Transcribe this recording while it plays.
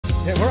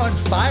Yeah, we're on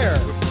fire.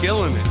 We're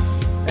killing it.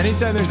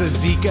 Anytime there's a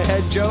Zika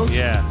head joke,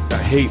 Yeah. I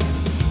hate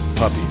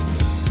puppies.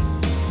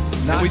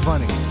 not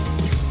funny.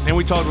 And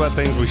we talked about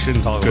things we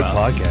shouldn't talk Good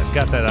about. podcast.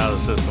 Got that out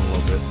of the system a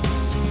little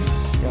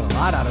bit. Got a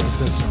lot out of the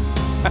system.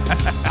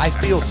 I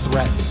feel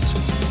threatened.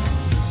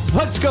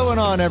 What's going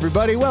on,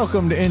 everybody?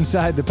 Welcome to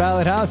Inside the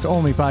Pallet House,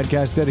 only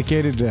podcast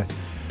dedicated to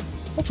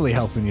hopefully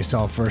helping you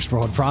solve first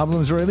world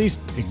problems, or at least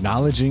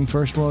acknowledging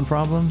first world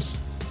problems.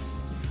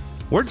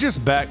 We're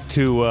just back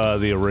to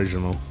the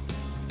original.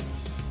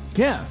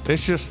 Yeah,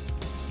 It's just,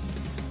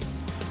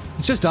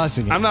 us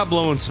again. I'm not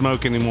blowing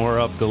smoke anymore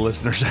up the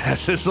listeners'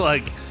 asses.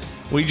 Like,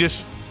 we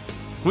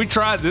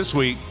tried this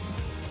week.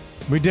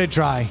 We did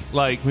try.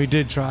 Like, We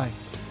did try.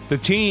 the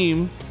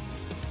team,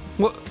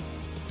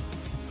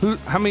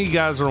 how many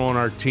guys are on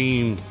our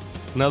team?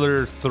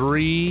 Another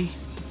 3?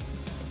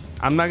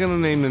 I'm not going to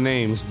name the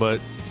names,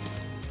 but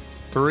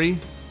 3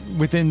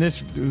 Within this,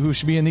 who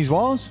should be in these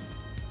walls?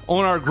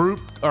 on our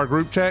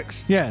group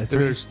text. Yeah,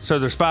 3.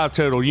 There's 5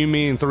 total. You,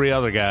 me, and 3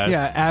 other guys.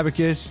 Yeah,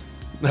 Abacus.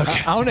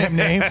 Okay. I'll name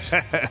names.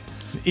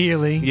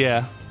 Ely.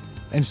 Yeah.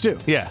 And Stu.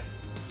 Yeah.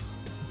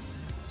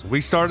 So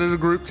we started a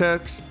group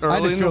text early I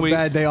just in the feel week.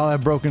 bad they all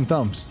have broken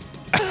thumbs.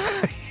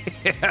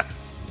 Yeah.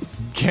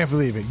 Can't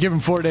believe it. Give them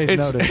 4 days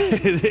notice.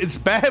 It's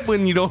bad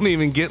when you don't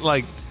even get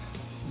like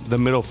the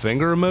middle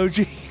finger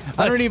emoji.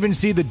 I don't even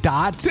see the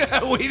dots.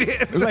 We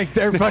didn't. Like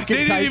they're fucking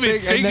They didn't typing even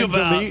and think then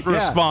about delete. Yeah.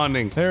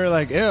 responding. They were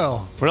like,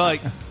 ew. We're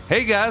like,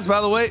 hey guys,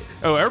 by the way,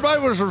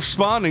 everybody was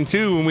responding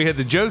too when we had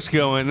the jokes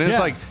going. And it's Yeah.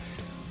 like,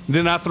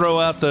 then I throw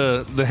out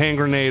the hand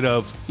grenade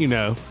of,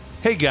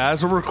 hey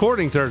guys, we're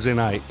recording Thursday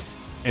night.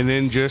 And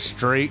then just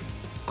straight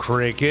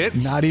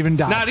crickets. Not even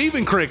dots. Not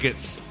even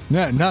crickets.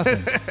 No,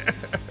 nothing.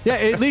 Yeah,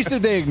 at least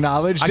if they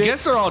acknowledged I it.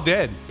 guess they're all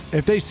dead.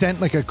 If they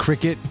sent like a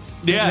cricket,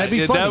 Yeah, that'd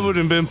be funny. that would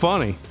have been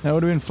funny. That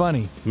would have been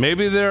funny.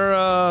 Maybe they're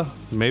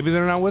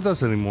not with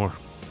us anymore.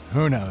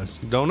 Who knows?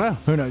 Don't know.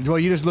 Who knows? Well,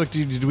 you just looked.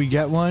 Did we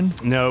get one?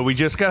 No, we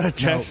just got a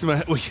text.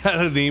 We got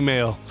an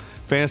email,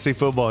 fantasy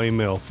football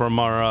email from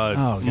our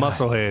God.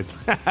 musclehead.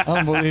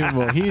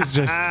 Unbelievable. He's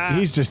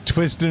just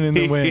twisting in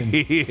the wind.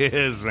 He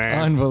is,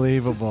 man.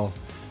 Unbelievable.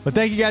 But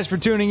thank you guys for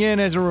tuning in.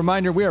 As a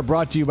reminder, we are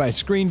brought to you by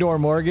Screen Door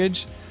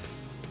Mortgage.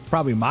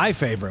 Probably my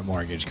favorite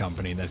mortgage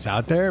company that's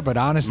out there. But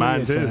honestly,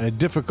 Mine it's too. a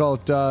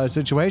difficult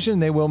situation.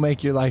 They will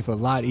make your life a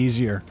lot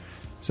easier.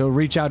 So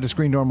reach out to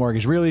Screen Door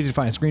Mortgage. Real easy to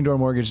find,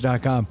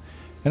 screendoormortgage.com.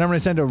 And I'm going to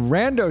send a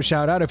rando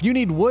shout out. If you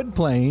need wood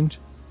planed,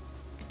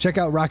 check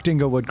out Rock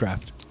Dingo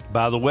Woodcraft.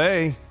 By the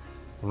way,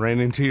 ran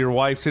into your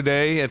wife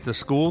today at the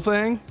school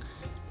thing,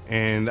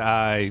 and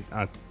I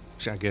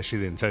guess she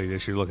didn't tell you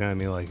this. You're looking at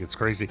me like it's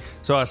crazy.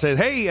 So I said,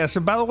 hey,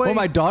 by the way. Well,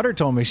 my daughter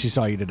told me she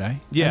saw you today.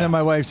 Yeah. And then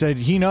my wife said,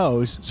 he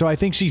knows. So I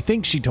think she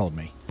thinks she told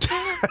me.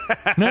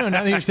 No,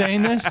 now that you're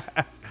saying this,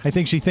 I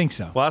think she thinks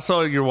so. Well, I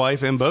saw your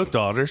wife and both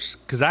daughters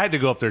because I had to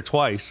go up there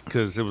twice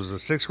because it was a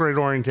 6th grade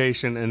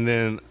orientation and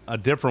then a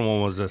different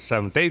one was a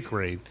 7th, 8th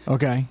grade.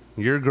 Okay.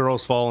 Your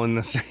girls fall in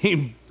the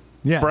same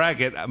Yes.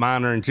 bracket.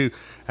 Mine are in 2.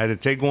 I had to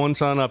take one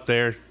son up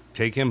there,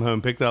 take him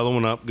home, pick the other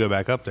one up, go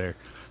back up there.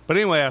 But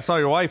anyway, I saw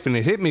your wife and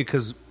it hit me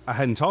because I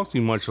hadn't talked to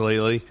you much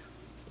lately.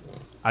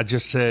 I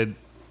just said,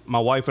 my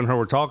wife and her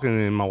were talking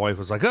and my wife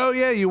was like, oh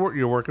yeah,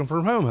 you're working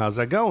from home. How's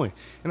that going?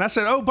 And I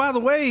said, oh, by the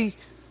way,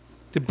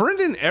 did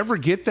Brendan ever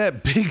get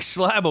that big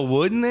slab of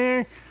wood in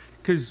there?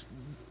 Because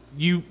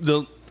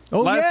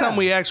last time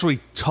we actually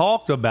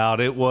talked about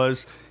it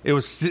was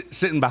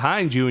sitting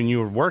behind you and you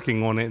were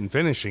working on it and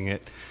finishing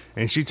it.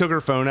 And she took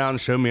her phone out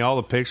and showed me all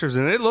the pictures,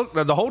 and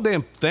the whole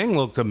damn thing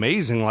looked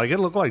amazing. Like it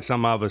looked like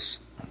some of us.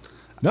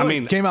 No,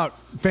 it came out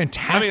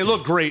fantastic. I mean, it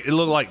looked great. It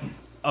looked like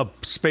a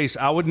space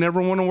I would never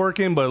want to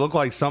work in, but it looked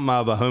like something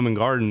out of a home and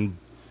garden.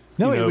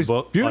 No, it was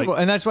book. beautiful,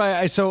 and that's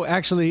why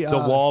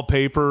The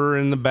wallpaper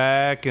in the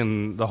back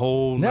and the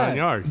whole 9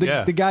 yards.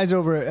 The guys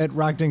over at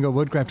Rock Dingo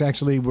Woodcraft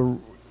actually were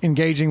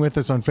engaging with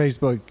us on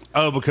Facebook.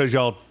 Oh, because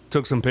y'all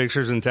took some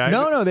pictures and tagged?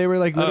 No, they were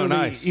like literally.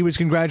 Nice. He was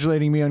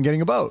congratulating me on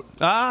getting a boat.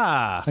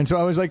 And so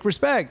I was like,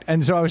 respect.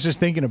 And so I was just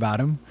thinking about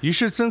him. You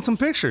should send some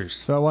pictures.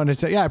 So I wanted to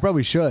say, yeah, I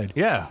probably should.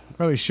 Yeah,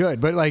 probably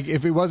should. But like,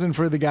 if it wasn't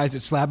for the guys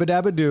at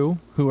Slabadabadoo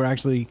who were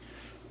actually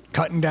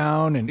cutting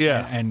down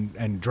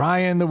and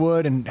drying the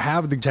wood and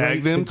have the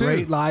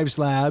great live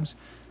slabs,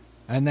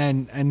 and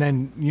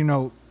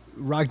then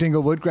Rock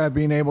Dingo Woodcraft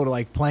being able to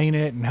like plane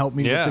it and help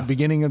me with the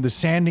beginning of the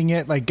sanding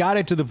it, like got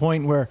it to the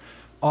point where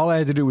all I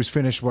had to do was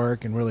finish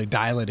work and really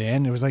dial it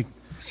in. It was like,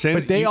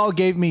 but they all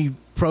gave me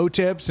pro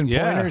tips and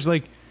pointers.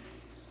 Like,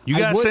 you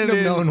guys send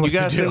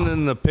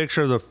in the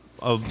picture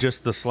of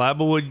just the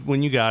slab of wood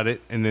when you got it,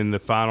 and then the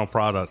final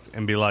product,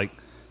 and be like,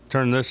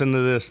 turn this into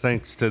this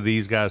thanks to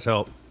these guys'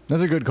 help.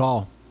 That's a good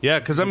call. Yeah,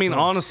 because I mean,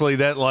 honestly,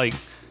 that like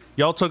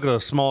y'all took a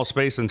small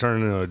space and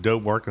turned it into a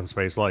dope working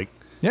space. Like,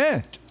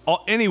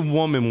 any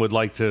woman would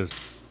like to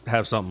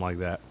have something like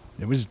that.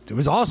 It was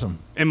awesome.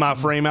 And my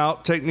frame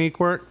out technique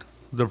worked.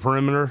 The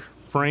perimeter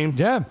frame.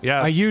 Yeah.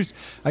 Yeah. I used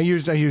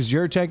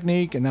your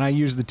technique, and then I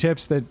used the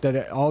tips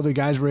that all the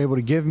guys were able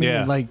to give me. Yeah.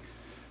 And like,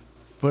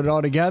 put it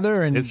all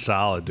together, and it's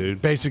solid,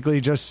 dude.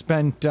 Basically, just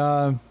spent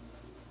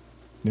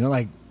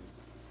like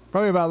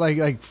probably about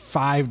like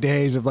 5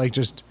 days of like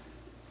just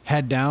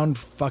head down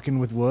fucking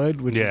with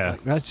wood, which is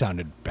like, that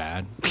sounded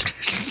bad.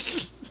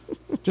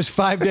 Just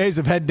 5 days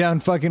of head down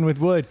fucking with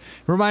wood.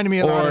 Reminded me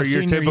a lot of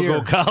your typical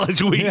year.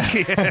 college week.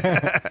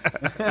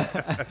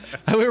 Yeah.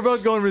 We were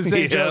both going for the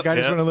same joke. I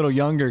just went a little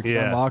younger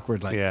because I'm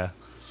awkward.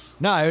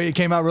 No, it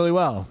came out really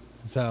well.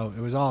 So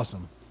it was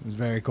awesome. It was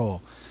very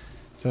cool.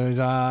 So it was,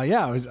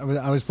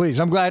 I was pleased.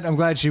 I'm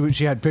glad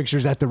she had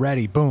pictures at the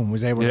ready. Boom,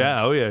 was able to.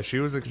 Yeah, oh yeah, she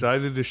was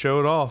excited to show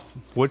it off.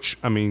 Which,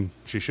 I mean,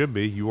 she should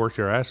be. You worked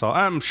your ass off.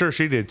 I'm sure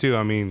she did too.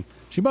 I mean,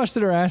 she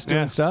busted her ass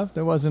doing stuff.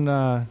 That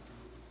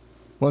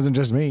wasn't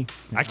just me.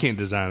 I can't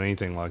design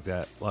anything like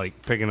that.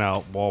 Like picking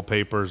out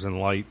wallpapers and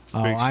light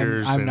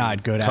fixtures. I'm and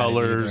not good at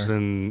colors it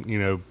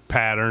and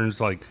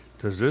patterns. Like,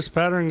 does this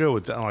pattern go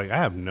with that? Like, I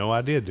have no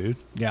idea, dude.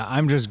 Yeah,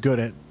 I'm just good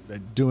at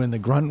doing the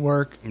grunt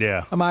work.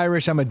 Yeah, I'm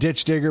Irish. I'm a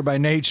ditch digger by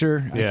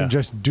nature. I can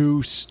just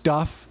do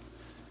stuff.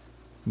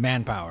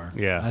 Manpower.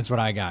 Yeah, that's what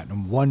I got.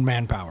 I'm one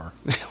manpower.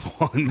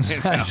 One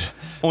manpower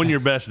on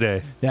your best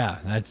day. Yeah,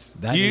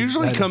 that. You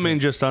usually come in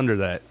just under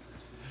that.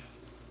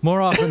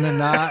 More often than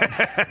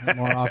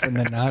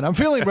not. I'm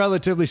feeling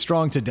relatively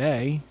strong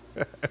today.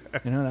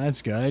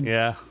 That's good.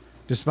 Yeah.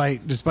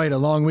 Despite a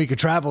long week of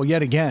travel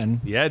yet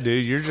again. Yeah,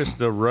 dude, you're just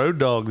a road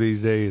dog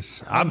these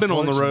days. I've been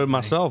on the road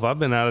myself. I've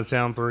been out of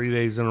town 3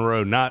 days in a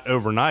row. Not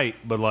overnight,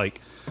 but like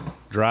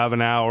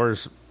driving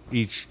hours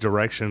each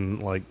direction,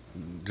 like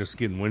just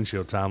getting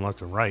windshield time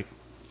left and right.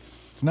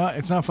 It's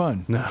not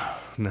fun. No.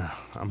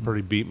 I'm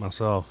pretty beat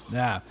myself.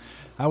 Yeah.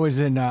 I was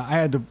in.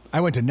 I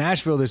went to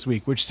Nashville this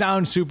week, which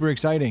sounds super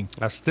exciting.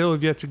 I still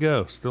have yet to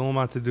go. Still on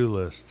my to-do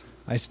list.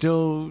 I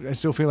still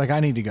feel like I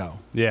need to go.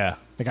 Yeah.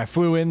 Like I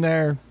flew in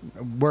there,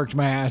 worked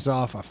my ass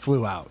off. I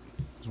flew out.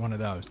 It was one of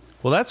those.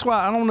 Well, that's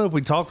why I don't know if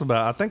we talked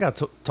about it. I think I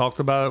talked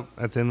about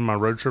it at the end of my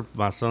road trip.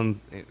 My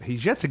son,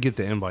 he's yet to get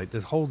the invite.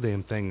 This whole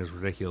damn thing is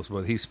ridiculous.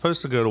 But he's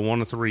supposed to go to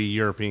 1 of 3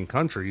 European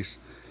countries,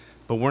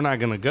 but we're not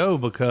going to go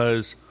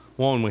because,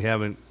 one, we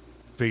haven't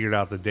figured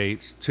out the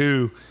dates.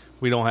 2,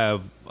 we don't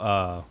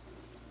have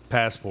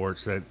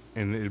passports and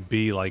it'd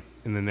be like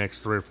in the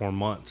next 3 or 4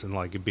 months, and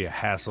like it'd be a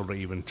hassle to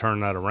even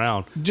turn that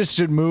around. Just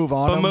should move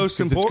on. But most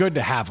important, it's good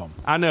to have them.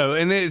 I know,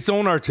 and it's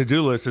on our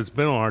to-do list. It's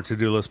been on our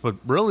to-do list, but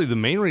really the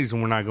main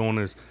reason we're not going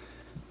is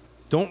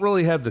don't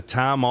really have the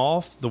time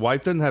off. The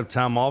wife doesn't have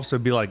time off, so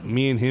it'd be like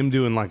me and him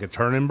doing like a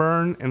turn and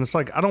burn, and it's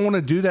like I don't want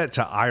to do that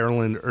to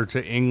Ireland or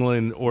to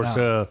England or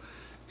to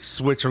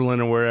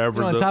Switzerland or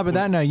wherever. On top of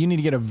that, now you need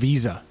to get a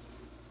visa.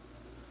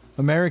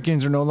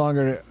 Americans are no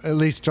longer, at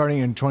least starting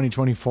in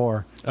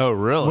 2024. Oh,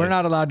 really? We're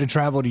not allowed to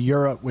travel to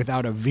Europe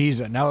without a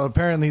visa. Now,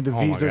 apparently, the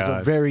visa is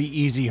a very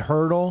easy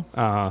hurdle.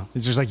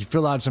 It's just like you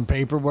fill out some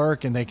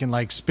paperwork and they can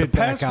like spit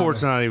back out. The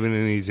passport's not even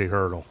an easy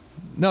hurdle.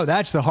 No,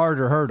 that's the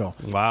harder hurdle.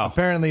 Wow.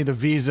 Apparently, the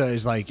visa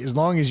is like, as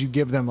long as you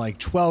give them like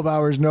 12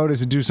 hours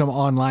notice and do some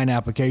online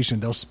application,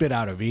 they'll spit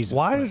out a visa.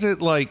 Why is it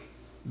like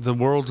the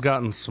world's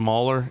gotten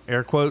smaller,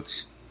 air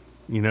quotes?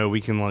 We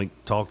can like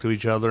talk to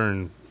each other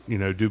and,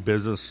 do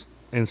business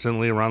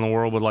instantly around the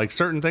world, but like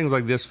certain things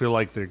like this feel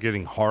like they're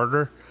getting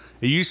harder.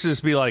 It used to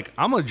just be like,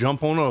 I'm gonna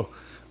jump on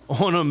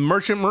a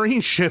merchant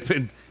marine ship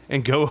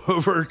and go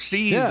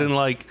overseas and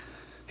like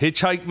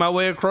hitchhike my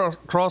way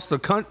across the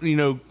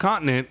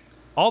continent,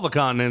 all the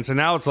continents, and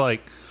now it's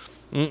like,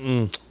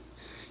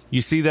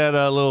 you see that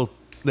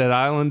that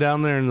island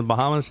down there in the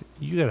Bahamas?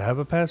 You gotta have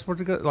a passport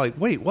to go. Like,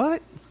 wait,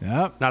 what?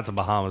 Yeah, not the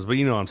Bahamas, but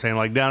you know what I'm saying.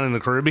 Like down in the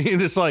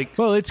Caribbean, it's like,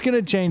 well, it's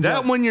gonna change.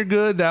 That one you're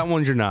good. That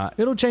one you're not.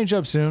 It'll change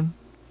up soon.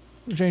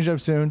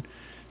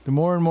 The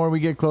more and more we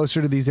get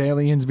closer to these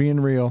aliens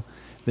being real,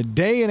 the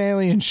day an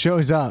alien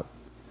shows up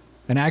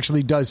and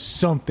actually does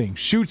something,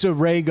 shoots a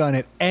ray gun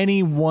at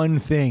any one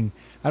thing,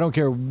 I don't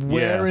care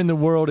where in the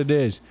world it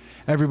is,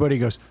 everybody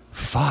goes,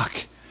 fuck,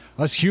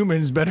 us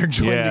humans better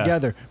join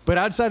together. But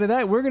outside of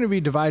that, we're going to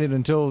be divided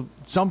until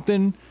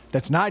something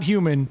that's not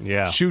human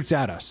shoots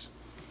at us.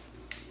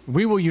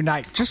 We will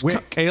unite. Just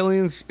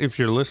aliens, if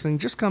you're listening,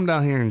 just come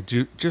down here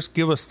and just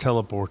give us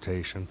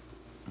teleportation.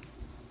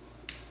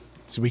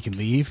 So we can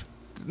leave?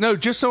 No,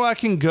 just so I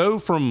can go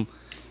from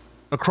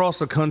across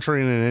the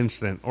country in an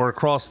instant or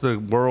across the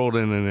world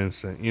in an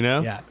instant,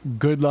 Yeah,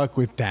 good luck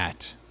with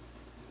that.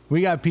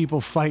 We got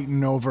people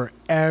fighting over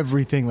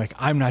everything. Like,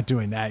 I'm not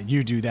doing that.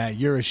 You do that.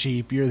 You're a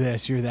sheep. You're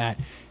this. You're that.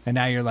 And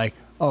now you're like,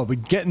 oh,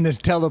 but getting this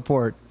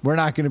teleport, we're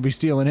not going to be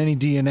stealing any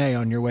DNA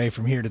on your way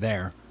from here to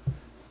there.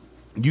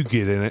 You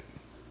get in it.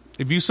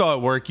 If you saw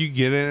it work, you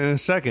get in a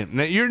second.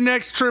 Now, your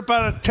next trip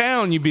out of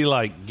town, you'd be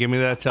like, give me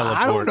that teleport.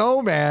 I don't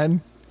know,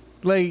 man.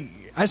 Like,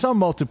 I saw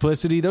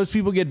Multiplicity. Those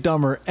people get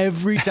dumber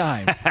every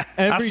time.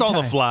 I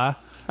saw The Fly.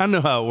 I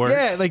know how it works.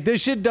 Yeah, like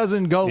this shit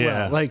doesn't go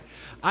well. Like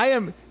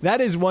that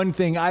is one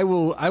thing I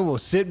will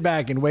sit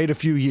back and wait a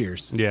few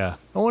years. Yeah.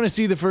 I want to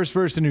see the first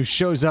person who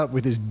shows up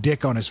with his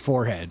dick on his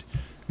forehead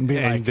and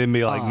then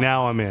be like,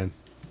 now I'm in.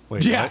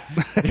 Wait, yeah.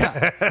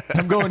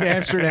 I'm going to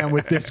Amsterdam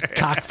with this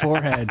cock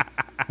forehead.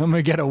 I'm going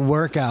to get a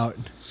workout.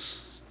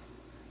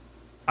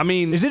 I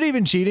mean, is it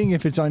even cheating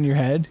if it's on your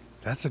head?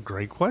 That's a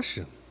great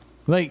question.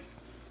 Like,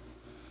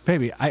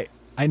 baby, I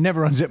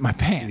never unzip my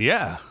pants.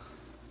 Yeah.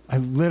 I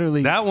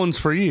literally... That one's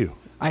for you.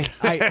 I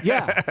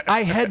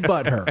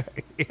headbutt her.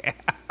 Yeah.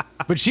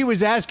 But she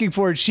was asking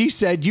for it. She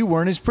said you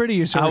weren't as pretty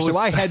as her, so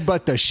I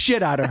headbutt the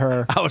shit out of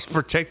her. I was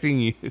protecting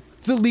you.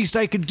 It's the least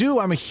I could do.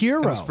 I'm a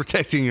hero. I was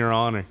protecting your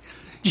honor.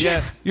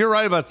 Yeah, you're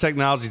right about the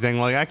technology thing.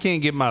 Like, I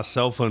can't get my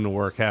cell phone to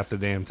work half the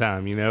damn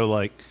time, you know?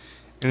 Like,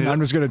 and I'm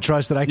just going to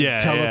trust that I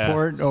can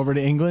teleport over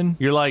to England.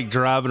 You're like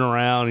driving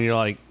around and you're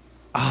like,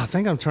 I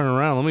think I'm turning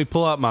around. Let me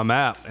pull out my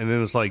map. And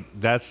then it's like,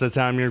 that's the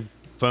time your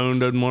phone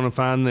doesn't want to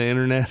find the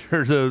internet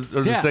or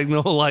the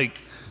signal. Like,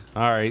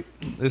 all right,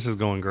 this is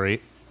going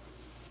great.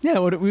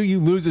 Yeah, you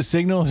lose a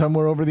signal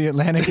somewhere over the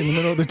Atlantic in the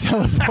middle of the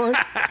teleport?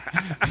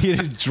 You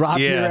just drop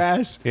your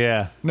ass?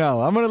 Yeah.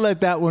 No, I'm going to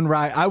let that one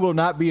ride. I will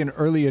not be an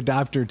early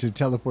adopter to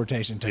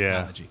teleportation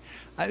technology.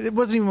 Yeah. It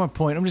wasn't even my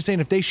point. I'm just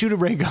saying if they shoot a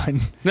ray gun...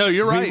 No,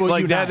 you're right.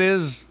 Like, that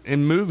is,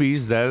 in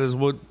movies, that is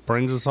what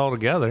brings us all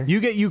together.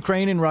 You get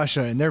Ukraine and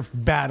Russia, and they're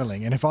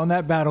battling. And if on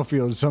that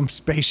battlefield some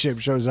spaceship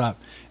shows up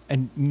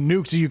and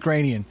nukes a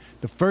Ukrainian,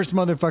 the first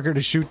motherfucker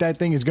to shoot that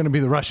thing is going to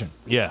be the Russian.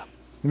 Yeah.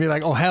 And be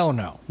like, oh, hell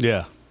no.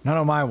 Yeah. Not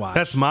on my watch.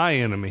 That's my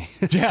enemy.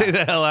 Stay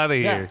the hell out of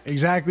here. Yeah,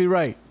 exactly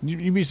right.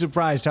 You'd be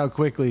surprised how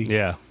quickly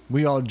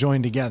we all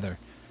join together.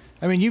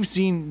 I mean, you've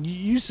seen,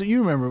 you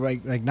remember,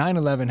 like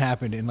 9/11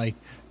 happened, and, like,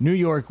 New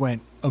York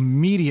went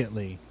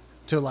immediately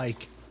to,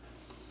 like,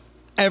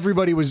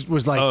 everybody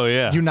was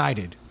like,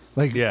 united.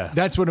 Like,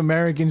 that's what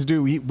Americans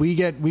do. We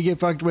get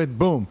fucked with,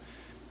 boom.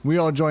 We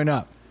all join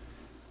up.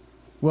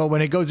 Well,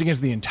 when it goes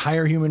against the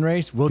entire human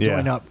race, we'll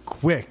join up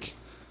quick.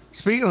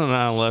 Speaking of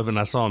 9/11,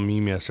 I saw a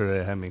meme yesterday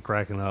that had me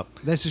cracking up.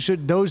 That sentence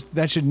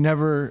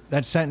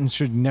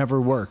should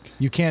never work.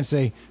 You can't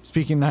say,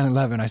 speaking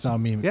 9/11, I saw a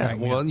meme. Yeah,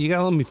 well, you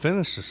gotta let me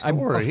finish the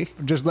story.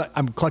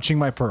 I'm clutching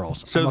my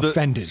pearls. So I'm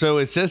offended. So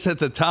it says at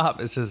the top,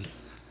 it says,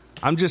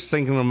 I'm just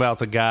thinking about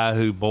the guy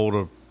who bowled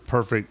a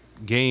perfect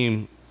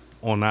game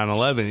on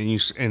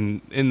 9/11,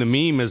 and in the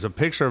meme is a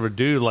picture of a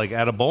dude like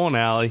at a bowling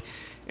alley,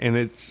 and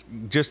it's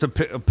just a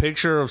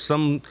picture of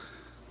some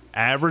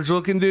average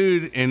looking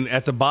dude, and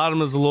at the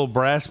bottom is a little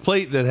brass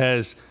plate that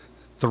has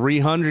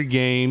 300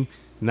 game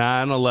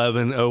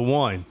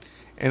 9/11/01.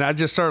 And I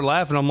just started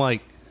laughing. I'm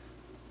like,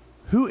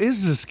 who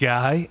is this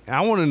guy?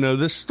 I want to know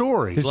this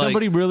story. Did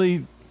somebody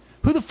really...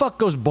 Who the fuck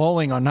goes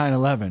bowling on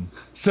 9/11?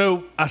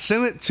 So I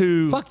sent it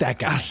to... Fuck that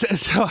guy. I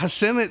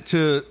sent it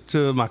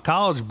to my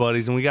college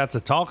buddies, and we got to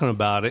talking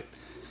about it.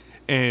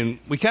 And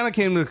we kind of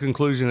came to the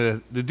conclusion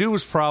that the dude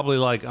was probably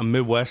like a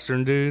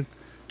Midwestern dude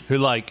who,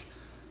 like,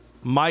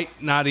 might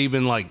not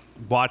even, like,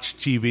 watch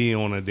TV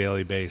on a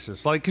daily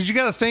basis. Like, because you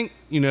got to think,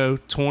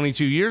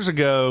 22 years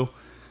ago,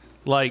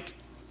 like,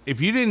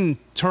 if you didn't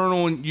turn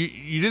on,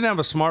 you didn't have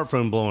a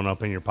smartphone blowing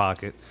up in your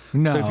pocket.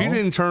 No. So if you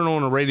didn't turn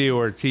on a radio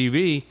or a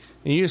TV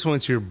and you just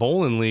went to your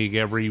bowling league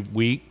every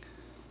week,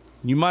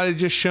 you might have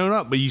just shown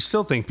up, but you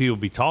still think people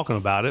would be talking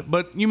about it.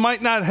 But you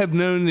might not have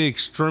known the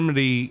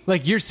extremity.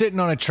 Like, you're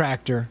sitting on a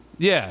tractor.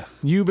 Yeah.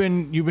 You've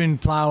been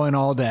plowing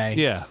all day.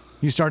 Yeah.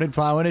 You started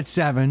plowing at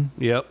 7.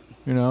 Yep.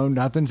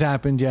 Nothing's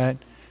happened yet.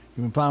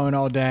 You've been plowing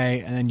all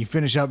day, and then you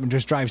finish up and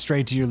just drive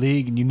straight to your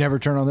league, and you never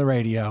turn on the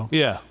radio.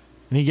 Yeah.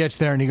 And he gets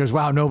there, and he goes,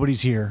 wow, nobody's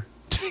here.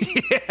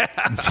 Yeah.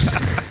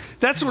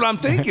 That's what I'm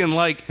thinking.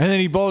 Like, and then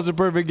he bowls a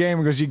perfect game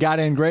and goes, you got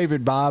to engrave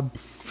it, Bob.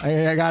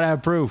 I got to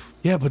have proof.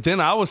 Yeah, but then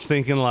I was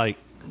thinking, like,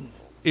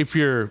 if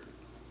you're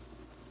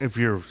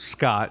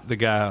Scott, the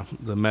guy,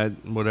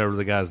 whatever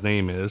the guy's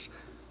name is,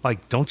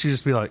 like, don't you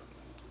just be like,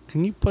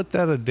 can you put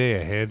that a day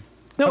ahead?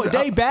 No, a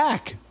day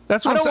back.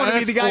 That's what I don't want to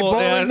be the guy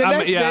bowling the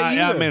next day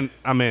either.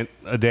 I meant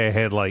a day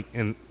ahead, like,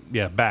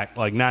 back,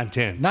 like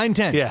 9/10.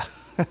 9/10. Yeah.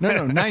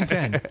 No,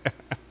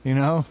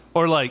 9/10.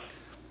 Or, like,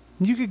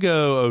 you could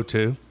go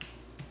 02.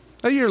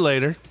 A year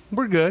later,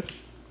 we're good.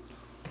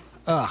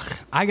 Ugh,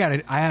 I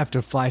have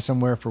to fly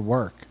somewhere for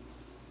work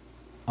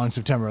on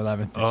September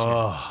 11th this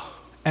year.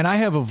 And I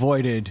have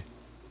avoided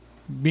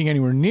being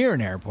anywhere near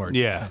an airport.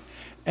 Yeah.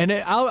 And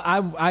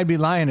I'd be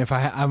lying if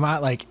I'm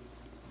not, like,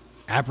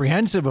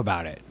 apprehensive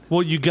about it.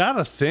 Well, you got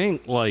to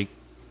think, like,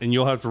 and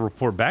you'll have to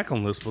report back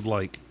on this, but,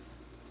 like,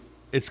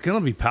 it's going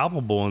to be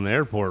palpable in the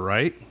airport,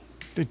 right?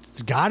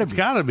 It's got to be. It's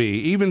got to be,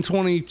 even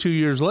 22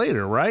 years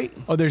later, right?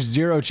 Oh, there's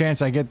zero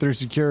chance I get through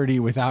security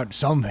without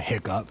some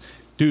hiccup.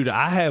 Dude,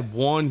 I have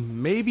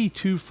one, maybe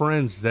 2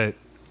 friends that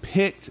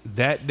picked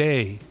that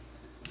day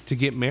to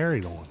get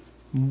married on.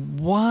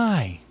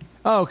 Why?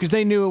 Oh, because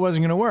they knew it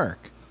wasn't going to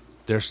work.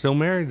 They're still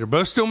married. They're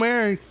both still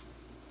married.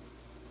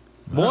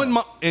 One,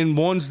 in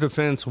one's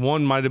defense,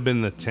 one might have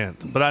been the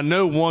 10th, but I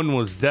know one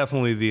was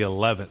definitely the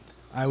 11th.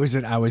 I was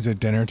at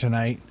dinner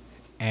tonight,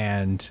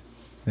 and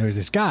there was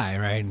this guy,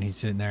 right? And he's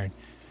sitting there, and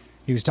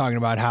he was talking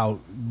about how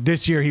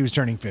this year he was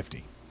turning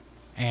 50,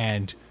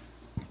 and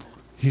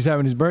he's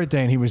having his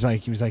birthday, and he was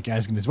like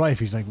asking his wife,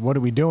 he's like, "What are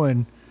we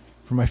doing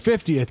for my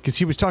 50th?" Because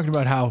he was talking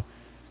about how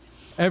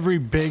every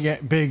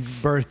big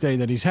birthday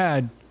that he's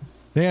had,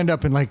 they end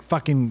up in, like,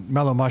 fucking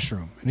Mellow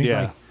Mushroom, and he's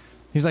like,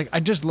 He's like, I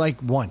just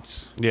like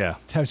once. Yeah.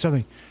 To have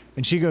something.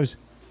 And she goes,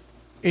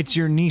 it's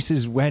your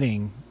niece's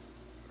wedding,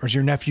 or it's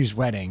your nephew's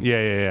wedding.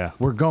 Yeah.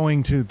 We're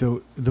going to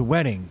the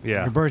wedding.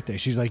 Yeah. Your birthday.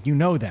 She's like, you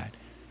know that.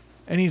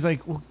 And he's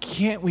like, well,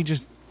 can't we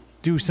just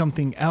do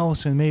something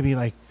else and maybe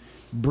like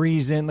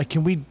breeze in? Like,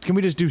 can we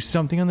just do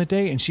something on the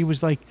day? And she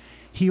was like,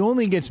 he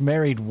only gets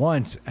married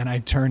once. And I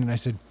turned and I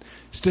said,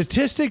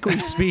 statistically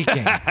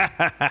speaking,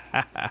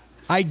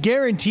 I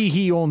guarantee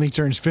he only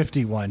turns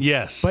 50 once.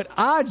 Yes. But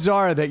odds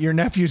are that your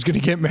nephew's going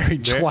to get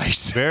married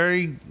twice.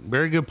 Very,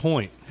 very good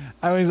point.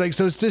 I was like,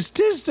 so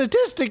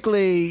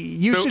statistically,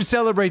 you should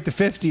celebrate the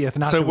 50th,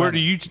 not the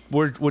wedding.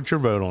 What's your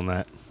vote on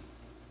that?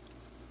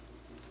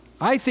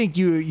 I think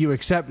you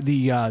accept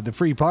the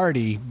free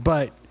party,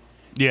 but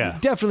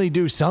definitely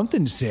do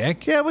something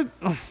sick. Yeah, but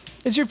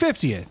it's your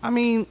 50th. I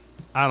mean,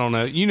 I don't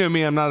know. You know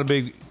me, I'm not a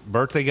big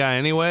birthday guy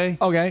anyway.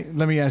 Okay,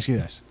 let me ask you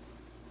this.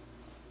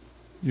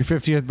 Your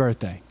 50th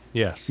birthday.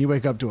 Yes. You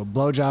wake up to a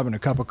blowjob and a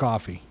cup of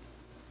coffee.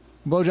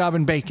 Blowjob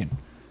and bacon.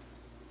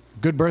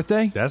 Good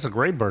birthday? That's a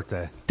great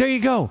birthday. There you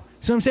go.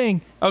 So I'm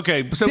saying,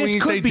 okay, so this when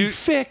you could say be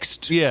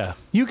fixed. Yeah.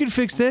 You can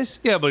fix this?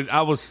 Yeah, but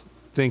I was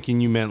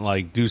thinking you meant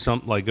like do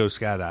something like go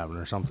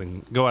skydiving or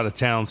something. Go out of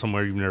town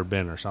somewhere you've never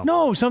been or something.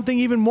 No, something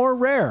even more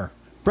rare.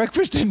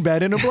 Breakfast in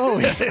bed and a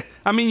blowy.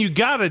 I mean, you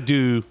gotta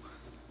do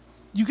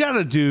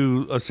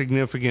a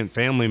significant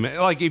family.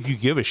 Like if you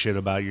give a shit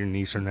about your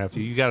niece or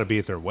nephew, you got to be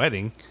at their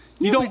wedding.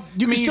 You don't.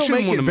 You can still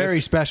make it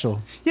very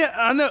special. Yeah,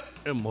 I know.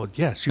 Well,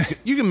 yes,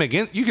 you can make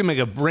it. You can make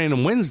a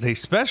random Wednesday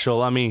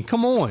special. I mean,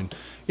 come on.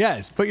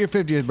 Yes, but your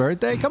 50th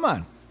birthday, come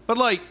on. But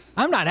like,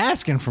 I'm not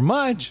asking for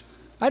much.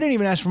 I didn't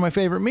even ask for my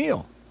favorite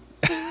meal.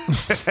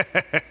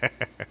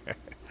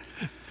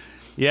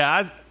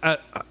 Yeah,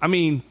 I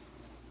mean,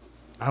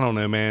 I don't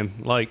know, man.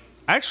 Like,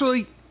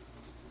 actually,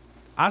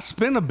 I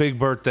spent a big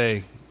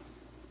birthday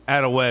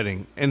at a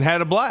wedding and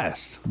had a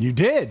blast. You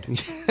did. I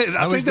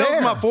think that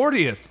was my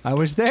 40th. I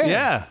was there.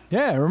 Yeah.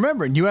 Yeah, I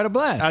remember. And you had a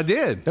blast. I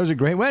did. That was a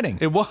great wedding.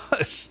 It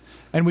was.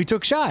 And we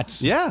took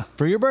shots. Yeah.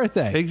 For your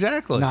birthday.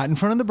 Exactly. Not in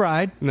front of the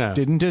bride. No.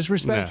 Didn't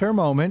disrespect her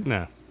moment.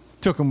 No.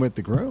 Took them with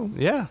the groom.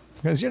 Yeah.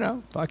 Because,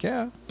 fuck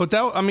yeah. But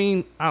that, I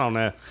mean, I don't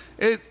know.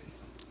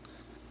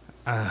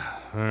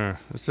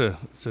 It's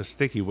a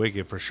sticky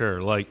wicket for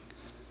sure. Like,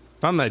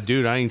 if I'm that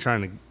dude, I ain't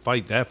trying to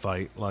fight that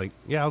fight. Like,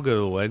 yeah, I'll go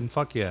to the wedding.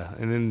 Fuck yeah.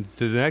 And then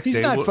the next day. He's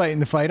not fighting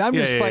the fight. I'm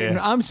just fighting.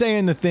 Yeah. I'm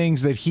saying the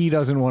things that he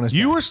doesn't want to say.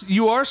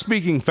 You are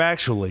speaking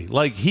factually.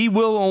 Like, he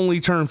will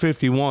only turn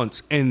 50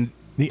 once. And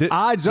the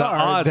odds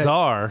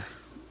are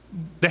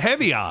the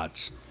heavy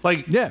odds.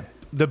 Like,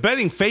 the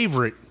betting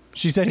favorite.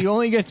 She said he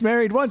only gets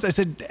married once. I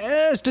said,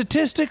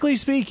 statistically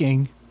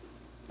speaking,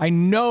 I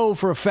know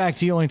for a fact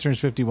he only turns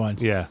 50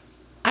 once. Yeah.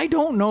 I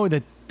don't know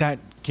that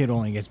kid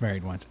only gets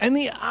married once. And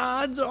the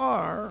odds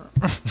are...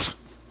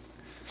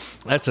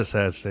 That's a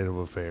sad state of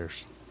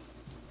affairs.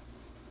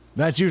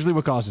 That's usually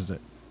what causes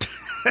it.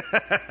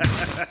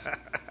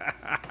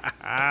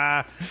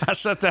 I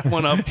set that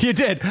one up. You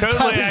did.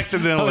 Totally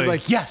accidentally. I was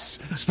like, yes,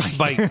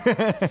 Spike.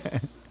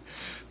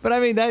 But I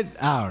mean, I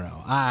don't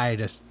know. I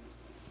was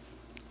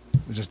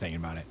just thinking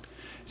about it.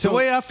 So the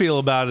way I feel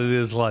about it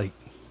is like,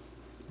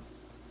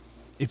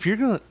 if you're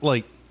going to,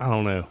 like, I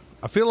don't know.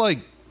 I feel like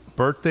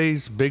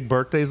big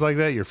birthdays like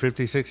that, you're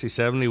 50, 60,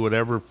 70,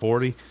 whatever,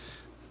 40,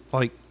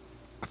 like,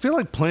 I feel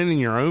like planning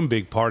your own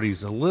big party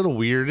is a little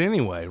weird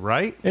anyway,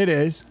 right? It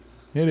is.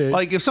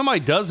 Like, if somebody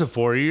does it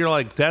for you, you're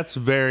like, that's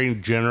very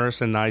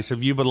generous and nice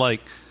of you, but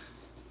like,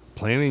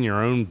 planning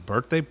your own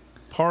birthday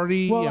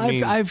party? Well,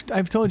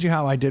 I've told you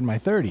how I did my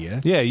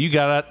 30th. Yeah, you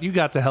got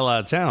the hell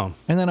out of town.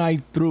 And then I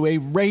threw a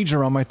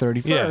rager on my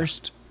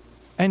 31st. Yeah.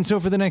 And so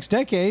for the next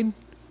decade,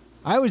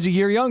 I was a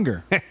year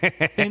younger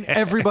in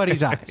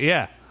everybody's eyes.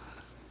 Yeah.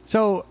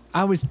 So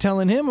I was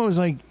telling him, I was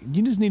like,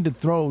 you just need to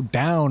throw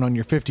down on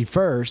your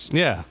 51st.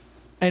 Yeah.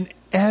 And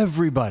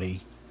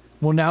everybody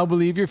will now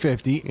believe you're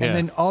 50. Yeah. And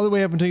then all the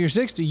way up until you're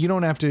 60, you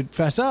don't have to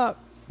fess up.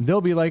 They'll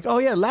be like, oh,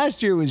 yeah,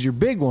 last year was your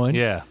big one.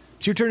 Yeah.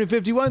 So you're turning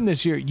 51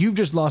 this year. You've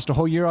just lost a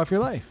whole year off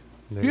your life.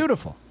 Yeah.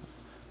 Beautiful.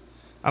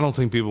 I don't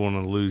think people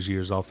want to lose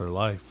years off their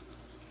life.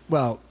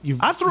 Well,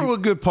 I threw a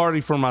good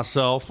party for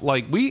myself.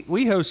 Like, we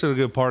hosted a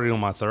good party on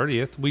my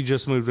 30th. We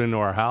just moved into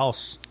our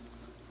house.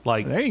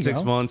 Like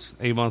 8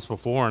 months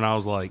before, and I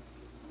was like,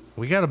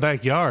 we got a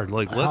backyard.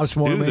 Like, let's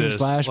do this.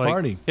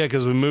 /party. Yeah,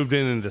 because we moved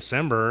in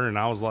December, and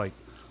I was like,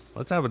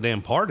 let's have a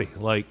damn party.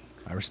 Like,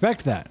 I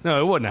respect that.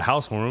 No, it wasn't a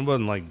housewarming. It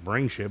wasn't like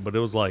bring shit, but it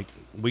was like,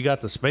 we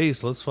got the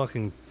space. Let's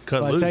fucking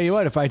cut loose. I'll tell you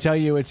what, if I tell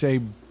you it's a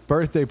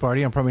birthday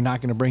party, I'm probably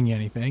not going to bring you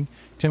anything.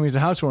 Tell me it's a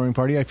housewarming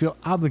party, I feel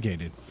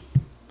obligated.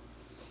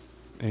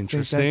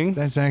 Interesting.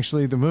 That's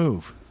actually the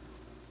move.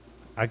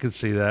 I could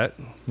see that.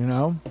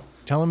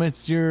 Tell them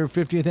it's your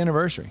 50th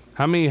anniversary.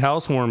 How many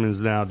housewarmings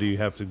now do you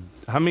have to...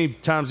 How many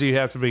times do you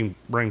have to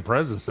bring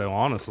presents, though,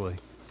 honestly?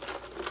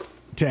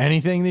 To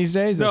anything these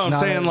days? No, I'm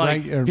saying,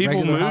 like,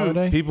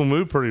 people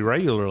move pretty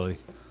regularly.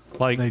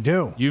 Like, they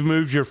do. You've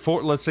moved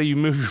let's say you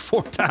moved your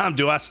fourth time.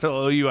 Do I still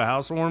owe you a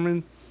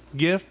housewarming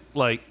gift?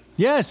 Like...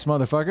 Yes,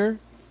 motherfucker.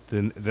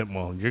 then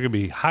well, you're gonna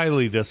be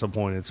highly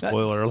disappointed.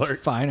 Spoiler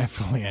alert. Fine, I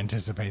fully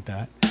anticipate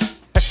that.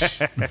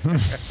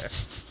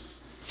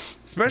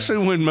 Especially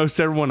when most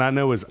everyone I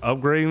know is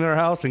upgrading their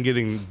house and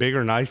getting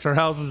bigger, nicer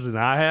houses than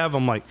I have.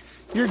 I'm like,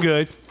 you're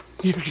good.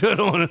 You're good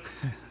on it.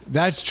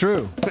 That's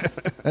true.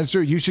 That's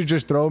true. You should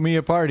just throw me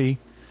a party.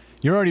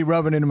 You're already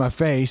rubbing it in my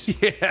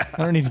face. Yeah.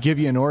 I don't need to give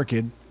you an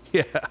orchid.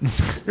 Yeah.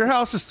 Your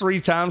house is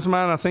 3 times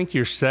mine. I think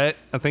you're set.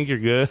 I think you're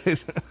good.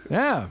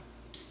 Yeah.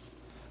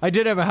 I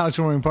did have a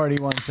housewarming party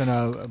once, and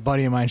a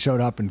buddy of mine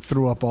showed up and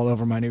threw up all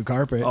over my new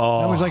carpet. Oh.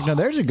 I was like, no,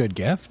 there's a good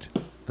gift.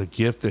 The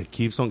gift that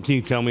keeps on. Can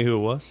you tell me who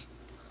it was?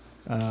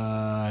 Do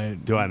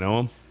I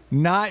know him?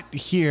 Not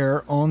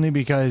here, only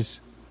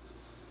because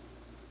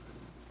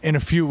in a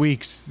few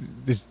weeks,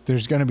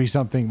 there's going to be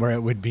something where it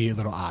would be a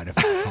little odd if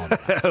I called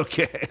it.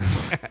 Okay.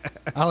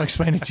 I'll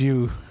explain it to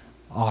you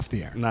off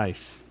the air.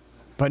 Nice.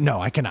 But no,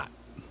 I cannot.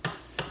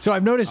 So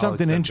I've noticed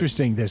something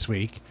interesting this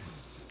week.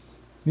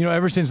 You know,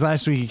 ever since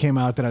last week it came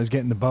out that I was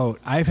getting the boat,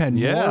 I've had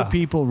more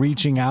people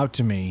reaching out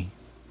to me,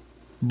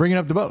 bringing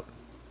up the boat.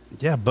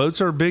 Yeah,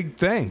 boats are a big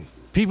thing.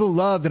 People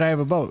love that I have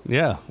a boat.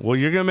 Yeah. Well,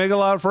 you're going to make a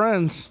lot of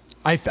friends.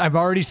 I'm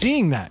already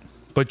seeing that.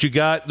 But you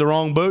got the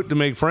wrong boat to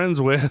make friends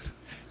with.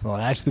 Well,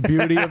 that's the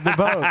beauty of the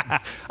boat.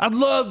 I'd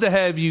love to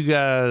have you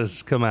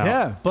guys come out.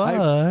 Yeah. But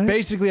I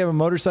basically have a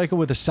motorcycle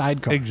with a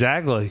sidecar.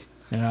 Exactly.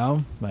 You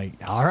know, like,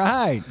 all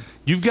right.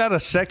 You've got a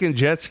second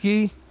jet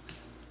ski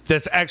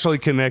that's actually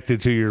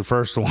connected to your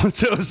first one.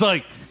 So it's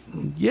like,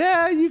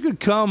 yeah, you could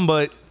come,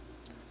 but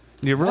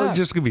you're really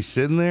just going to be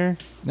sitting there.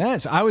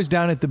 Yes. I was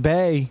down at the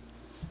bay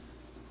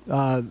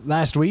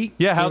last week.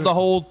 Yeah, how'd the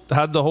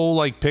whole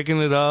like picking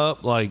it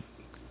up, like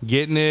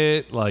getting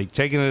it, like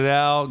taking it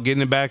out,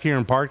 getting it back here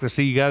in park to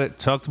see you got it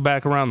tucked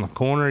back around the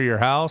corner of your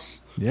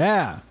house?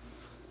 Yeah.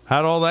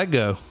 How'd all that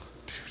go?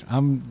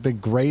 I'm the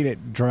great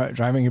at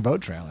driving a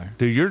boat trailer.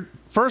 Dude,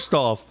 first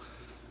off,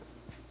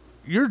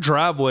 your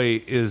driveway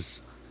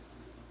is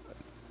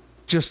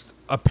just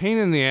a pain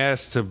in the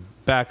ass to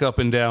back up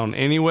and down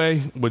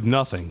anyway with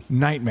nothing.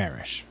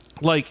 Nightmarish.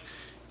 Like,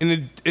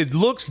 and it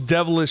looks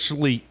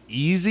devilishly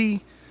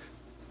easy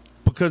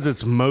because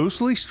it's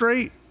mostly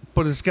straight,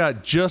 but it's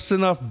got just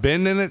enough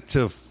bend in it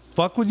to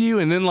fuck with you.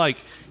 And then, like,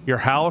 your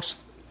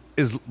house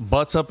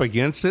butts up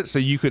against it, so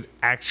you could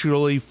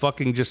actually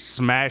fucking just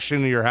smash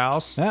into your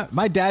house. Yeah,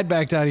 my dad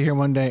backed out of here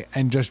one day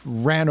and just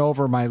ran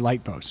over my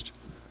light post.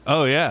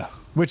 Oh, yeah.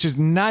 Which is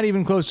not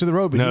even close to the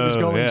road, but he was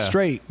going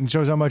straight, and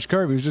shows how much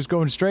curve. He was just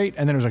going straight,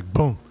 and then it was like,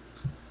 boom.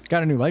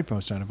 Got a new light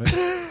post out of it.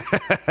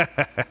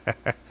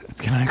 It's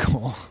kind of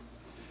cool.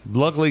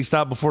 Luckily, he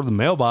stopped before the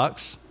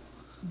mailbox.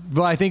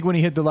 Well, I think when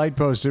he hit the light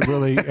post, it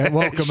really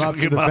woke him up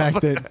to the fact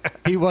that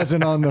he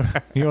wasn't on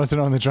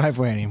the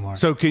driveway anymore.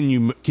 So can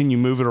you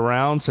move it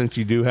around since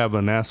you do have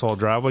an asphalt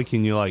driveway?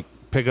 Can you like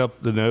pick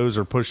up the nose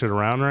or push it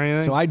around or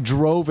anything? So I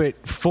drove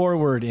it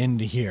forward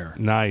into here.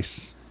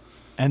 Nice.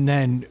 And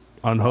then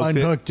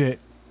unhooked it.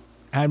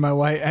 Had my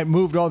wife. I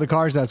moved all the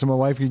cars out so my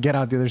wife could get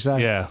out the other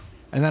side. Yeah.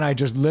 And then I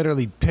just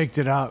literally picked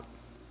it up,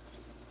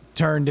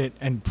 turned it,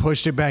 and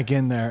pushed it back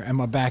in there, and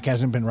my back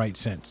hasn't been right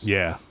since.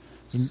 Yeah.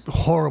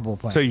 Horrible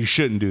plan. So you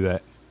shouldn't do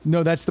that.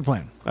 No, that's the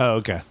plan. Oh,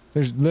 okay.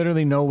 There's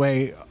literally no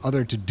way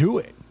other to do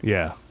it.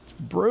 Yeah. It's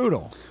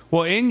brutal.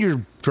 Well, and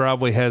your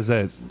driveway has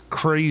that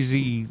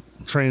crazy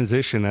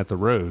transition at the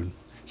road.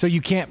 So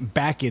you can't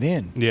back it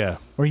in. Yeah.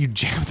 Or you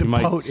jam the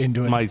boat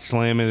into it. Might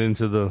slam it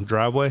into the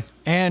driveway.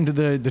 And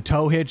the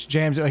tow hitch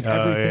jams it, like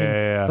everything.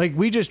 Yeah. Like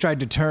we just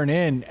tried to turn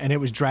in and it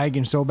was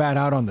dragging so bad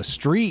out on the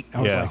street.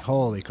 I was like,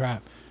 holy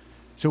crap.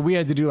 So we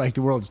had to do like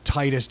the world's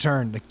tightest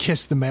turn to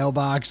kiss the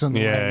mailbox on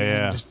the way.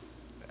 And just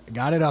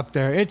got it up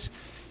there. It's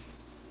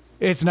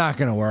not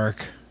going to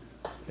work.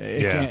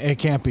 It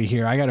can't be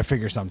here. I got to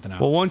figure something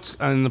out. Well,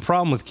 and the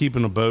problem with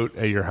keeping a boat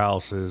at your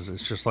house is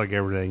it's just like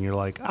everything. You're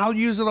like, I'll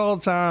use it all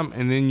the time,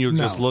 and then you'll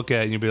just look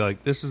at it and you'll be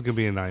like, this is going to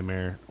be a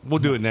nightmare. We'll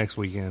do it next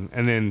weekend,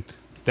 and then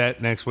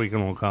that next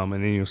weekend will come,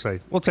 and then you'll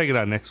say, we'll take it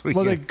out next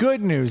weekend. Well, the good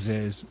news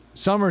is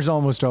summer's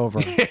almost over.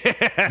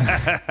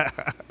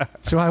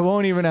 So I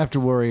won't even have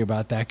to worry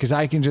about that because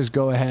I can just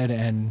go ahead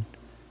and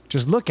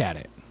just look at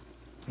it.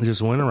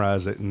 Just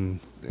winterize it and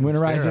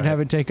have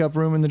it take up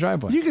room in the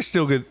driveway. You can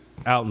still get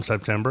out in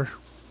September.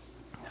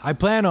 I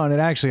plan on it,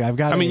 actually.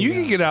 You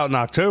can get out in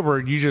October.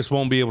 You just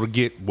won't be able to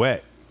get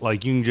wet.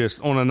 Like, you can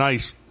just, on a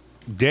nice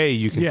day,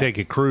 you can take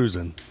it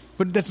cruising.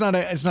 But it's not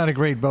a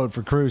great boat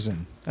for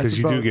cruising. Because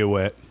you do get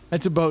wet.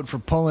 That's a boat for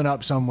pulling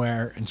up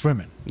somewhere and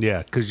swimming.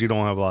 Yeah, because you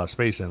don't have a lot of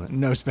space in it.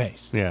 No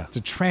space. Yeah. It's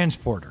a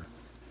transporter.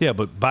 Yeah,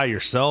 but by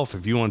yourself,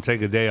 if you want to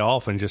take a day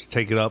off and just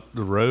take it up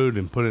the road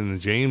and put it in the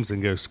James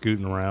and go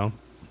scooting around.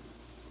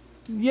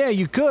 Yeah,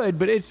 you could,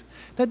 but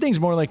that thing's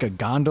more like a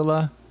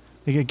gondola.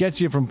 Like it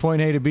gets you from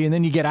point A to B, and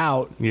then you get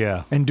out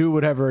and do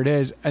whatever it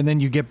is, and then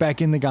you get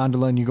back in the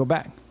gondola and you go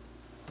back.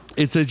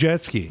 It's a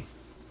jet ski.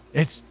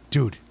 It's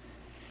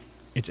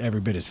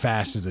every bit as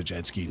fast as a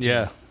jet ski, too.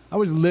 Yeah. I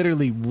was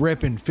literally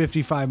ripping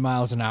 55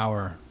 miles an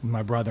hour with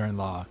my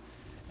brother-in-law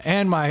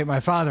and my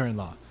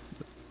father-in-law.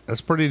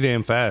 That's pretty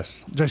damn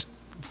fast. Just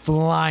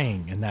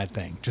flying in that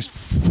thing. Just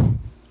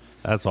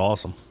that's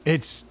awesome.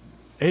 It's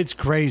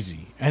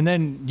crazy. And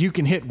then you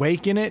can hit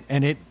wake in it,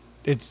 and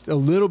it's a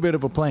little bit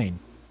of a plane.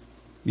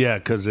 Yeah,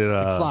 because it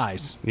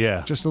flies.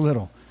 Yeah, just a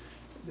little.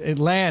 It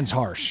lands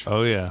harsh.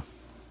 Oh yeah,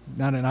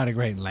 not a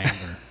great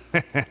lander,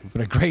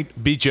 but a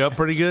great. Beat you up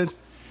pretty good.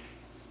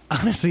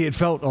 Honestly, it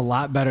felt a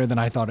lot better than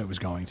I thought it was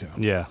going to.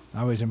 Yeah,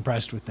 I was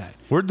impressed with that.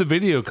 Where'd the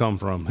video come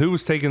from? Who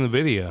was taking the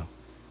video?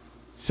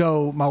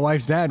 So my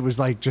wife's dad was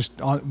like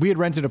we had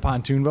rented a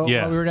pontoon boat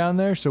while we were down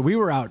there, so we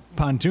were out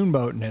pontoon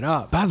boating it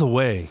up. By the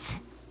way,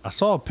 I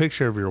saw a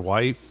picture of your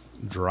wife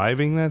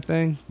driving that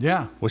thing.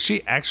 Yeah. Was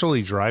she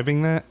actually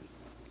driving that?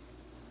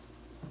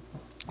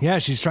 Yeah,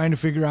 she's trying to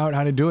figure out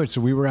how to do it,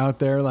 so we were out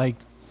there like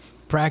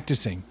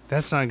practicing.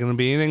 That's not going to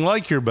be anything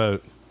like your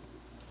boat.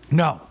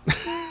 No.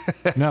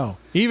 No.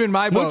 Even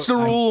my boat. What's the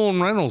rule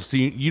on rentals?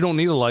 You don't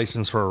need a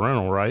license for a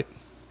rental, right?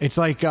 It's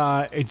like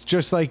it's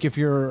just like if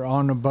you're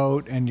on a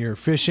boat and you're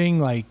fishing,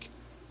 like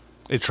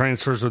it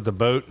transfers with the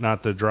boat,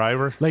 not the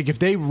driver. Like if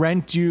they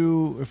rent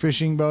you a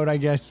fishing boat, I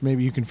guess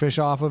maybe you can fish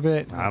off of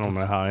it. I don't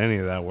know how any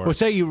of that works. Well,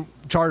 say you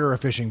charter a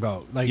fishing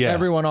boat, like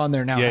everyone on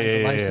there now has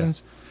a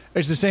license. Yeah.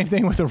 It's the same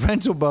thing with a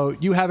rental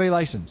boat. You have a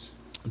license.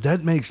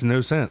 That makes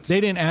no sense. They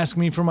didn't ask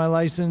me for my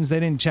license. They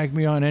didn't check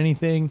me on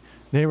anything.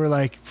 They were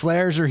like,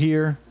 flares are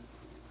here.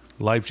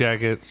 Life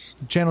jackets.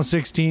 Channel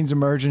 16's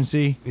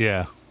emergency.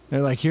 Yeah.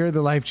 They're like, here are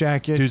the life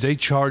jackets. Dude, they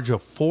charge a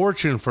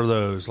fortune for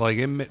those. Like,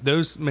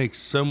 those make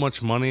so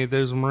much money at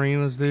those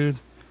marinas, dude.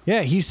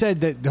 Yeah, he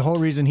said that the whole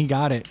reason he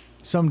got it,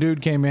 some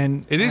dude came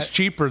in. It is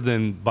cheaper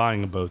than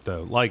buying a boat,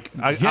 though. Like,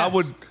 I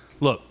would,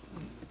 look,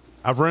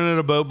 I've rented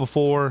a boat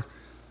before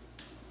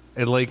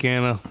at Lake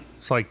Anna.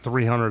 It's like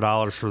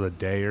 $300 for the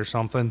day or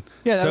something.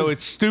 Yeah, so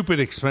it's stupid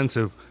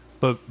expensive,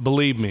 but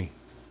believe me,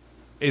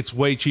 it's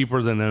way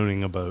cheaper than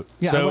owning a boat.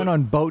 Yeah, I went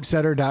on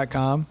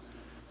boatsetter.com,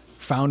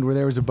 found where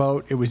there was a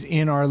boat. It was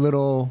in our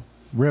little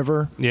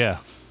river. Yeah.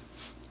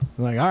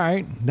 I'm like, all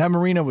right, that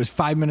marina was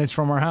 5 minutes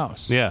from our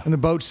house. Yeah. And the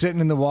boat's sitting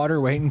in the water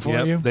waiting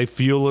for you. They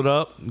fuel it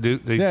up.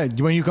 Yeah,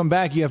 when you come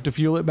back, you have to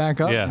fuel it back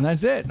up, and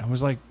that's it. I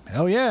was like,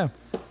 hell yeah.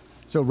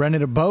 So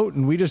rented a boat,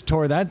 and we just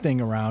tore that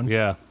thing around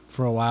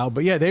for a while.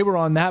 But, yeah, they were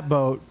on that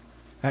boat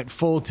at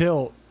full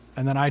tilt,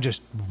 and then I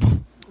just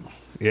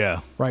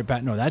right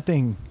back. No, that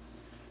thing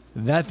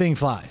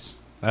flies.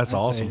 That's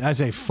awesome.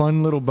 That's a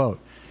fun little boat.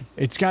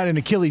 It's got an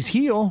Achilles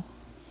heel.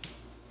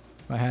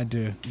 I had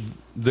to.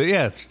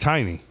 It's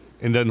tiny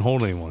and doesn't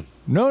hold anyone.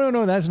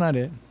 No, that's not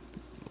it.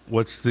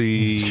 What's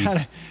the?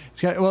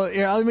 It's got. Well,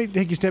 here, let me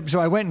take you a step. So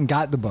I went and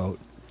got the boat.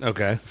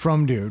 Okay.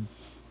 From dude.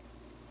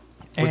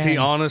 Was he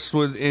honest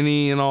with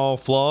any and all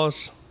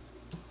flaws?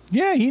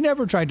 Yeah, he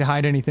never tried to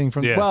hide anything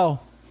from. Yeah.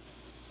 Well,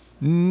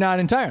 not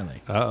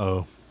entirely.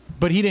 Uh-oh.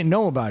 But he didn't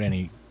know about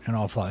any and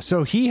all flaws.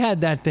 So he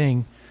had that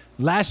thing.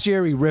 Last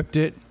year he ripped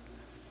it,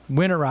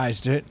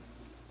 winterized it,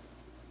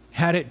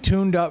 had it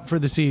tuned up for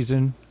the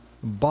season,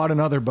 bought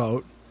another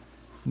boat,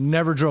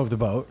 never drove the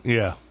boat.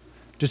 Yeah.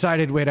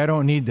 Decided, wait, I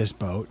don't need this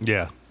boat.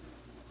 Yeah.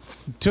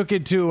 Took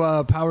it to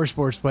a power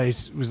sports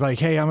place. Was like,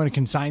 hey, I'm going to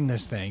consign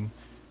this thing.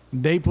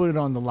 They put it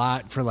on the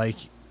lot for like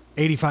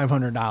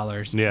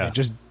 $8,500. Yeah. It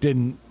just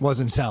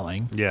wasn't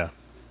selling. Yeah.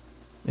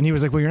 And he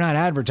was like, well, you're not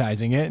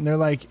advertising it. And they're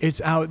like,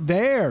 it's out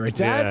there. It's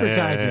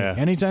advertising. Yeah.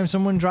 Anytime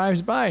someone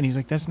drives by. And he's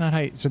like, that's not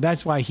how so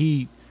that's why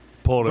he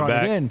pulled it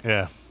back. In.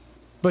 Yeah.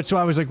 But so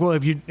I was like, well,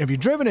 have you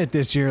driven it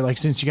this year, like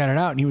since you got it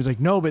out? And he was like,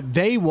 no, but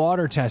they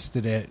water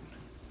tested it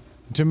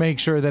to make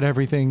sure that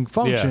everything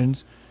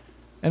functions.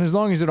 Yeah. And as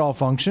long as it all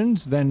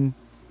functions, then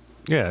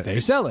they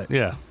sell it.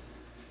 Yeah.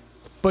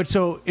 But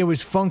so it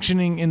was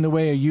functioning in the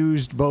way a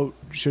used boat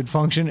should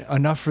function,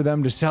 enough for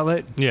them to sell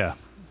it. Yeah.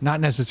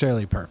 Not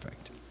necessarily perfect.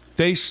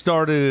 They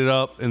started it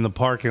up in the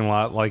parking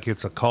lot like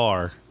it's a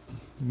car.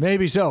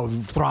 Maybe so.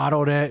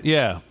 Throttled it.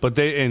 Yeah, but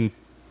they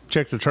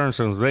check the turn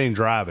signals. They didn't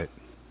drive it.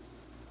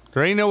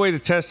 There ain't no way to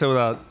test it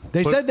without.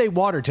 They said they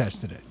water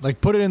tested it.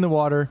 Like put it in the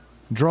water,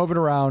 drove it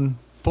around,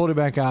 pulled it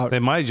back out. They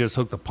might just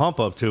hook the pump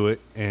up to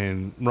it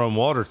and run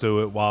water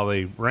through it while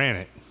they ran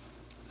it.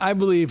 I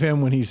believe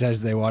him when he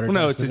says they water tested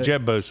it. No, it's a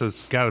jet boat, so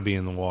it's got to be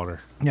in the water.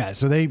 Yeah,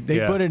 so they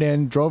put it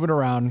in, drove it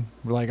around.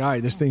 We're like, all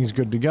right, this thing's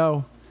good to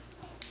go.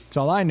 That's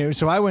all I knew.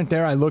 So I went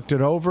there. I looked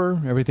it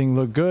over. Everything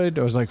looked good.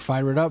 I was like,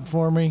 fire it up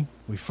for me.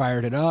 We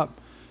fired it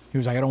up. He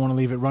was like, I don't want to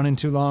leave it running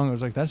too long. I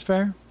was like, that's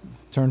fair.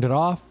 Turned it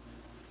off.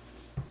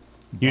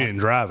 You didn't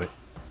drive it?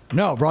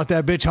 No, brought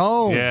that bitch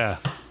home. Yeah.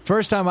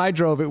 First time I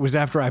drove it was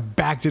after I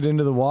backed it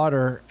into the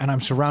water, and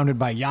I'm surrounded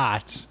by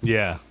yachts.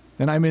 Yeah.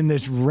 And I'm in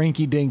this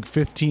rinky-dink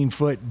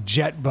 15-foot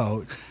jet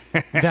boat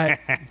that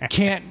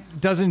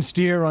doesn't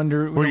steer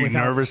under. Were you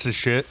nervous as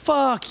shit?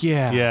 Fuck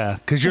yeah. Yeah,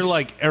 because you're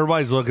like,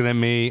 everybody's looking at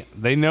me.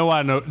 They know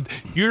I know.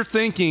 You're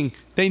thinking,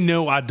 they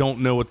know I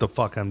don't know what the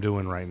fuck I'm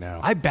doing right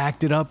now. I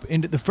backed it up.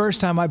 The first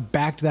time I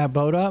backed that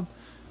boat up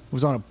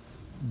was on a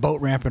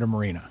boat ramp at a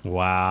marina.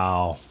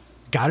 Wow.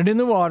 Got it in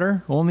the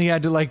water. Only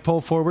had to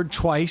pull forward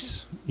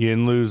twice. You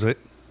didn't lose it.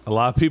 A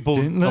lot of people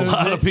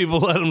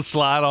let them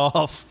slide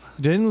off.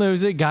 Didn't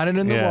lose it. Got it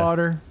in the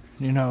water.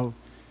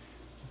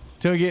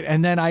 Took it,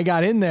 and then I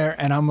got in there,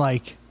 and I'm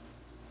like,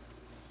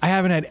 I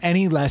haven't had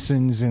any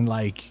lessons in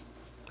like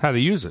how to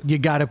use it. You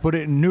got to put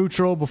it in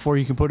neutral before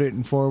you can put it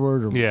in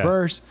forward or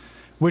reverse,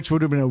 which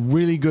would have been a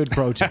really good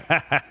pro tip.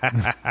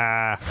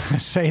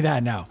 Say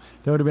that now.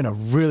 That would have been a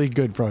really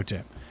good pro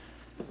tip.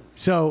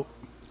 So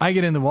I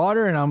get in the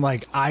water, and I'm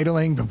like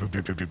idling,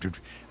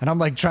 and I'm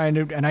like trying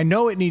to, and I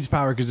know it needs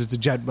power because it's a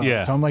jet boat.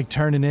 Yeah. So I'm like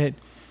turning it,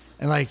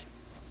 and like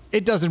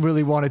it doesn't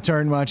really want to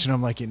turn much, and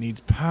I'm like, it needs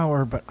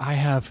power, but I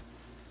have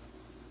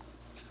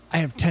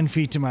 10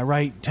 feet to my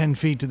right, 10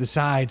 feet to the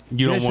side.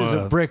 This is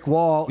a brick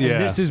wall,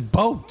 and this is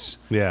boats.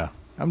 Yeah.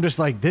 I'm just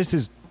like, this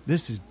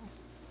is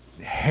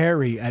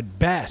hairy at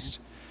best.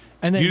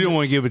 And then you didn't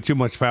want to give it too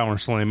much power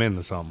and slam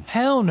into something.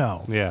 Hell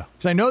no. Yeah.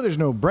 Because I know there's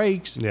no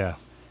brakes. Yeah.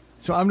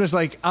 So I'm just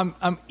like,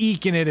 I'm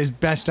eking it as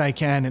best I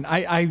can, and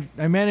I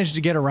managed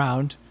to get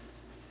around,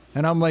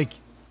 and I'm like,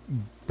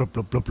 blub,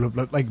 blub, blub, blub,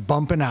 blub, like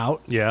bumping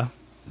out. Yeah.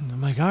 And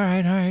I'm like, all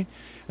right.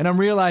 And I'm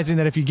realizing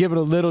that if you give it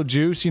a little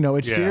juice,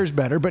 it steers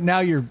better. But now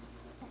you're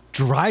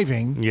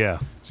driving. Yeah.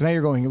 So now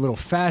you're going a little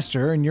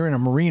faster, and you're in a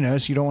marina,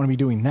 so you don't want to be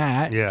doing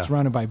that. Yeah.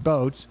 Surrounded by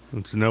boats.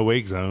 It's a no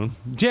wake zone.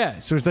 Yeah.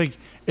 So it's like,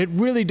 it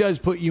really does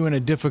put you in a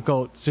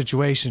difficult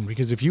situation,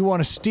 because if you want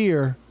to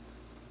steer,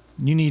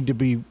 you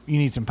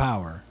need some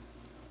power.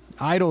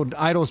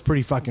 Idle's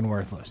pretty fucking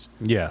worthless.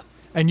 Yeah.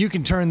 And you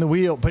can turn the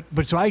wheel,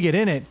 but so I get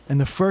in it, and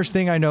the first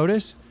thing I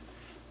notice,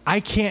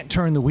 I can't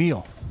turn the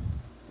wheel.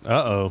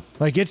 Uh-oh.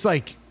 Like, it's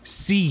like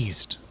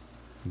seized.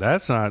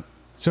 That's not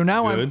So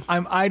now good.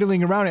 I'm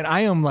idling around, and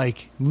I am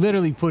like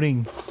literally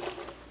putting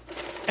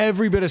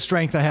every bit of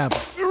strength I have.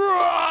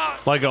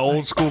 like an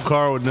old school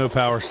car with no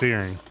power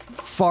steering.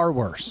 Far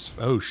worse.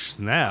 Oh,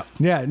 snap.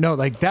 Yeah, no,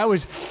 like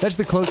that's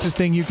the closest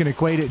thing you can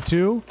equate it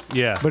to.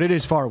 Yeah. But it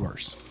is far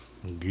worse.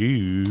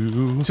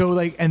 Ew. So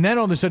like, and then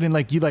all of a sudden,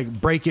 like, you like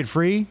break it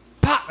free,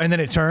 pop, and then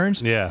it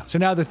turns. Yeah. So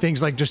now the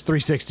thing's like just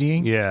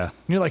 360ing. Yeah. And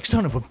you're like,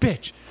 son of a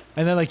bitch.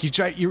 And then like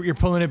you're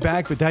pulling it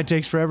back, but that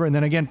takes forever. And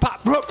then again,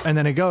 pop, whoop, and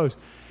then it goes.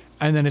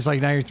 And then it's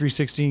like, now you're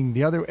 360ing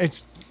the other.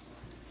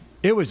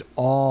 It was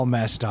all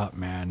messed up,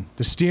 man.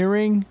 The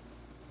steering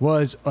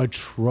was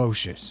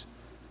atrocious.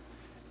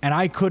 And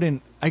I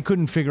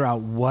couldn't figure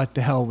out what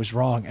the hell was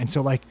wrong. And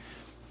so like,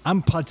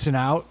 I'm putzing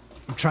out,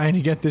 I'm trying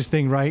to get this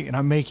thing right, and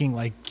I'm making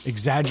like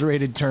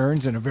exaggerated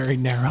turns in a very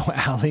narrow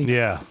alley.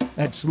 Yeah.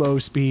 At slow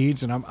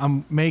speeds, and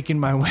I'm making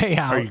my way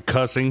out. Are you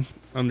cussing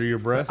under your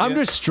breath? I'm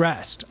just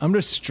stressed.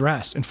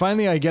 And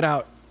finally I get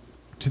out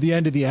to the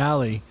end of the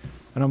alley,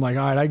 and I'm like,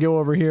 all right, I go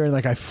over here, and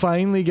like I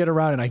finally get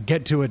around, and I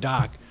get to a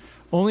dock,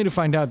 only to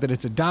find out that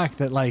it's a dock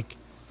that like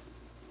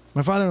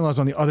my father-in-law's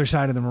on the other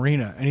side of the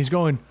marina, and he's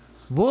going,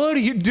 what are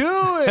you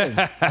doing?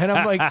 And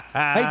I'm like,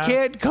 I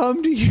can't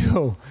come to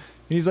you.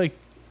 And he's like,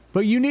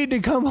 but you need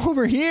to come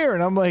over here.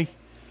 And I'm like,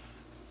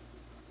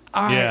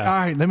 all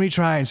right, let me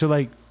try. And so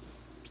like,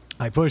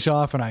 I push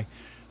off, and I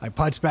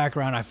putz back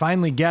around. I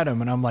finally get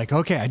him, and I'm like,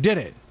 okay, I did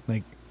it.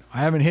 Like, I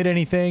haven't hit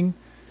anything.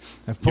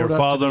 I've pulled Your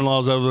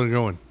father-in-law's over there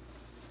going,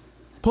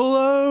 pull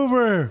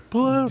over.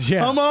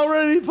 Yeah. I'm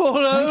already pulled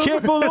over. I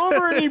can't pull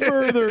over any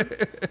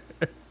further.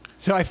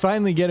 So I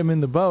finally get him in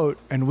the boat,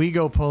 and we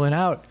go pulling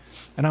out.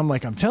 And I'm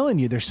like, I'm telling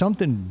you, there's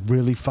something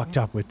really fucked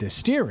up with this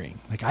steering.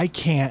 Like, I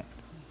can't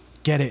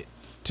get it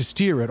to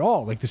steer at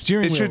all. Like, the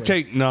steering wheel should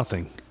take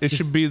nothing. It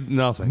should be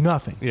nothing.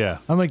 Nothing. Yeah.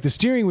 I'm like, the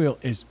steering wheel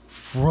is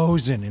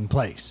frozen in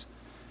place.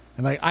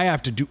 And like, I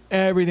have to do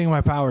everything in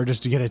my power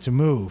just to get it to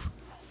move.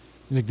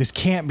 He's like, this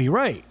can't be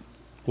right.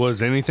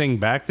 Was anything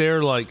back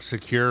there like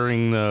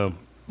securing the...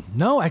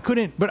 No, I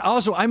couldn't. But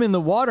also, I'm in the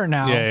water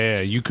now.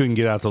 Yeah. You couldn't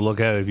get out to look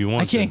at it if you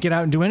wanted I can't get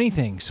out and do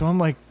anything. So I'm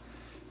like,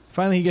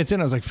 finally he gets in.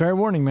 I was like, fair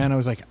warning, man. I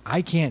was like,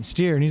 I can't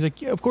steer. And he's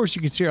like, yeah, of course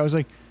you can steer. I was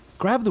like,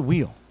 grab the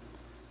wheel.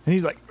 And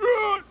he's like,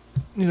 ugh.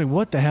 He's like,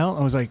 what the hell?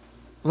 I was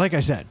like I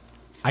said,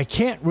 I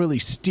can't really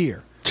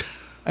steer.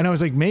 And I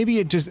was like, maybe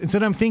it just,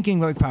 instead I'm thinking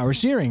like power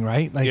steering,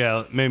 right? Like,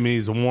 yeah, maybe it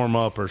needs to warm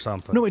up or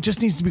something. No, it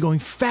just needs to be going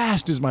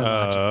fast is my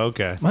logic.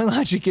 Okay. My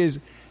logic is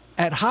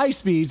at high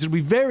speeds, it'll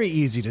be very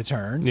easy to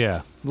turn.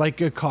 Yeah.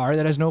 Like a car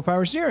that has no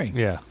power steering.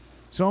 Yeah.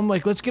 So I'm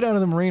like, let's get out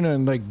of the marina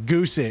and like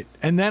goose it.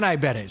 And then I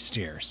bet it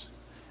steers.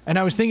 And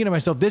I was thinking to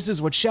myself, this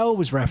is what Shell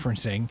was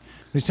referencing.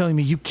 He was telling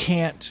me you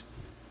can't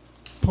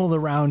pull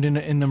around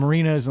in the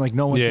marinas and like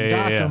no one can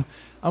dock them.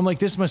 I'm like,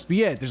 this must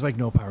be it. There's like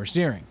no power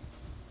steering.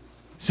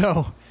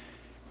 So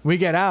we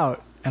get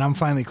out, and I'm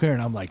finally clear,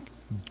 and I'm like,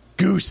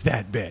 goose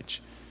that bitch.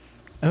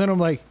 And then I'm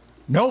like,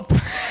 nope,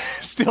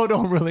 still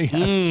don't really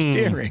have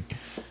steering.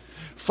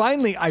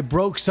 Finally, I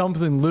broke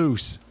something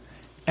loose,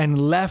 and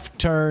left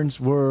turns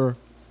were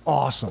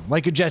awesome,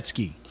 like a jet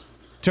ski.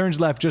 Turns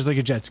left just like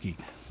a jet ski.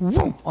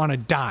 Whoop, on a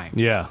dime.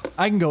 Yeah.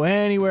 I can go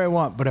anywhere I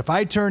want, but if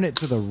I turn it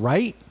to the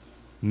right,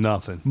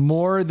 nothing.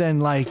 More than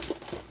like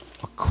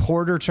a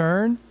quarter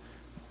turn,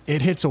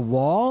 it hits a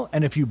wall,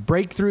 and if you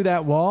break through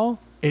that wall,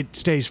 it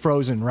stays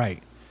frozen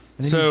right.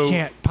 And then you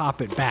can't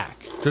pop it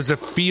back. Does it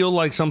feel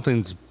like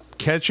something's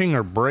catching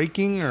or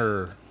breaking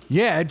or?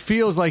 Yeah, it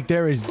feels like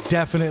there is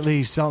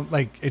definitely some,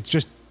 like it's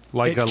just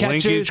Like a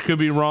linkage could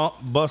be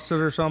busted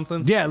or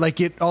something? Yeah,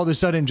 like it all of a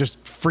sudden just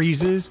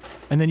freezes,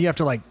 and then you have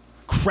to like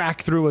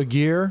crack through a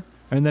gear,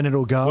 and then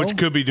it'll go. Which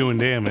could be doing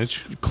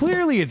damage.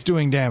 Clearly it's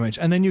doing damage.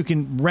 And then you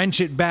can wrench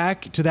it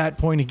back to that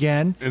point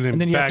again, and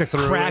then you have to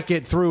crack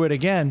it through it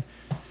again.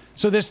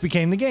 So this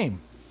became the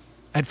game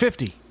at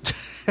 50.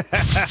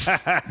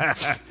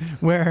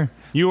 Where...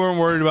 You weren't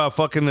worried about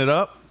fucking it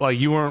up? Like,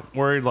 you weren't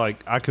worried,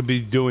 like, I could be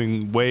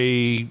doing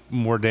way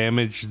more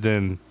damage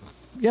than...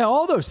 Yeah,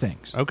 all those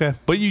things. Okay.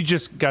 But you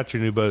just got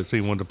your new boat, so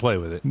you wanted to play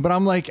with it. But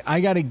I'm like, I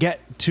got to get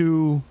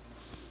to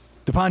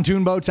the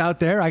pontoon boats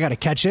out there. I got to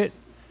catch it.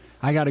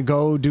 I got to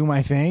go do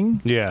my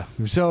thing. Yeah.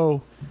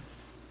 So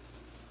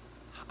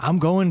I'm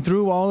going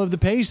through all of the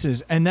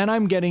paces, and then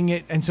I'm getting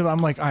it. And so I'm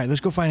like, all right,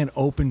 let's go find an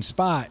open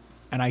spot.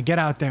 And I get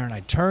out there and I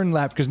turn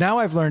left, because now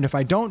I've learned if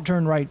I don't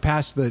turn right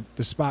past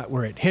the spot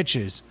where it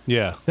hitches,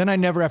 then I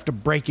never have to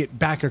break it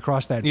back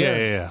across that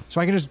barrier. Yeah.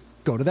 So I can just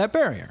go to that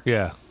barrier.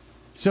 Yeah.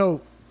 So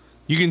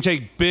you can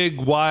take big,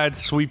 wide,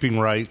 sweeping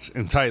rights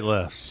and tight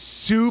lefts.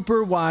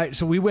 Super wide.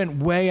 So we went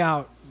way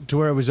out to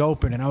where it was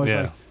open, and I was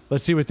like,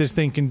 let's see what this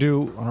thing can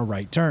do on a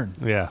right turn.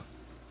 Yeah.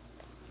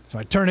 So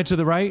I turn it to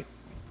the right,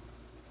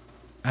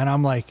 and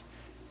I'm like,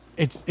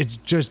 it's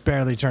just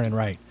barely turning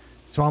right.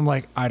 So I'm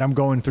like, all right, I'm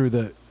going through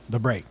the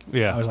brake.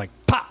 Yeah. I was like,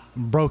 pop,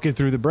 broke it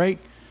through the brake.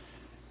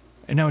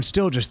 And now it's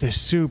still just this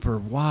super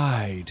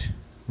wide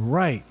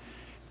right.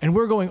 And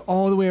we're going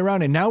all the way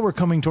around, and now we're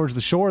coming towards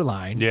the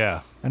shoreline.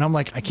 Yeah. And I'm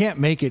like, I can't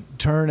make it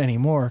turn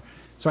anymore.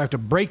 So I have to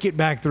break it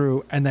back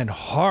through and then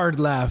hard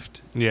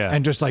left. Yeah.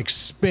 And just like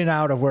spin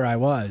out of where I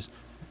was.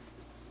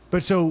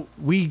 But so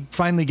we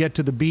finally get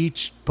to the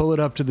beach, pull it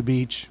up to the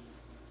beach.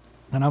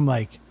 And I'm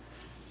like,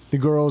 the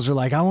girls are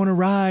like, I want to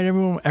ride.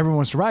 Everyone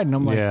wants to ride. And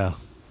I'm like,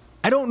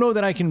 I don't know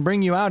that I can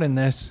bring you out in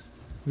this,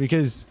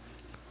 because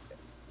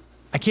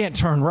I can't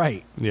turn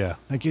right. Yeah.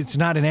 Like, it's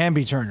not an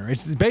ambi-turner.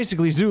 It's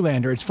basically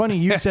Zoolander. It's funny.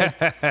 You said,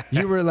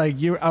 you were like,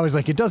 I was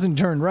like, it doesn't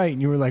turn right.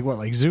 And you were like, what,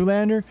 like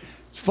Zoolander?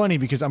 It's funny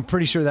because I'm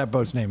pretty sure that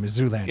boat's name is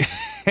Zoolander.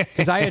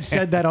 Because I had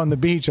said that on the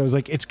beach. I was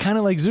like, it's kind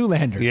of like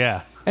Zoolander.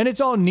 Yeah. And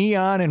it's all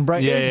neon and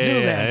bright. Yeah, it's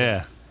Zoolander.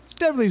 Yeah. It's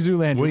definitely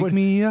Zoolander. Wake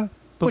me up.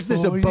 What's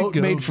this, a boat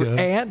made for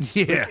ants?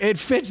 Yeah. Like, it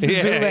fits the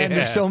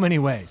Zoolander so many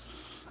ways.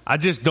 I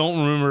just don't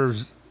remember,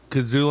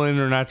 could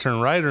Zoolander not turn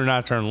right or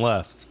not turn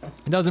left?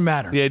 It doesn't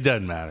matter. Yeah, it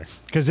doesn't matter.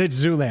 Because it's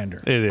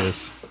Zoolander. It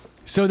is.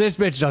 So this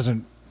bitch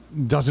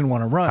doesn't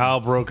want to run. How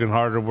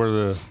brokenhearted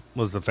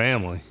was the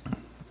family?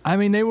 I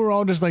mean, they were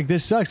all just like,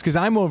 this sucks, because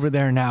I'm over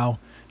there now.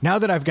 Now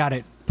that I've got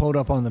it pulled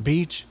up on the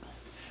beach,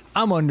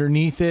 I'm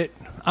underneath it.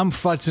 I'm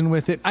futzing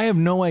with it. I have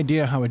no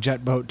idea how a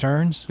jet boat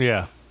turns.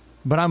 Yeah.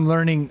 But I'm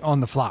learning on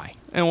the fly.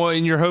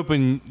 And you're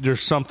hoping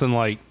there's something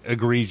like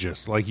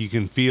egregious, like you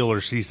can feel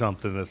or see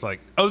something that's like,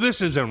 oh,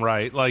 this isn't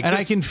right. Like, and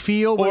I can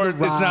feel, or it's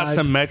not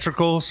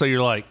symmetrical. So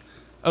you're like,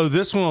 oh,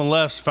 this one on the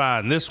left's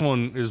fine. This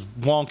one is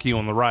wonky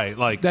on the right.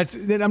 Like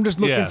I'm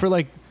just looking for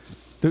like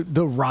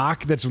the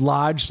rock that's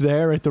lodged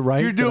there at the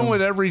right. You're doing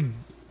what every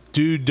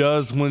dude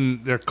does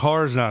when their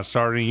car's not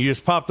starting. You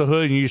just pop the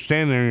hood and you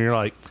stand there and you're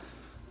like,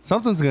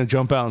 something's going to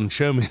jump out and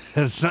show me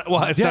that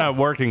it's not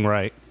working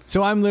right.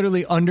 So I'm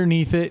literally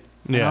underneath it.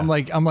 And I'm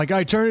like,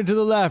 I turn it to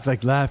the left,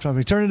 like left. I'm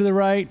like, turn it to the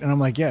right, and I'm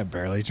like, yeah, it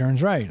barely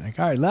turns right. Like,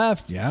 all right,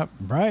 left, yeah,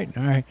 right,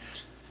 all right.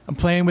 I'm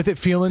playing with it,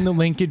 feeling the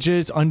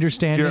linkages,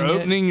 understanding. You're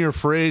opening your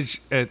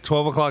fridge at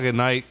 12 o'clock at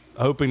night,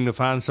 hoping to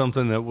find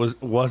something that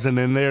wasn't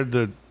in there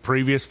the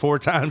previous 4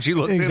 times you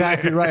looked.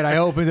 Exactly right. I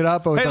opened it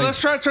up. I was hey, like,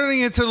 let's try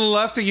turning it to the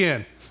left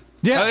again.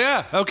 Yeah. Oh,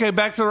 yeah. Okay,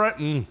 back to the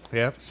right.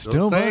 Yep.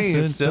 Still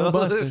busted. Still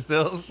busted.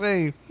 Still the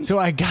same. So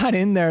I got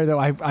in there, though.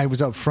 I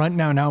was up front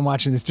now. Now I'm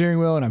watching the steering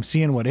wheel, and I'm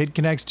seeing what it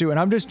connects to. And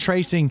I'm just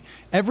tracing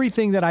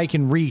everything that I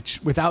can reach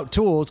without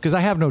tools, because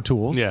I have no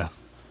tools. Yeah.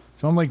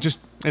 So I'm like, just...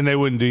 And they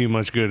wouldn't do you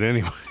much good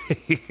anyway.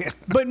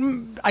 But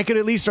I could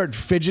at least start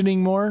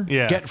fidgeting more.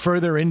 Yeah. Get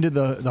further into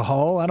the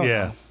hull. I don't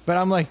know. But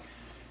I'm like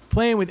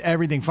playing with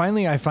everything.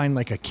 Finally, I find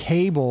like a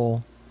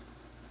cable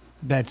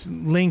that's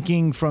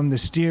linking from the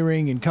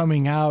steering and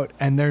coming out,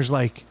 and there's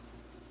like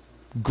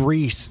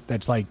grease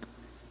that's like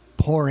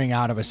pouring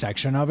out of a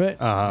section of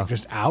it, like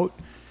just out.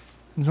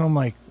 And so I'm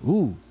like,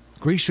 ooh,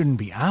 grease shouldn't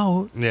be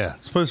out. Yeah,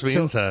 it's supposed to be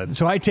inside.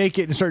 So I take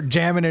it and start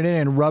jamming it in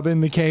and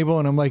rubbing the cable,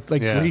 and I'm like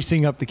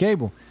greasing up the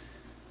cable,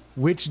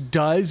 which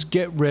does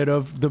get rid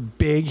of the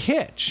big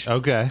hitch.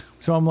 Okay.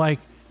 So I'm like,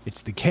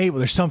 it's the cable.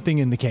 There's something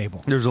in the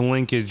cable. There's a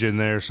linkage in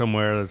there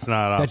somewhere that's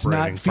not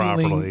operating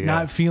properly.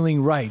 Not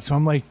feeling right. So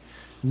I'm like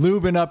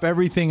lubing up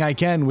everything I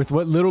can with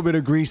what little bit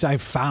of grease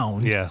I've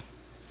found. Yeah.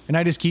 And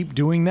I just keep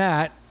doing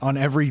that on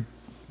every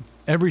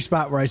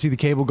spot where I see the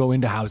cable go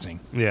into housing.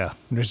 Yeah.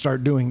 And just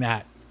start doing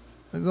that.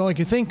 That's all I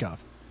can think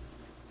of.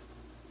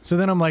 So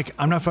then I'm like,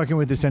 I'm not fucking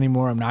with this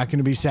anymore. I'm not going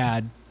to be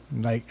sad.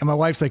 Like, and my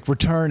wife's like,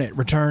 return it.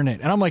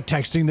 And I'm like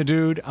texting the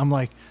dude. I'm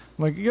like,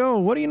 yo,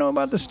 what do you know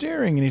about the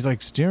steering? And he's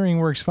like, steering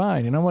works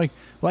fine. And I'm like,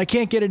 well, I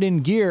can't get it in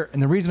gear.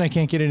 And the reason I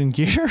can't get it in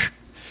gear,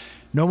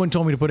 no one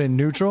told me to put it in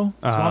neutral.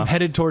 So I'm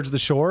headed towards the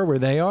shore where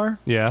they are.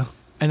 Yeah.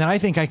 And then I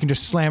think I can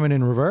just slam it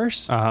in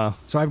reverse. Uh-huh.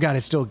 So I've got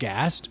it still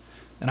gassed.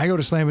 and I go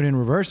to slam it in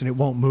reverse and it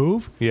won't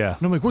move. Yeah.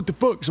 And I'm like, what the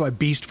fuck? So I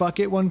beast fuck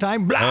it one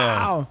time.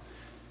 Blah!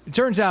 It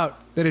turns out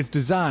that it's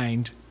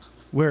designed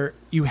where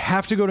you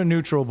have to go to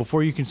neutral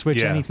before you can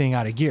switch anything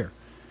out of gear.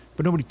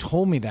 But nobody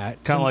told me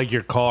that. Kind of like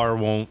your car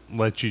won't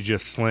let you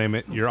just slam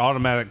it. Your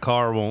automatic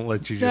car won't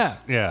let you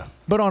just... Yeah.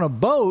 But on a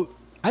boat,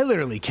 I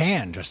literally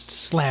can just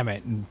slam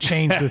it and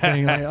change the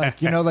thing.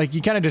 Like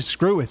you kind of just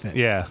screw with it.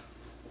 Yeah.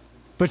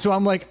 But so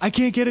I'm like, I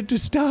can't get it to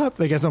stop.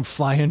 Like as I'm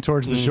flying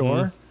towards the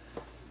shore.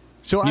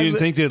 So you didn't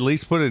think to at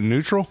least put it in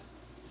neutral?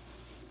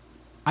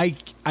 I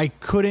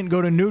couldn't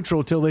go to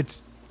neutral till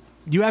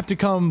you have to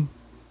come...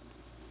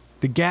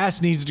 The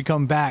gas needs to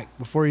come back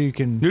before you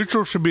can...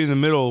 Neutral should be in the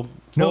middle.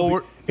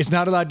 No, it's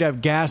not allowed to have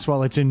gas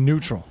while it's in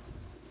neutral.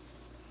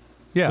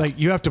 Yeah. Like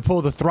you have to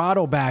pull the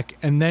throttle back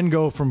and then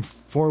go from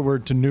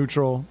forward to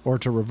neutral or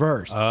to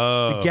reverse.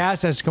 Oh. The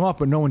gas has to come up,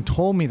 but no one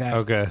told me that.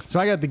 Okay.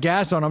 So I got the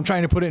gas on. I'm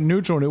trying to put it in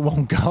neutral and it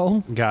won't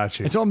go.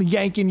 Gotcha. And so I'm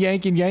yanking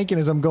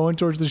as I'm going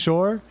towards the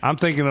shore. I'm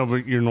thinking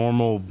of your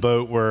normal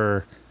boat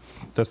where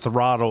the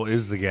throttle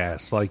is the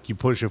gas. Like you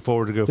push it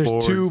forward to go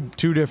forward. There's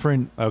two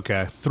different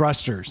okay.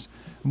 thrusters.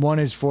 One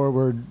is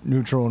forward,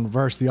 neutral, and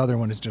reverse. The other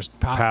one is just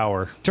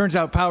power. Turns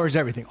out power is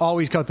everything.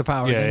 Always cut the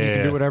power. Then you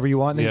can do whatever you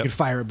want. Then you can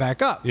fire it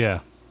back up.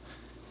 Yeah.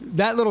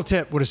 That little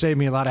tip would have saved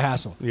me a lot of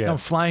hassle. Yeah. I'm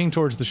flying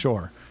towards the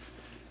shore.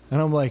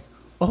 And I'm like,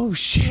 oh,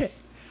 shit.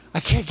 I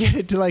can't get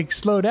it to, like,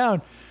 slow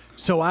down.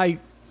 So I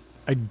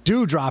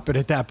do drop it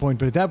at that point.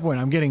 But at that point,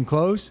 I'm getting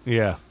close.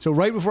 Yeah. So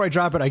right before I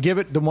drop it, I give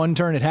it the one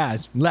turn it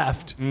has,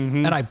 left.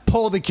 And I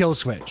pull the kill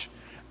switch.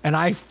 And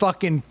I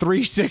fucking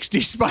 360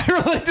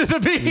 spiral into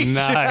the beach.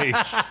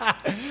 Nice.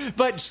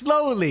 But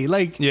slowly.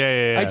 Like,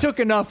 I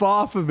took enough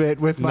off of it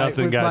with my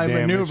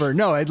maneuver.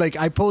 No,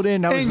 I pulled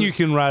in. And you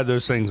can ride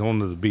those things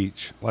onto the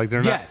beach. Like,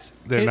 they're not. Yes.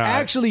 They're it not.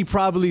 Actually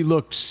probably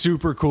looked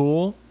super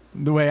cool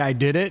the way I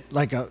did it.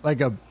 Like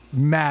a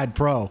mad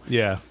pro.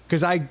 Yeah.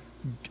 Because I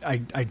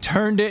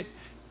turned it,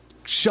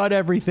 shut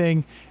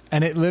everything,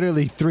 and it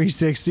literally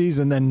 360s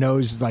and then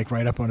nosed like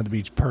right up onto the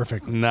beach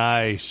perfectly.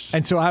 Nice.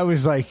 And so I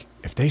was like,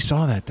 if they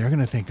saw that, they're going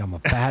to think I'm a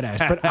badass.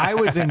 But I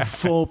was in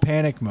full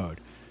panic mode.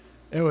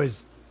 It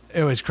was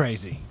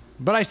crazy.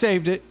 But I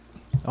saved it.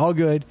 All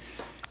good.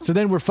 So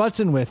then we're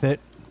futzing with it.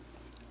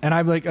 And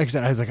I'm like I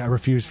said, I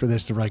refuse for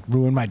this to like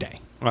ruin my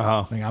day.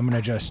 Uh-huh. Like I'm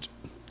going to just...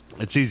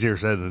 It's easier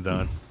said than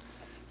done.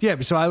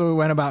 Yeah, so I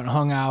went about and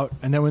hung out.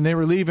 And then when they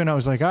were leaving, I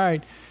was like, all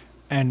right.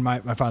 And my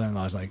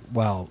father-in-law was like,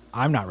 well,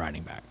 I'm not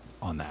riding back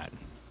on that.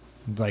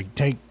 Like,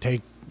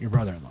 take your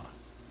brother-in-law.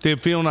 Did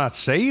it feel not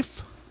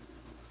safe?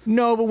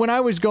 No, but when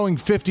I was going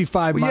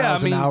 55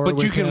 miles an hour,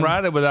 but you can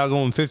ride it without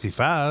going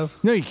 55.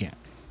 No, you can't.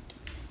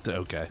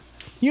 Okay.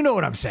 You know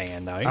what I'm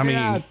saying, though.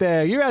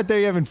 You're out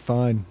there having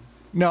fun.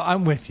 No,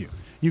 I'm with you.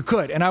 You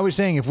could. And I was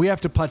saying, if we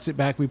have to putz it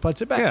back, we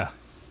putz it back. Yeah.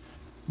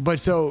 But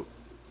so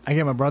I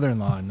get my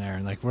brother-in-law in there,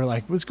 and like we're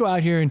like, let's go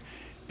out here,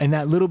 and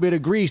that little bit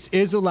of grease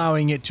is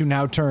allowing it to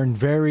now turn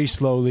very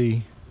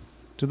slowly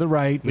to the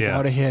right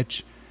without a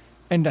hitch,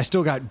 and I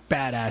still got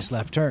badass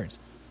left turns.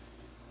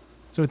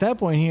 So at that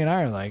point, he and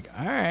I are like,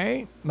 all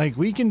right, like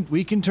we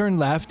can turn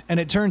left, and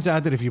it turns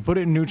out that if you put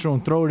it in neutral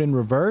and throw it in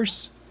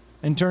reverse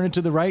and turn it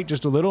to the right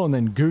just a little and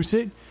then goose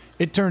it,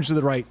 it turns to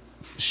the right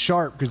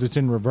sharp because it's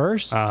in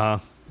reverse. Uh-huh.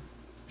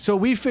 So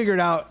we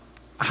figured out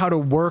how to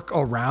work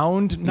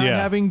around not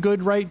having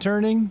good right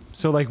turning.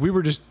 So like we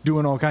were just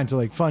doing all kinds of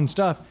like fun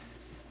stuff.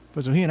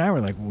 But so he and I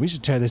were like, well, we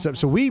should tear this up.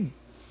 So we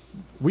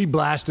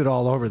blasted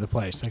all over the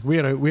place. Like we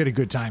had a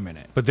good time in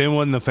it. But then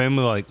wasn't the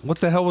family like, what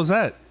the hell was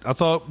that? I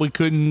thought we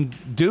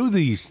couldn't do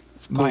these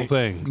cool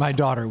things. My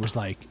daughter was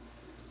like,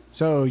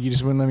 so you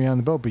just wouldn't let me on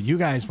the boat, but you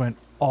guys went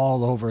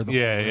all over the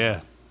water. Yeah.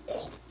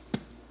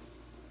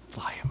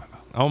 Fly in my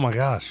mouth. Oh my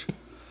gosh.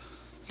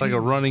 It's like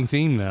a running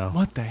theme now.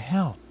 What the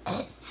hell?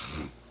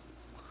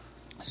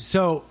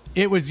 So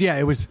it was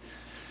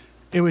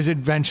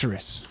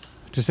adventurous,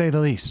 to say the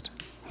least.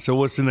 So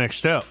what's the next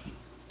step?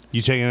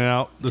 You taking it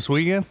out this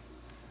weekend?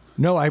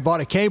 No, I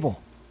bought a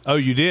cable. Oh,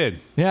 you did?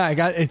 Yeah, I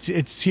got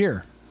it's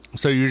here.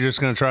 So you're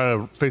just going to try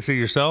to fix it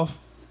yourself?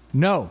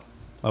 No.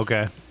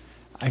 Okay.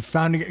 I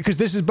found it because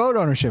this is boat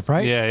ownership,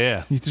 right?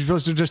 Yeah. You're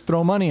supposed to just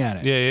throw money at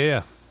it.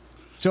 Yeah.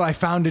 So I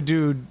found a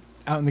dude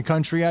out in the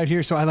country out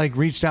here. So I like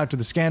reached out to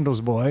the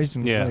Scandals boys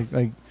and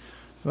was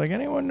like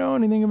anyone know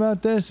anything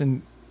about this?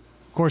 And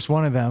of course,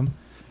 one of them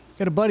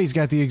got a buddy's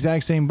got the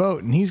exact same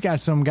boat, and he's got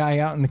some guy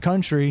out in the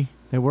country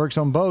that works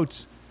on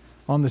boats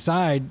on the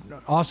side,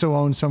 also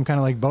owns some kind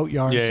of like boat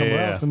yard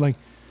somewhere else. I'm like,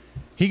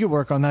 he could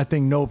work on that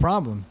thing, no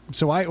problem.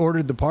 So I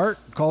ordered the part,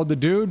 called the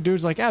dude.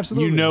 Dude's like,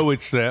 absolutely. You know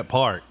it's that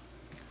part.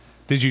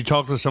 Did you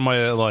talk to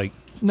somebody that like...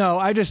 No,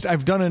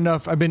 I've done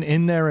enough. I've been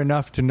in there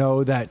enough to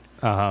know that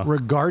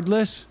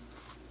regardless...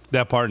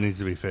 That part needs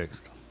to be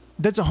fixed.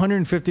 That's a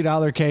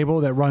 $150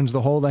 cable that runs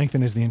the whole length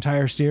and is the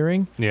entire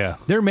steering. Yeah.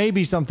 There may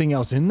be something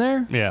else in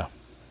there. Yeah.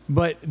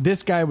 But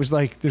this guy was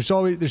like,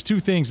 there's two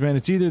things, man.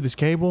 It's either this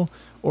cable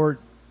or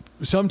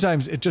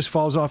sometimes it just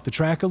falls off the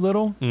track a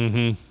little.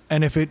 Mm-hmm.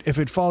 And if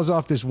it falls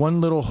off this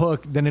one little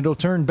hook, then it'll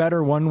turn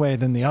better one way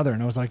than the other.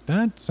 And I was like,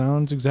 that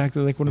sounds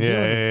exactly like what I'm doing.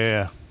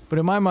 Yeah. But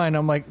in my mind,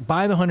 I'm like,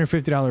 buy the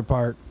 $150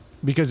 part,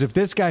 because if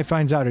this guy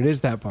finds out it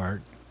is that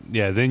part,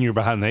 then you're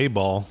behind the 8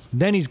 ball.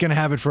 Then he's going to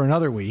have it for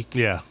another week.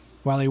 Yeah.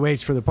 While he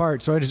waits for the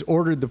part. So I just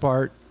ordered the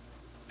part,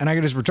 and I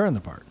can just return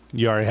the part.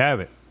 You already have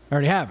it. I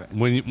already have it.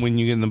 When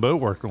you get in the boat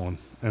worked on,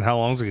 and how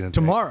long is it going to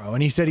take? Tomorrow,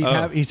 and he said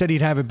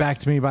he'd have it back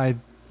to me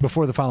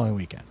before the following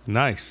weekend.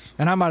 Nice.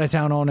 And I'm out of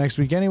town all next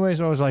week anyway,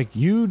 so I was like,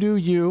 you do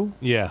you.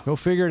 Yeah. Go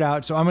figure it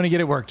out. So I'm going to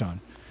get it worked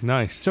on.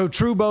 Nice. So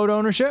true boat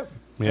ownership.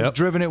 Yep. I've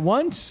driven it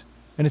once,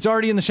 and it's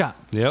already in the shop.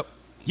 Yep.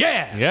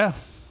 Yeah. Yeah.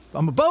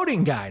 I'm a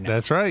boating guy now.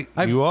 That's right.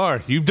 You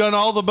are. You've done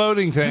all the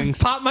boating things.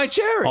 Pop my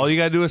cherry. All you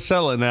got to do is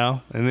sell it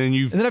now, and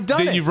then I've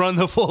done it. You've run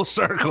the full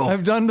circle.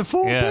 I've done the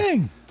full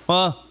thing.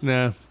 Well,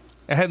 no,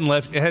 it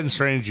hadn't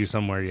stranded you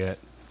somewhere yet.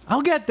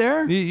 I'll get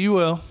there. You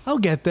will. I'll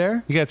get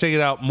there. You got to take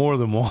it out more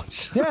than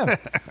once. Yeah.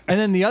 And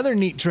then the other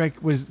neat trick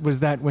was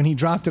that when he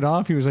dropped it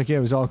off, he was like, yeah,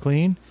 it was all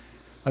clean.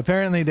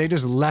 Apparently, they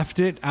just left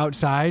it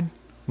outside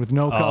with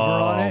no cover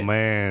on it. Oh,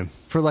 man.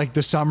 For like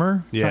the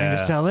summer, trying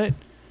to sell it.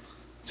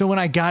 So when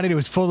I got it, it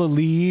was full of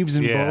leaves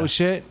and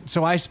bullshit.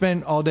 So I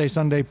spent all day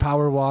Sunday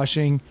power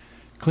washing,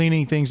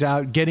 cleaning things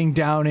out, getting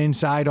down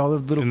inside all the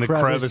little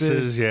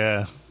crevices.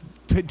 Yeah.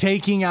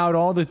 Taking out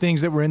all the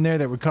things that were in there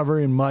that were covered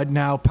in mud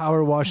now,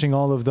 power washing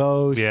all of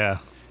those. Yeah.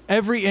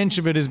 Every inch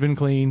of it has been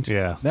cleaned.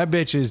 Yeah. That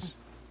bitch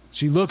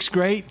she looks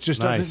great, she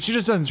just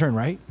doesn't turn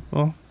right.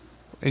 Well,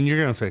 and you're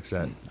going to fix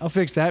that. I'll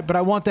fix that, but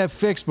I want that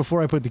fixed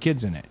before I put the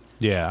kids in it.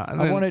 Yeah.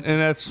 And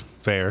that's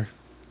fair.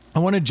 I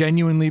want to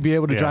genuinely be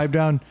able to drive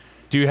down.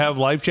 Do you have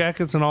life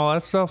jackets and all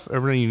that stuff?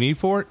 Everything you need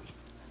for it?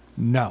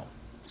 No.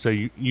 So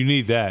you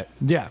need that.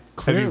 Yeah.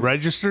 Clearly. Have you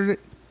registered it?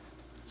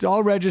 It's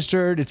all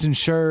registered. It's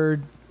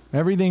insured.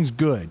 Everything's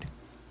good.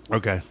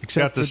 Okay.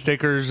 Got the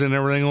stickers and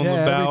everything on the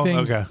bow?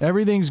 Okay.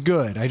 Everything's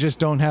good. I just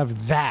don't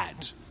have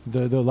that,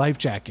 the life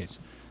jackets.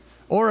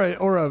 Or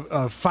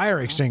a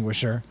fire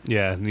extinguisher.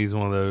 Yeah, it needs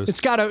one of those.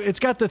 It's got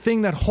the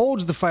thing that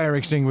holds the fire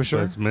extinguisher.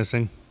 But it's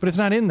missing. But it's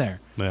not in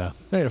there. Yeah.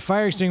 I need a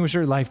fire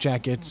extinguisher, life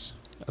jackets.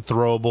 A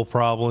throwable,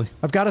 probably.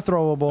 I've got a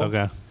throwable.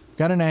 Okay.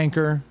 Got an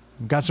anchor.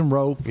 Got some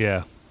rope.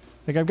 Yeah.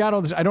 Like I've got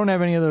all this. I don't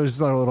have any of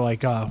those little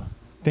like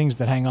things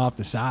that hang off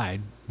the side.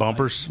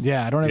 Bumpers?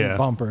 I don't have any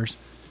bumpers.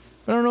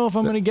 But I don't know if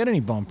I'm going to get any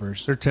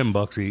bumpers. They're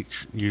 $10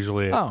 each,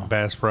 usually at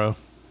Bass Pro.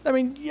 I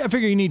mean, I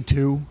figure you need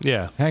 2.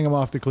 Yeah. Hang them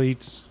off the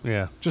cleats.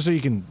 Yeah. Just so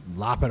you can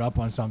lop it up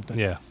on something.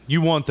 Yeah.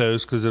 You want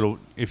those because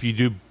if you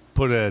do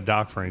put it at a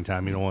dock for any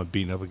time, you don't want it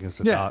beating up against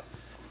the dock.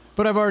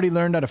 But I've already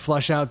learned how to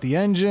flush out the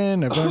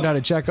engine. I've learned how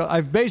to check.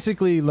 I've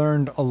basically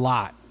learned a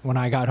lot when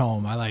I got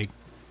home. I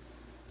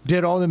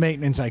did all the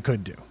maintenance I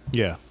could do.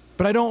 Yeah.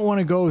 But I don't want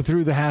to go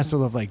through the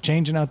hassle of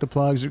changing out the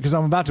plugs because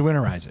I'm about to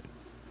winterize it.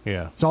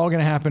 Yeah. It's all going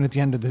to happen at the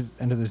end of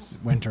this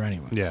winter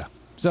anyway. Yeah.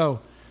 So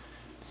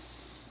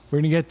we're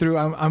going to get through.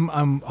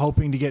 I'm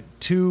hoping to get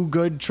 2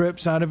 good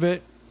trips out of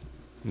it.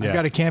 Yeah. I've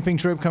got a camping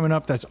trip coming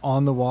up that's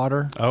on the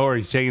water. Oh, are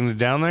you taking it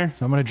down there?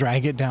 So I'm going to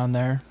drag it down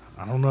there.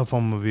 I don't know if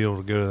I'm going to be able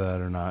to go to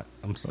that or not.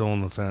 I'm still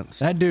on the fence.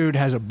 That dude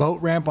has a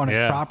boat ramp on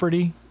his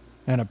property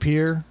and a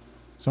pier.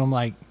 So I'm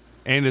like...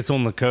 And it's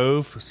on the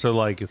cove, so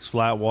it's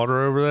flat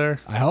water over there?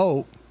 I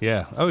hope.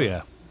 Yeah. Oh,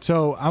 yeah.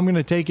 So I'm going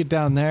to take it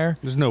down there.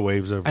 There's no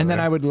waves over there. And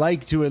then I would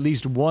like to at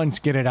least once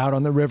get it out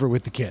on the river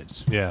with the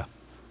kids. Yeah.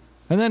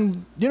 And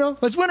then,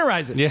 let's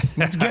winterize it. Yeah.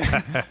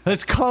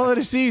 Let's call it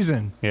a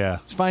season. Yeah.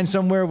 Let's find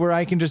somewhere where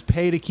I can just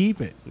pay to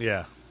keep it.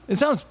 Yeah. It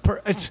sounds...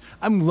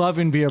 I'm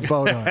loving being a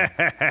boat owner.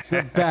 It's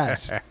the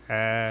best.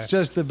 It's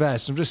just the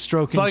best. I'm just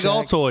stroking It's like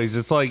all toys.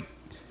 It's like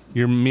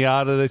your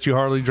Miata that you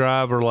hardly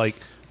drive, or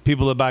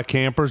people that buy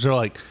campers are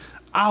like,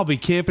 I'll be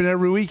camping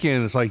every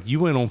weekend. It's like you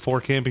went on 4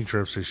 camping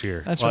trips this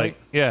year. That's right.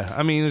 Yeah.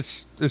 I mean,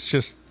 it's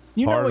just...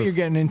 You know what you're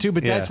getting into,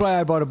 but that's why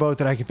I bought a boat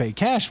that I could pay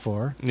cash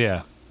for.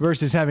 Yeah.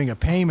 Versus having a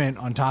payment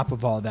on top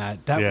of all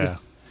that.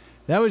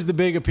 That was the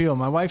big appeal.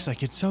 My wife's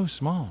like, it's so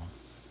small.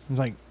 I was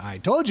like, I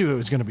told you it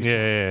was going to be small.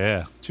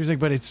 Yeah. She was like,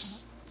 but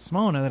it's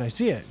small now that I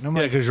see it. And I'm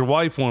like, because your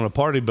wife wanted a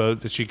party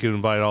boat that she could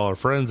invite all her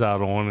friends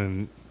out on,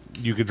 and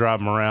you could drive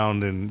them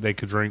around, and they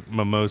could drink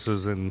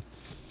mimosas and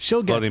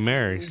Bloody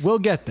Marys. We'll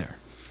get there.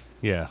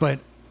 Yeah. But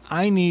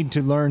I need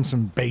to learn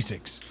some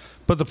basics.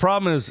 But the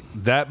problem is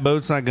that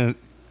boat's not going to...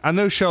 I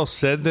know Shell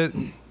said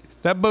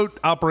that boat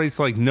operates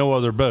like no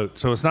other boat.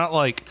 So it's not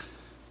like,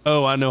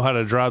 oh, I know how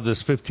to drive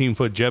this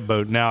 15-foot jet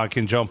boat. Now I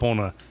can jump on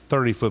a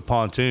 30-foot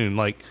pontoon.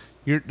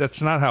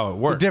 That's not how it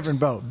works. It's a different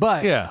boat.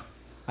 But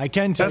I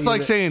can tell you... That's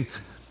like saying,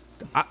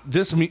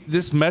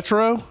 this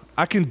Metro,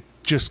 I can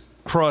just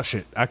crush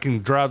it. I can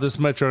drive this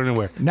Metro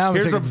anywhere. Now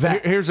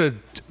here's a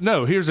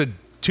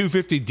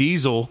 250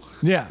 diesel.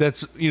 Yeah.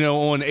 That's, on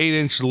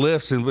 8-inch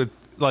lifts and with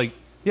I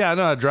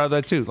know how to drive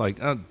that too.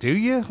 Do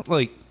you?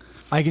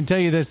 I can tell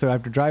you this though,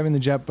 after driving the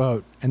jet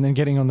boat and then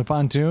getting on the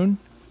pontoon,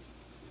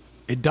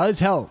 it does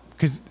help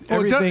because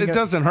it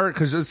doesn't hurt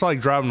because it's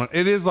like driving.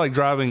 It is like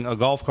driving a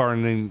golf car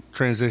and then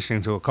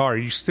transitioning to a car.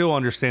 You still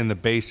understand the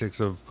basics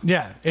of it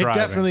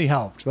definitely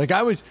helped. Like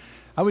I was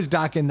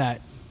docking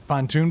that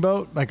pontoon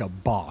boat like a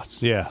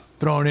boss. Yeah,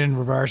 throwing in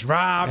reverse,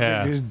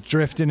 just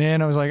drifting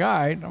in. I was like, all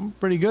right, I'm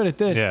pretty good at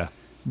this. Yeah.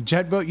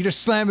 Jet boat, you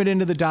just slam it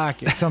into the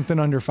dock at something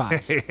under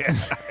 5.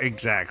 Yeah,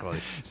 exactly.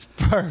 It's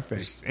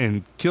perfect.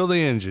 And kill the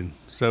engine.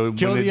 So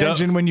kill the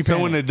engine when you panic.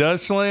 So when it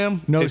does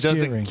slam, it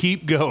doesn't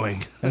keep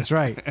going. That's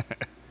right.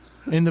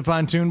 In the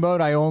pontoon boat,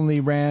 I only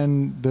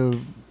ran the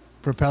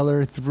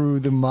propeller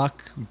through the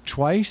muck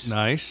twice.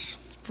 Nice.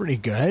 It's pretty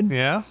good.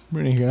 Yeah.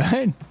 Pretty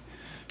good.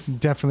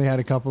 Definitely had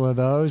a couple of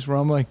those where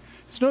I'm like,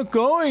 it's not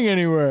going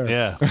anywhere.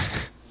 Yeah.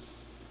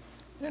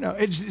 You know,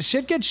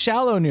 shit gets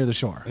shallow near the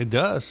shore. It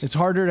does. It's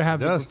harder to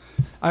have.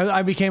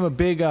 I became a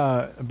big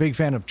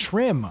fan of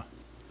trim.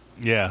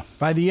 Yeah.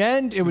 By the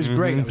end, it was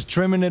great. I was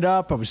trimming it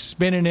up. I was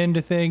spinning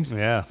into things.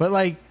 Yeah. But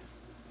like,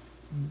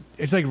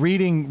 it's like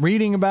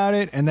reading about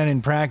it, and then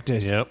in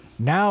practice. Yep.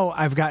 Now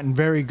I've gotten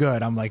very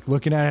good. I'm like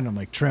looking at it, and I'm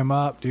like, trim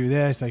up, do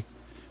this, like.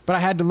 But I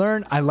had to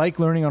learn. I like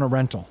learning on a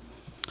rental.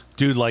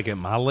 Dude, like at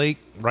my lake,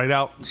 right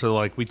out. So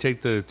like we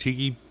take the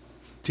tiki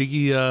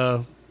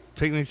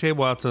picnic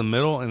table out to the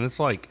middle, and it's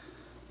like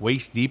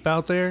waist deep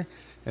out there,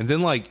 and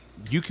then like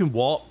you can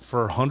walk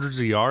for hundreds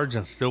of yards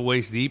and still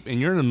waist deep,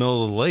 and you're in the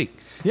middle of the lake.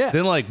 Yeah.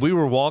 Then like I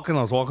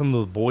was walking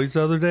with the boys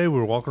the other day. We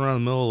were walking around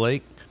the middle of the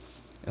lake,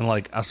 and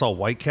like I saw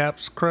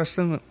whitecaps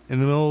cresting in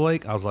the middle of the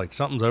lake. I was like,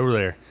 something's over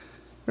there.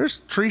 There's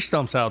tree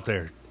stumps out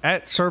there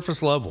at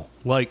surface level.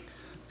 Like,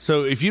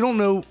 so if you don't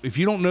know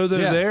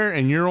they're there,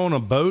 and you're on a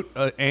boat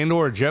and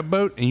or a jet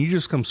boat, and you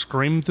just come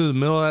screaming through the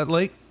middle of that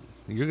lake,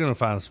 you're gonna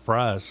find a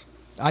surprise.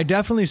 I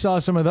definitely saw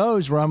some of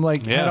those where I'm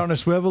like head on a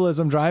swivel as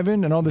I'm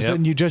driving, and all of a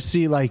sudden you just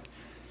see like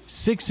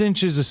 6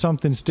 inches of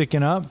something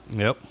sticking up.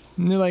 Yep.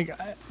 And you're like,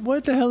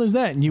 what the hell is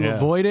that? And you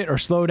avoid it or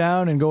slow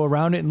down and go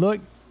around it and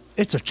look,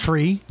 it's a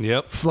tree.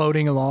 Yep.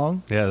 Floating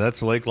along. Yeah,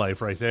 that's lake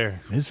life right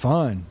there. It's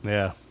fun.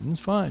 Yeah. It's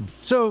fun.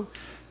 So,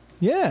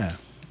 yeah,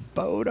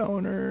 boat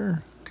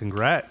owner.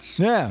 Congrats.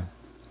 Yeah.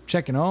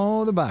 Checking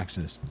all the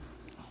boxes.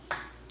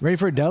 Ready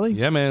for a deli?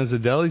 Yeah, man. Is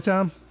it deli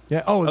time?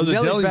 Yeah. Oh, the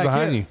deli's back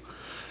behind you.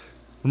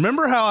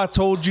 Remember how I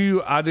told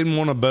you I didn't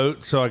want a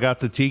boat, so I got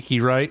the tiki,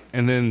 right?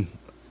 And then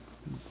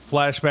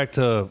flashback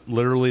to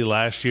literally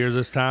last year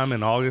this time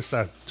in August,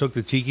 I took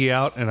the tiki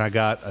out and I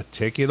got a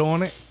ticket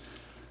on it.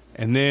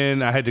 And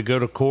then I had to go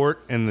to court,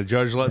 and the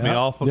judge let me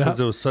off because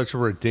it was such a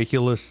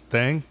ridiculous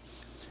thing.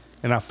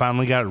 And I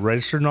finally got it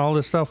registered and all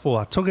this stuff. Well,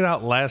 I took it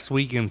out last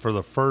weekend for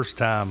the first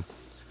time.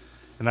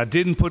 And I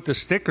didn't put the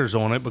stickers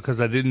on it because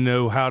I didn't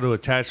know how to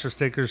attach the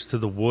stickers to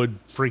the wood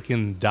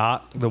freaking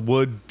dock. The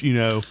wood,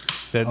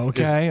 that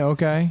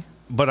Okay.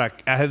 But I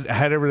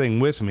had everything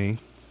with me.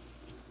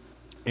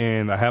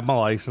 And I had my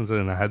license,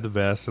 and I had the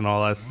vest and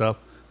all that stuff.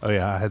 Oh,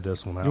 yeah, I had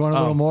this one out. You want a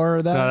little more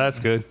of that? No, that's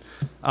good.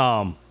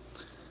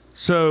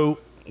 So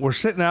we're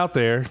sitting out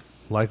there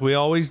like we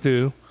always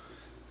do,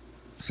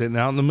 sitting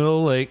out in the middle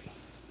of the lake,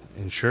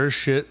 and sure as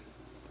shit,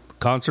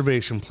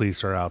 conservation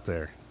police are out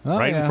there. In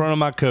front of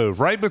my cove,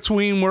 right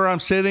between where I'm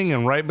sitting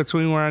and right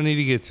between where I need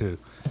to get to.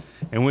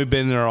 And we've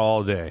been there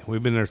all day.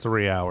 We've been there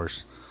 3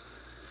 hours.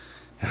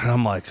 And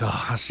I'm like,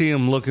 I see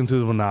them looking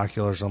through the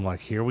binoculars. I'm like,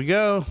 here we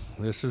go.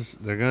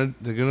 They're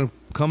gonna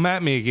come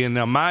at me again.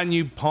 Now, mind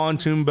you,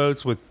 pontoon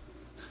boats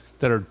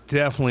that are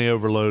definitely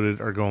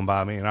overloaded are going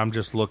by me, and I'm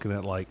just looking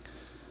at like,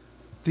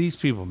 these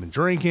people have been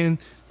drinking.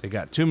 They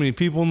got too many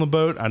people in the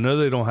boat. I know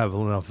they don't have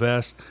enough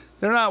vests.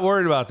 They're not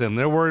worried about them.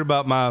 They're worried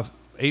about my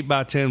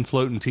 8x10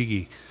 floating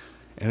tiki.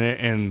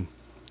 And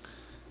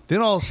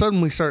then all of a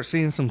sudden we start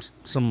seeing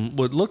some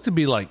what looked to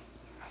be like,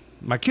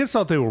 my kids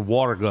thought they were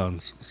water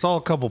guns. Saw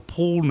a couple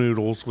pool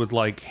noodles with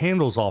like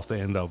handles off the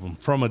end of them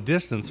from a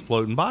distance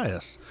floating by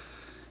us.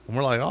 And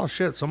we're like, oh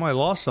shit, somebody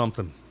lost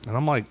something. And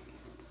I'm like,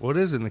 what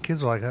is it? And the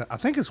kids are like, I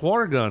think it's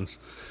water guns.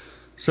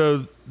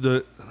 So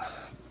the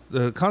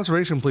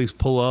conservation police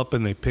pull up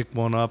and they pick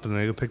one up and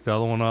they go pick the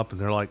other one up, and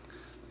they're like,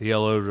 the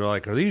yellows are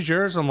like, are these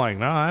yours? I'm like,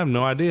 no, I have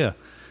no idea.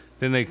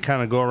 Then they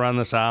kind of go around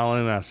this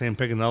island, and I see them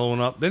pick another one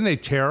up. Then they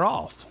tear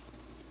off.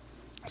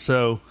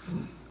 So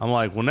I'm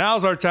like, well,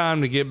 now's our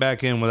time to get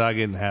back in without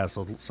getting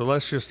hassled. So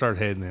let's just start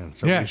heading in.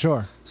 So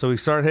sure. So we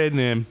start heading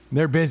in.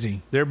 They're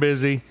busy.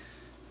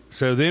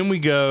 So then we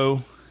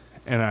go,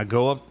 and I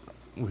go up.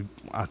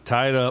 I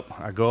tie it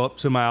up. I go up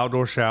to my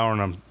outdoor shower,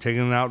 and I'm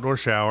taking an outdoor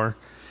shower,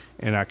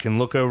 and I can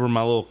look over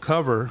my little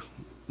cover,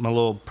 my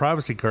little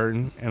privacy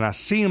curtain, and I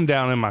see them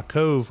down in my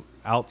cove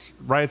out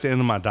right at the end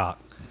of my dock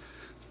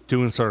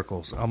doing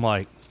circles. I'm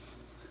like,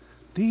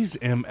 these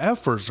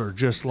MFers are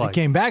just like...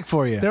 They came back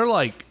for you. They're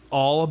like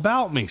all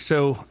about me.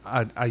 So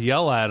I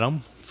yell at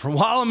them.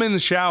 While I'm in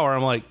the shower,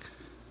 I'm like,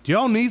 do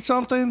y'all need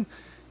something?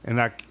 And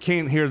I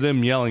can't hear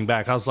them yelling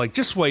back. I was like,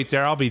 just wait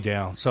there. I'll be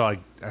down. So I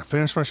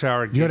finish my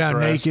shower. You go down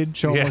naked,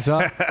 show them what's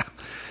up.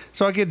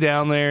 So I get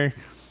down there,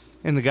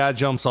 and the guy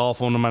jumps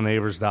off onto my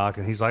neighbor's dock,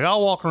 and he's like,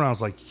 I'll walk around. I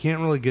was like, you can't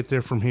really get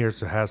there from here.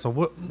 It's a hassle.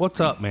 What's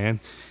up, man?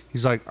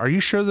 He's like, "Are you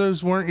sure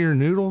those weren't your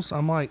noodles?"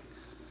 I'm like,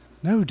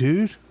 "No,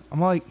 dude." I'm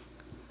like,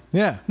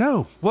 "Yeah,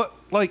 no. What?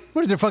 Like,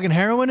 what is there fucking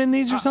heroin in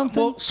these or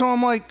something?" Well, so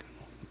I'm like,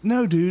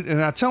 "No, dude."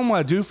 And I tell him what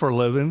I do for a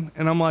living,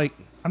 and I'm like,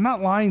 "I'm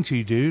not lying to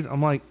you, dude."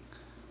 I'm like,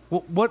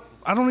 "Well, what?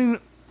 I don't even.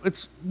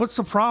 What's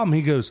the problem?"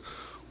 He goes,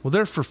 "Well,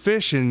 they're for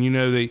fishing. You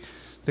know, they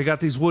got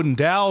these wooden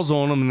dowels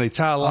on them, and they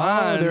tie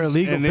lines. Oh, they're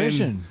illegal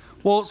fishing."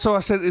 Well, so I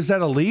said, "Is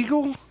that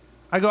illegal?"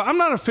 I go, "I'm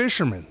not a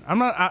fisherman. I'm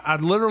not. I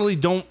literally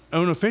don't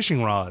own a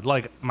fishing rod.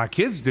 Like my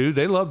kids do.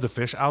 They love to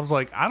fish." I was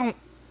like, "I don't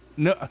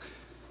know."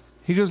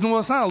 He goes, "No, well,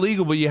 it's not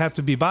illegal, but you have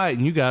to be by it.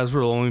 And you guys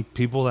were the only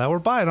people that were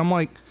by it." I'm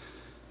like,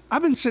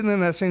 "I've been sitting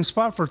in that same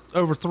spot for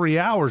over 3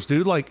 hours,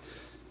 dude. Like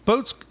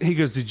boats." He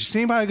goes, "Did you see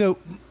anybody?" I go,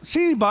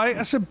 "See anybody?"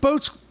 I said,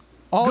 "Boats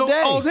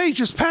all day,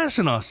 just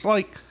passing us."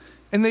 Like,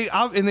 and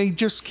they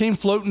just came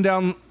floating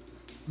down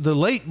the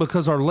lake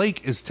because our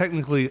lake is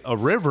technically a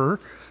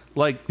river.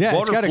 Like,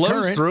 water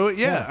flows through it.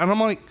 Yeah. And I'm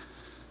like,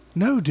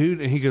 "No,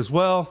 dude." And he goes,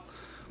 "Well,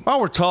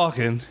 while we're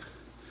talking,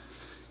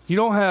 you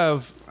don't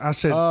have," I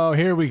said, "Oh,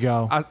 here we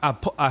go."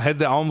 I had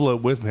the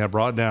envelope with me. I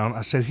brought it down.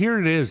 I said, "Here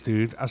it is,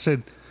 dude." I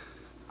said,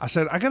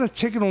 "I got a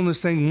ticket on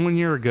this thing 1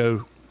 year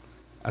ago."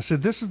 I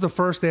said, "This is the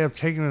first day I've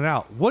taken it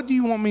out. What do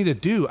you want me to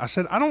do?" I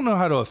said, "I don't know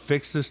how to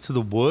affix this to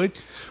the wood."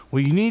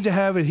 "Well, you need to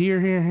have it here,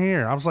 here,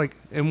 here." I was like,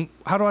 "And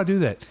how do I do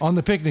that?" On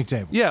the picnic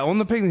table. Yeah, on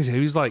the picnic table.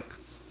 He's like,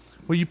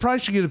 "Well, you probably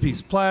should get a piece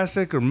of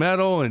plastic or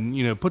metal and,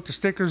 you know, put the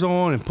stickers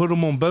on and put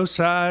them on both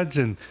sides."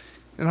 And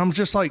I'm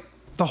just like,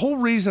 the whole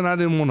reason I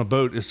didn't want a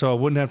boat is so I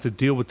wouldn't have to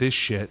deal with this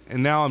shit.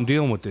 And now I'm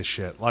dealing with this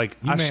shit. Like,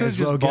 I should have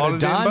just bought a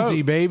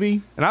Donzi,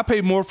 baby. And I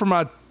paid more for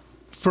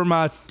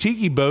my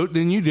tiki boat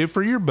than you did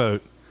for your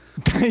boat.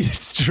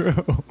 It's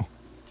true.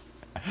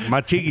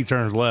 My tiki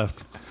turns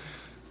left.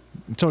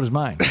 So does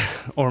mine.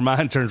 Or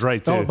mine turns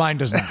right, too. Oh, mine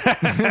does not.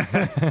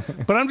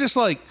 But I'm just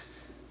like,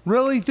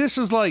 really? This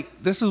is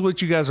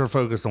what you guys are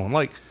focused on.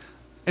 Like,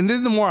 and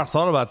then the more I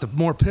thought about it, the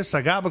more pissed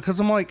I got, because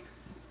I'm like,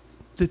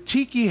 the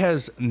tiki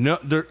has no,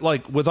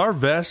 like, with our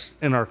vest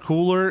and our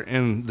cooler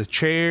and the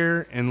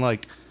chair and,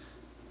 like,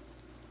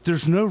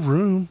 there's no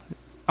room.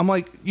 I'm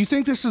like, you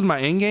think this is my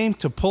end game?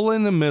 To pull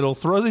in the middle,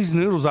 throw these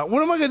noodles out.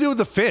 What am I going to do with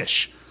the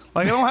fish?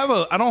 Like,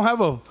 I don't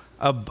have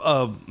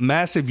a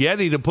massive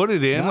Yeti to put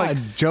it in. Nah,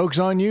 like, joke's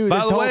on you.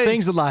 This whole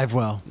thing's alive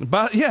well.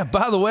 By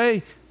the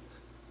way,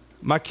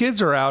 my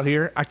kids are out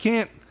here. I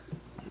can't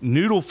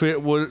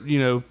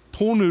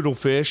pull noodle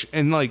fish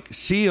and, like,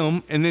 see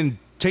them and then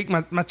take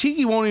my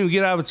tiki won't even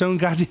get out of its own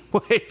goddamn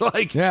way.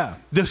 Like, yeah,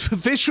 the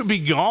fish would be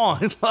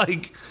gone.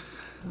 Like,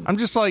 I'm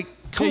just like,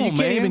 come on, man.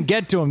 You can't even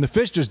get to them. The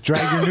fish just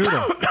drag your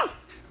noodle.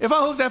 If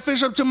I hooked that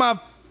fish up to my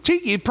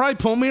tiki, it'd probably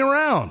pull me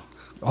around.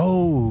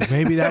 Oh,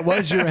 maybe that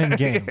was your end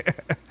game.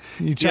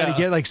 You try to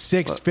get like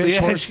six fish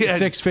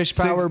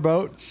power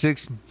boat.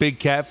 6 big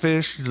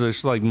catfish,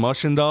 just like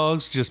mushing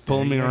dogs, just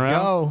pulling me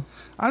around. Go.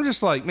 I'm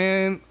just like,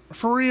 man,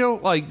 for real,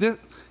 like this.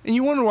 And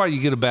you wonder why you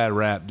get a bad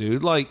rap,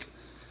 dude. Like,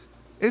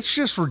 it's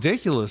just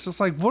ridiculous. It's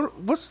like,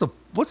 what's the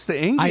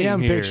end game I am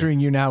here? picturing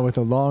you now with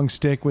a long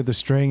stick with a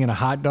string and a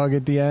hot dog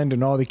at the end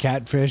and all the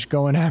catfish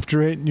going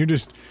after it, and you're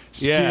just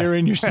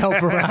steering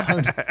yourself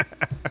around.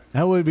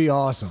 That would be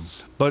awesome.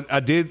 But I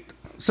did.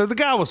 So the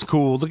guy was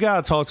cool. The guy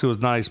I talked to was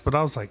nice, but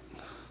I was like,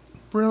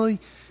 really?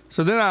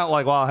 So then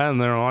while I had him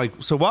there, I'm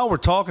like, so while we're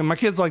talking, my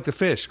kids like to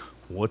fish.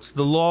 What's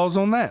the laws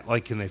on that?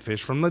 Like, can they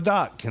fish from the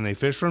dock? Can they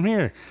fish from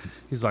here?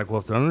 He's like,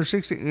 well, if they're under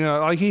 16, you know,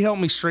 like, he helped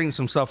me straighten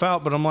some stuff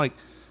out, but I'm like,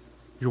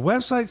 your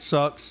website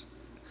sucks.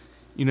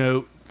 You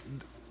know,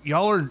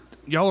 y'all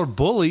are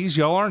bullies.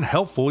 Y'all aren't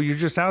helpful. You're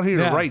just out here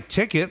to write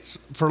tickets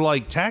for,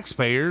 like,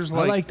 taxpayers.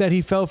 I like that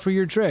he fell for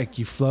your trick.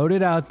 You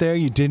floated out there.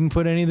 You didn't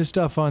put any of the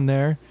stuff on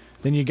there.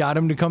 Then you got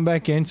him to come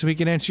back in so he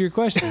can answer your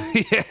questions.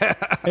 Yeah.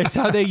 It's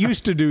how they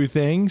used to do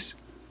things.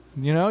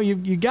 You know,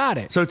 you got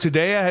it. So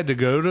today I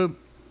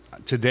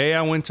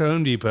went to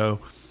Home Depot.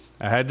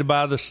 I had to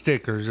buy the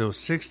stickers. It was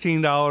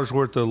 $16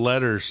 worth of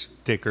letter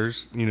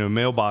stickers, you know,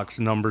 mailbox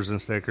numbers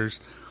and stickers.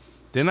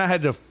 Then I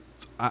had to,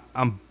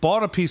 I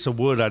bought a piece of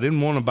wood. I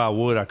didn't want to buy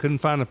wood. I couldn't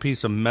find a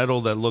piece of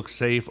metal that looked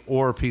safe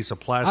or a piece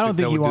of plastic. I don't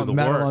think you want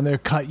metal on there,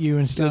 cut you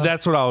and stuff.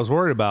 That's what I was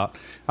worried about.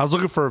 I was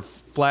looking for a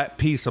flat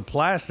piece of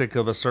plastic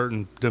of a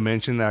certain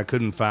dimension that I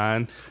couldn't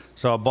find.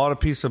 So I bought a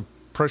piece of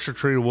pressure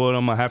treated wood.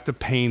 I'm going to have to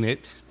paint it.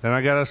 Then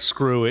I got to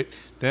screw it.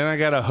 Then I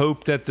got to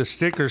hope that the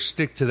stickers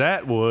stick to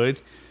that wood.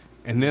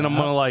 And then I'm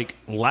going to, like,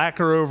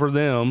 lacquer over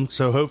them.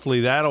 So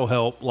hopefully that'll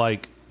help,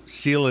 like,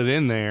 seal it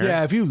in there.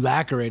 Yeah, if you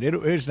lacquer it,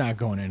 it's not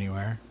going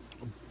anywhere.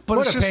 But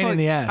what it's a just pain in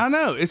the ass. I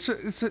know. It's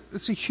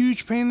a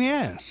huge pain in the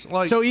ass.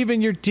 Like, so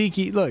even your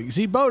tiki, look,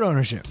 see, boat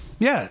ownership.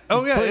 Yeah.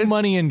 Oh, yeah. Putting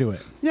money into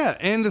it. Yeah.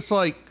 And it's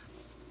like,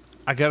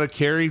 I got to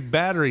carry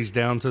batteries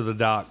down to the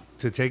dock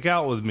to take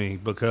out with me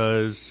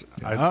because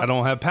I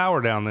don't have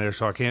power down there,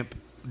 so I can't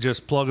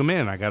just plug them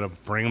in. I got to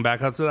bring them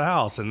back up to the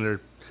house.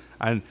 And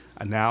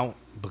now,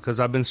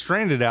 because I've been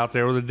stranded out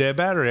there with a dead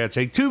battery, I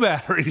take 2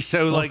 batteries.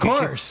 So, well, like, of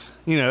course,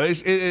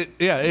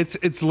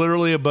 It's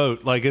literally a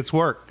boat. Like, it's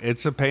work.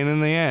 It's a pain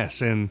in the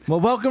ass. And well,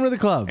 welcome to the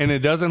club. And it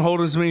doesn't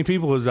hold as many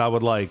people as I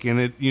would like.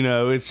 And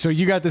it's so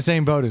you got the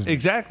same boat as me.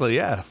 Exactly.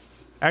 Yeah.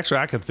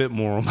 Actually, I could fit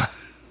more on my.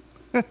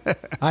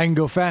 I can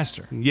go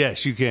faster.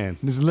 Yes, you can.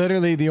 This is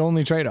literally the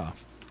only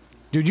trade-off.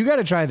 Dude, you got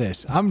to try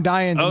this. I'm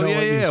dying to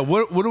know.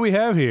 What do we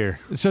have here?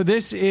 So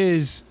this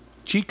is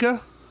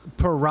Chica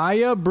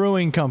Pariah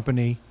Brewing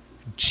Company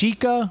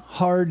Chica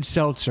Hard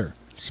Seltzer.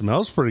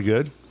 Smells pretty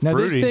good. Now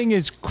Fruity. This thing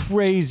is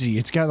crazy.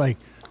 It's got like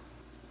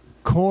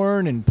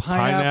corn and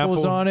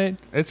pineapples on it.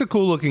 It's a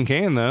cool looking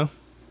can though.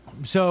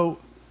 So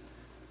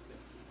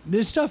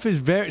this stuff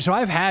is so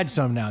I've had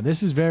some now.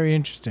 This is very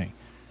interesting.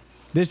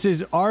 This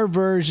is our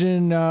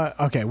version.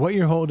 Okay, what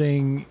you're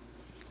holding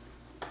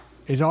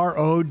is our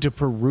ode to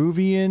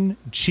Peruvian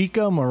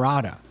Chica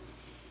Morada.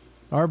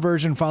 Our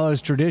version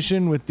follows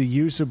tradition with the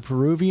use of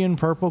Peruvian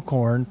purple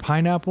corn,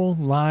 pineapple,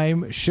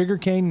 lime,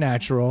 sugarcane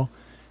natural,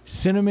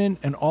 cinnamon,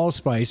 and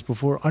allspice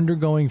before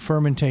undergoing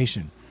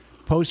fermentation.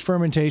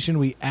 Post-fermentation,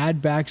 we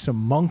add back some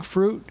monk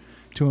fruit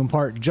to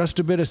impart just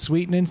a bit of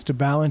sweetness to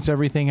balance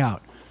everything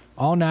out.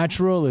 All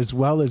natural as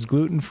well as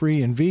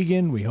gluten-free and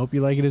vegan. We hope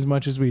you like it as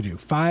much as we do.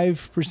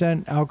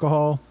 5%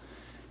 alcohol.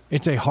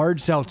 It's a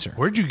hard seltzer.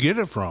 Where'd you get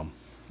it from?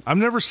 I've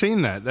never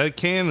seen that. That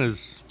can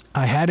is...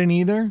 I hadn't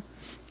either.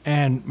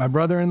 And my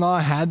brother-in-law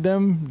had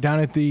them down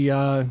at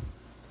the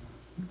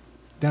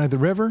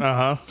river.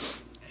 Uh-huh.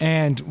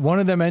 And one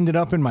of them ended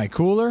up in my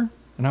cooler.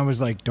 And I was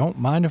like, don't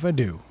mind if I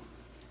do.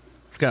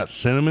 It's got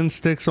cinnamon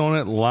sticks on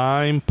it,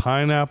 lime,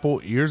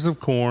 pineapple, ears of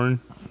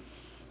corn.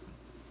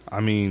 I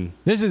mean...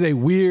 This is a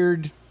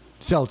weird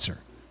seltzer.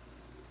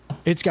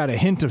 It's got a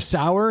hint of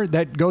sour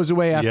that goes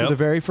away after the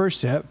very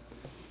first sip.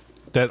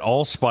 That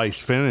allspice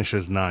finish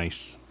is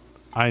nice.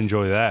 I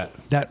enjoy that.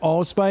 That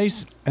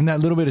allspice and that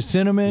little bit of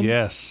cinnamon.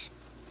 Yes.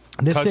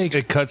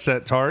 It cuts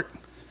that tart.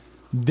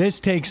 This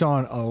takes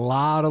on a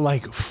lot of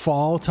like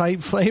fall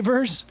type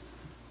flavors,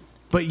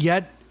 but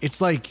yet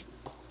it's like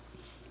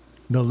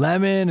the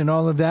lemon and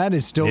all of that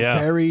is still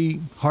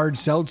very hard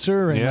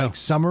seltzer and like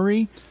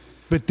summery.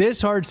 But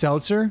this hard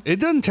seltzer, it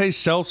doesn't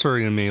taste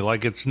seltzery to me.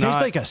 Like it tastes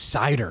like a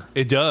cider.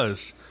 It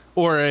does,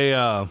 or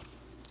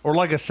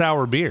like a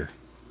sour beer.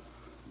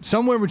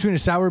 Somewhere between a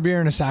sour beer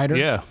and a cider.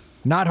 Yeah,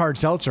 not hard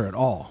seltzer at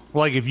all.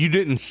 Like if you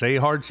didn't say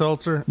hard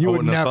seltzer, I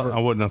wouldn't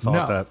have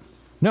thought that.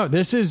 No,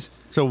 this is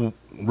so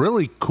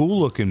really cool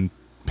looking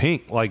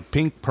pink, like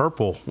pink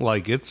purple.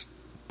 Like it's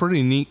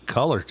pretty neat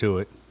color to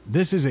it.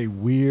 This is a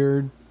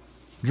weird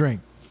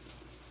drink.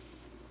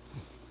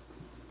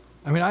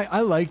 I mean, I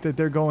like that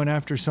they're going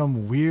after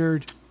some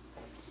weird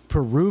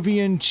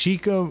Peruvian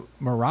Chica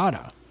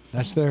Morada.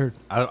 That's their...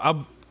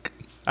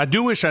 I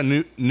do wish I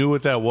knew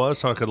what that was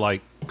so I could,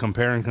 like,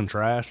 compare and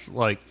contrast.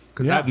 Like,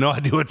 because I have no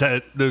idea what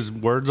those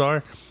words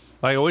are.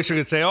 Like, I wish I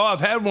could say, oh,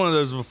 I've had one of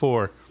those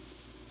before.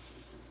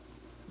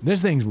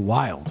 This thing's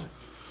wild.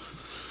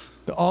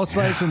 The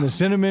allspice and the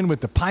cinnamon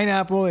with the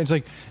pineapple. It's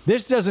like,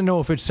 this doesn't know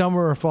if it's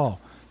summer or fall.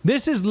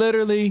 This is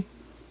literally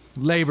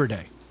Labor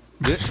Day.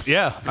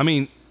 I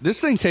mean... This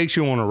thing takes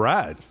you on a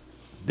ride.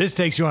 This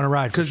takes you on a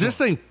ride. Because this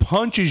thing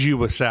punches you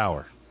with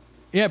sour.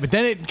 Yeah, but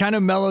then it kind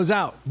of mellows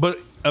out. But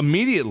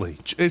immediately,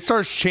 it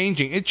starts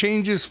changing. It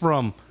changes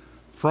from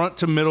front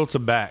to middle to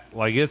back.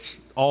 Like,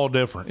 it's all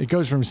different. It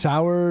goes from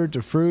sour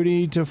to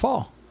fruity to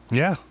fall.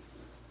 Yeah.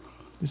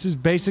 This is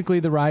basically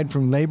the ride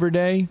from Labor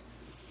Day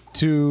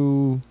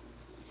to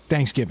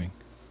Thanksgiving.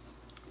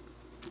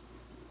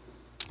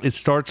 It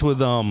starts with...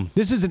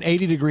 This is an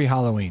 80-degree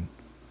Halloween.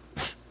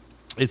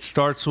 It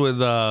starts with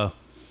the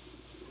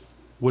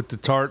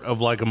tart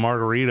of like a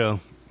margarita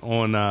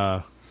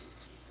on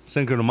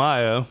Cinco de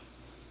Mayo.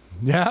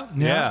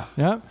 Yeah.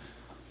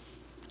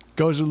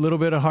 Goes with a little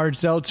bit of hard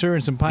seltzer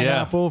and some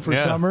pineapple for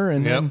summer,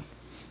 and then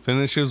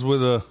finishes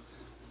with a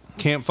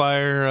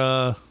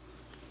campfire.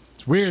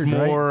 It's weird,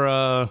 s'more,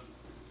 right?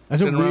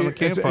 That's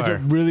it's a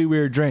really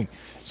weird drink.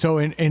 So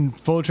in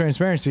full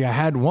transparency, I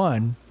had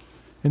one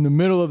in the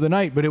middle of the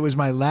night, but it was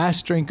my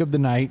last drink of the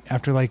night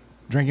after like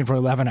drinking for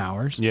 11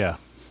 hours. Yeah.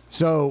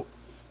 So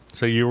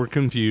you were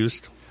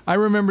confused. I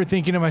remember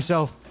thinking to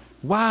myself,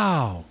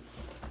 wow,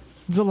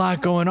 there's a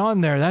lot going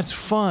on there. That's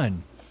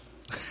fun.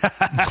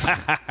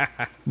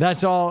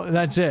 That's all.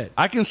 That's it.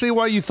 I can see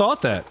why you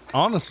thought that,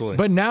 honestly.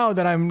 But now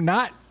that I'm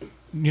not,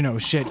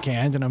 shit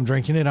canned and I'm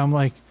drinking it, I'm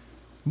like,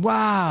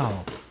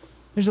 wow,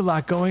 there's a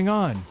lot going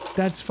on.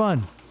 That's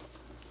fun.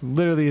 It's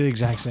literally the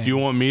exact same. Do you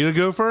want me to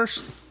go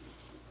first?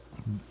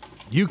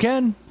 You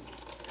can.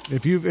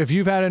 If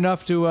you've had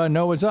enough to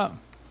know what's up.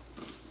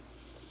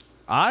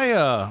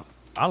 I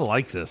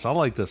like this. I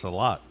like this a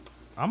lot.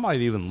 I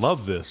might even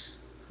love this.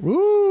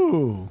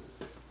 Ooh.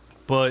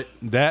 But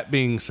that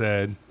being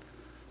said,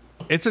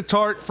 it's a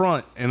tart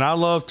front, and I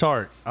love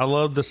tart. I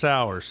love the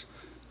sours.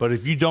 But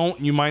if you don't,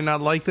 you might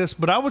not like this.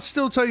 But I would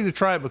still tell you to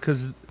try it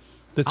because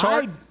the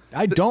tart...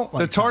 I don't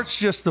like the tart's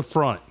just the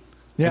front.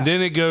 Yeah. And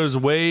then it goes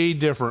way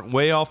different,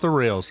 way off the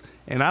rails.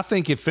 And I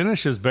think it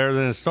finishes better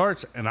than it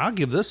starts. And I'll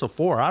give this a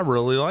 4. I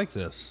really like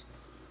this.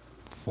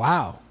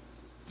 Wow.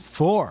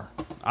 4.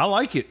 I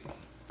like it.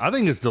 I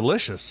think it's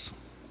delicious.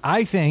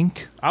 I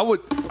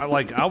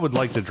would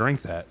like to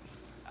drink that.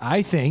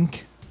 I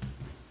think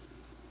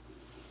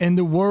in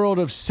the world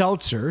of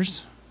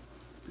seltzers,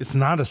 it's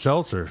not a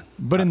seltzer.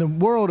 But in the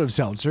world of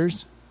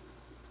seltzers,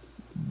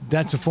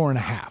 that's a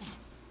 4.5.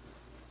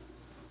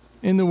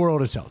 In the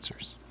world of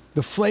seltzers.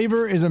 The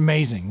flavor is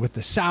amazing with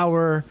the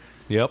sour,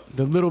 the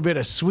little bit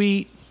of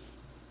sweet,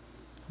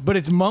 but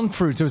it's monk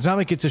fruit, so it's not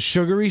like it's a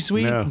sugary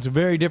sweet. No. It's a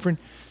very different.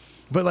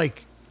 But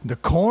like the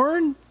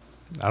corn,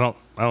 I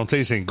don't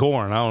taste any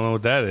corn. I don't know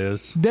what that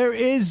is. There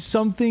is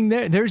something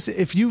there. There's,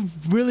 if you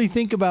really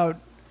think about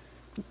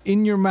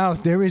in your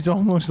mouth, there is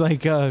almost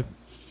like a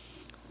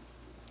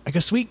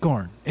sweet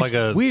corn. It's like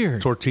a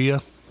weird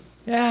tortilla.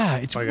 Yeah,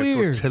 it's like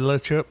weird. A tortilla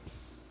chip.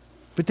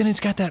 But then it's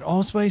got that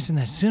allspice and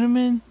that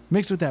cinnamon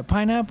mixed with that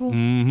pineapple.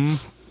 Mm-hmm.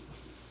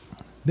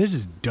 This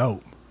is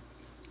dope.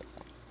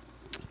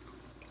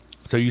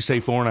 So you say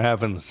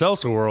 4.5 in the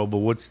seltzer world, but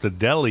what's the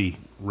deli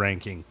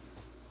ranking?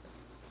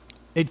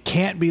 It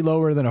can't be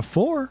lower than a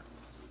 4.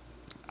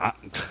 I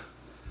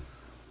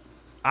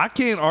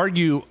can't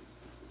argue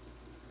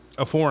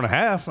a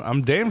 4.5.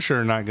 I'm damn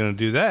sure not going to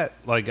do that.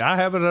 Like, I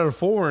have it at a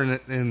 4,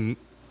 and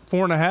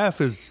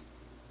 4.5 is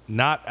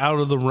not out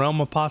of the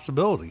realm of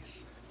possibilities.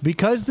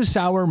 Because the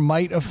sour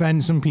might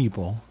offend some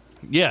people.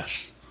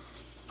 Yes.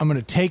 I'm going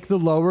to take the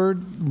lower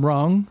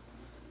rung.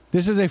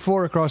 This is a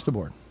 4 across the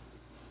board.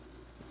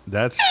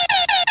 That,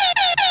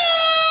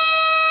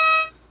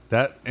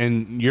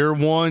 and your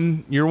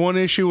one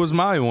issue was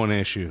my one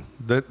issue.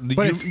 That you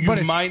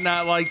might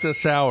not like the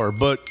sour,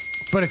 but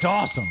it's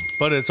awesome.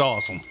 But it's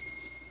awesome.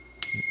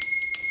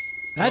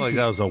 I feel like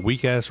that was a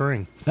weak ass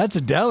ring. That's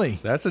a deli.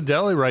 That's a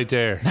deli right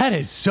there. That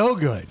is so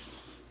good.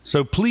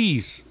 So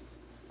please,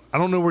 I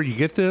don't know where you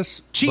get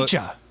this.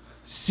 Chicha.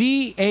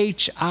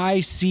 CHICHA.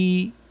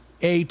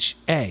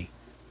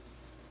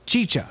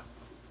 Chicha.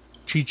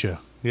 Chicha.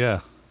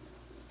 Yeah.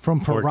 From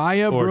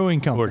Pariah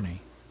Brewing Company.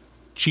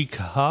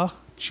 Chica? I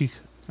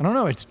don't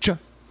know. It's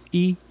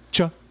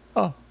Ch-E-Ch.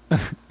 Oh. I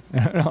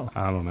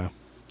don't know.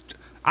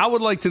 I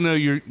would like to know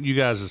you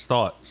guys'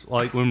 thoughts.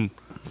 Like when,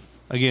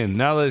 again,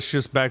 now that it's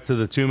just back to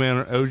the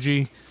 2-man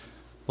OG,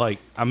 like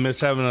I miss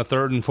having a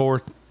third and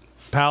fourth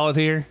pallet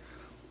here.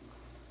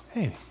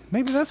 Hey,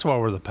 maybe that's why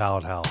we're the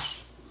pallet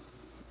house.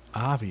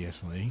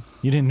 Obviously.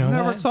 You didn't know that?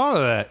 Never thought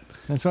of that.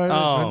 That's why.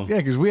 Yeah,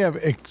 because we have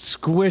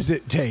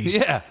exquisite taste.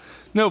 Yeah.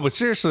 No, but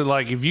seriously,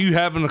 like if you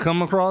happen to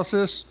come across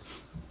this,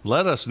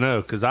 let us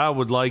know because I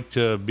would like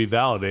to be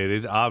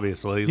validated,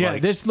 obviously. Yeah,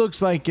 this looks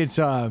like it's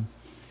 80s,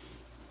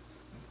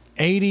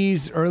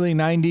 early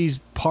 90s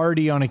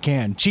party on a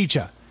can.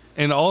 Chicha.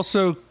 And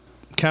also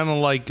kind of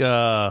like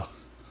a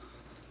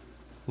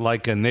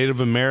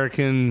Native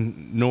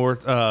American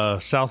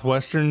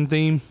southwestern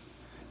theme.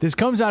 This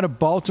comes out of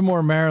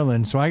Baltimore,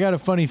 Maryland, so I got a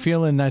funny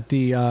feeling that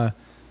the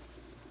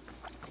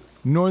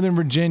Northern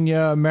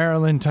Virginia,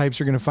 Maryland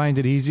types are going to find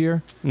it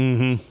easier.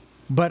 Mm-hmm.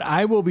 But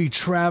I will be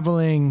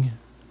traveling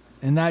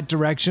in that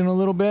direction a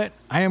little bit.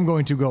 I am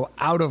going to go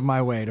out of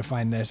my way to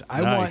find this.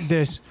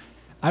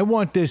 I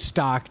want this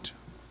stocked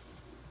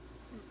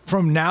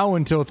from now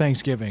until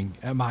Thanksgiving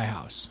at my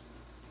house.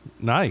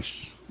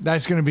 Nice.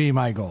 That's going to be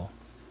my goal.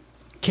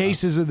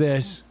 Cases of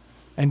this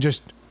and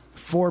just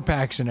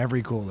 4-packs in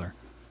every cooler.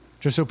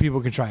 Just so people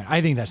can try it.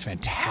 I think that's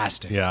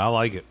fantastic. Yeah, I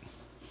like it.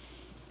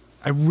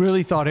 I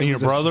really thought it was...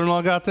 And your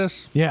brother-in-law got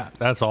this? Yeah.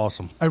 That's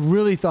awesome. I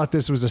really thought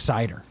this was a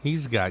cider.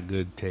 He's got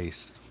good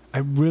taste. I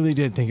really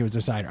did think it was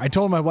a cider. I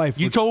told my wife...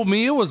 You told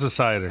me it was a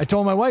cider. I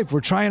told my wife, we're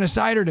trying a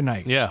cider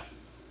tonight. Yeah.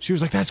 She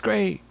was like, that's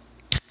great.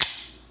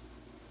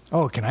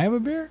 Oh, can I have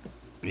a beer?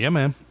 Yeah,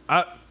 man.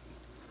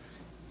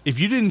 If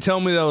you didn't tell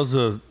me that was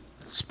a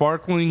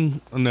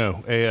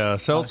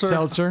seltzer.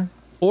 Seltzer.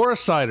 Or a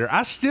cider.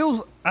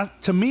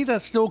 To me,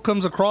 that still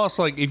comes across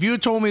like if you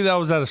had told me that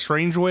was at a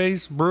Strange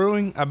Ways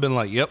Brewing, I've been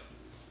like, yep,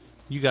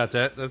 you got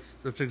that.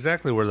 That's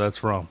exactly where that's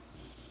from.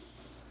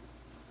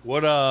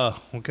 What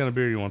kind of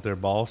beer you want there,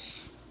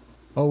 boss?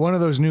 Oh, one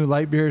of those new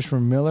light beers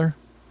from Miller.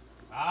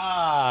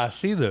 Ah, I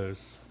see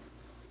those.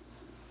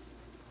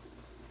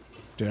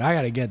 Dude, I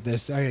gotta get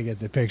this. I gotta get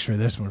the picture of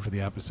this one for the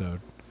episode.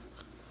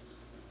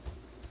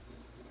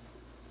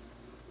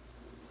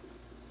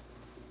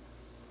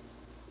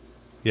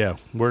 Yeah,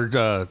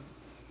 we're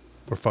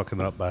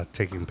fucking up by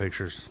taking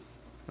pictures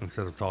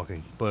instead of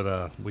talking,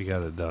 but we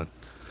got it done.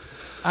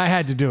 I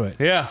had to do it.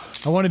 Yeah,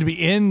 I wanted to be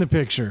in the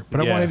picture, but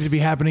I wanted it to be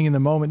happening in the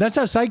moment. That's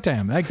how psyched I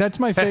am. That's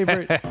my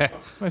favorite.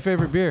 My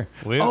favorite beer.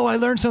 Oh, I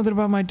learned something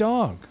about my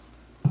dog.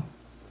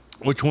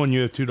 Which one?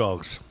 You have 2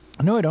 dogs?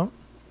 No, I don't.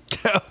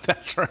 Oh,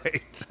 that's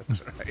right.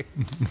 That's right.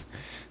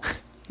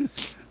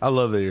 I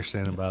love that you're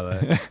standing by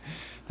that.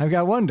 I've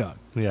got 1 dog.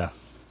 Yeah.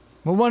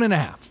 Well,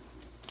 1.5.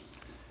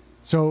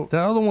 So the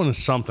other one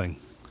is something.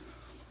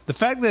 The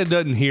fact that it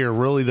doesn't hear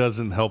really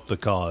doesn't help the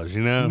cause,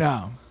 you know?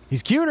 No.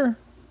 He's cuter.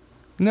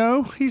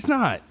 No, he's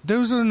not.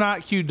 Those are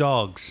not cute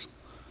dogs.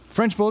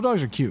 French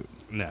Bulldogs are cute.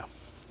 No.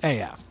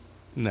 AF.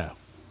 No.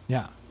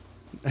 Yeah.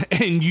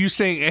 And you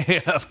saying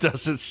AF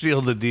doesn't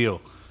seal the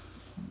deal.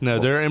 No,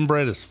 they're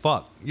inbred as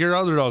fuck. Your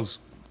other dog's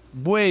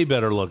way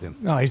better looking.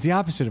 No, he's the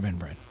opposite of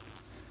inbred.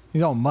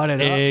 He's all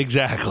mudded up.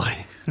 Exactly.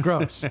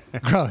 Gross.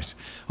 Gross.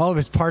 All of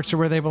his parts are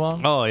where they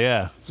belong. Oh,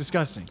 yeah. It's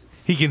disgusting.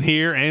 He can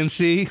hear and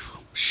see.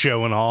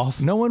 Showing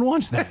off. No one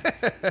wants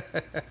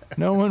that.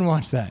 No one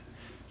wants that.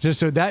 Just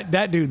so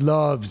that dude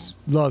loves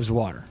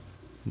water.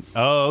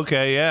 Oh,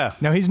 okay, yeah.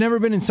 Now, he's never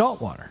been in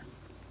salt water.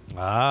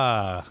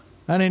 Ah.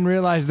 I didn't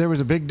realize there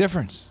was a big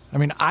difference. I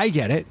mean, I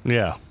get it.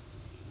 Yeah.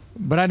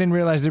 But I didn't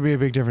realize there'd be a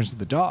big difference with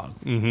the dog.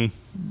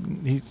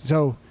 Mm-hmm.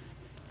 So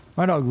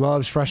my dog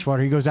loves fresh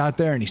water. He goes out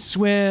there and he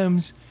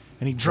swims.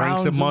 And he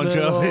drowns a bunch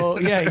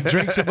of it. Yeah, he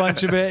drinks a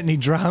bunch of it and he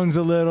drowns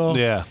a little.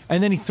 Yeah.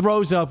 And then he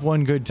throws up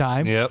one good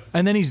time. Yep.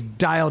 And then he's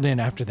dialed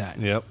in after that.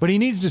 Yep. But he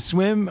needs to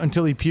swim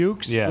until he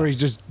pukes. Yeah. Or he's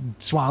just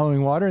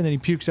swallowing water and then he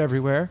pukes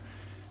everywhere.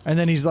 And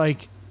then he's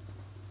like,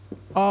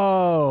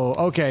 oh,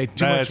 okay,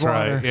 too That's much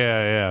water. right.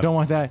 Yeah, yeah. Don't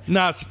want that.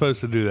 Not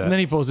supposed to do that. And then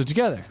he pulls it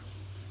together.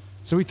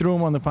 So we threw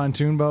him on the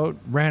pontoon boat,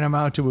 ran him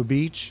out to a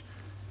beach,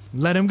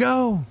 let him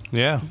go.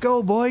 Yeah.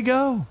 Go, boy,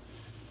 go.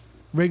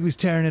 Wrigley's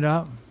tearing it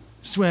up,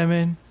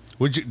 swimming.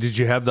 Did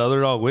you have the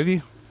other dog with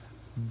you?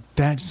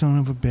 That son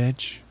of a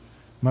bitch.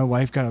 My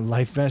wife got a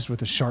life vest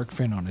with a shark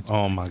fin on its back.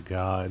 Oh, my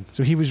God.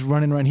 So he was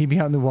running around. He'd be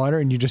out in the water,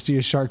 and you just see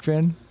a shark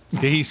fin.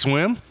 Did he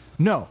swim?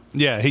 No.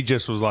 Yeah, he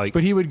just was like...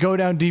 But he would go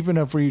down deep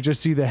enough where you just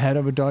see the head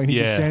of a dog, and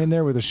he'd be standing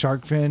there with a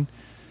shark fin.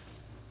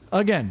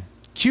 Again,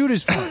 cute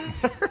as fuck.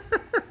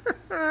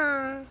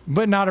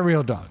 But not a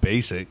real dog.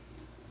 Basic.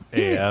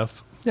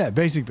 AF. Yeah,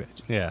 basic bitch.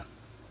 Yeah.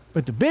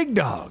 But the big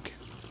dog,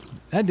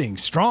 that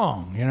thing's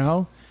strong, you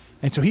know?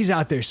 And so he's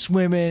out there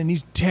swimming, and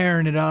he's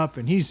tearing it up,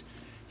 and he's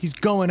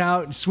going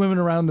out and swimming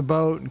around the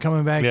boat and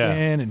coming back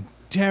in and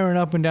tearing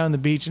up and down the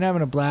beach and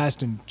having a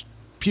blast and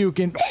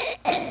puking,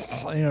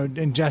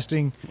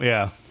 ingesting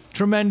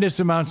tremendous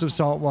amounts of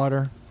salt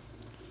water.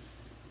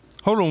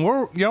 Hold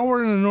on, y'all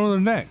were in the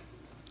Northern Neck.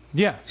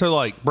 Yeah. So,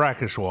 like,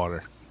 brackish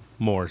water,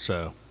 more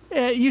so.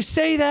 Yeah, you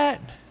say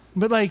that,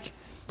 but, like,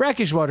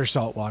 brackish water,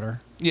 salt water.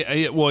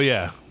 Yeah, well,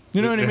 yeah.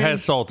 You know what I mean? It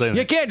has salt in it.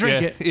 You can't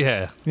drink it.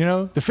 Yeah. You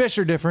know, the fish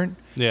are different.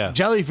 Yeah.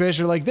 Jellyfish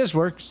are like, this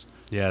works.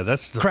 Yeah,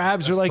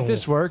 crabs are like,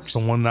 this works. The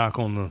one knock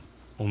on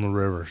the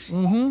rivers.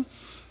 Mm-hmm.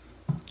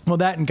 Well,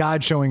 that and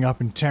God showing up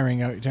and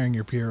tearing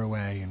your pier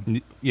away.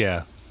 And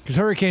yeah. Because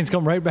hurricanes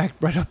come right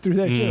up through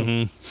there, too.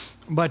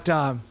 Mm-hmm. But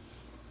I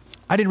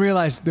didn't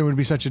realize there would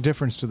be such a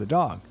difference to the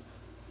dog.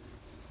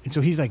 And so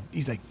he's like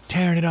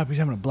tearing it up. He's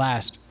having a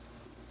blast.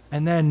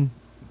 And then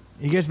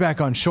he gets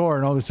back on shore,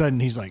 and all of a sudden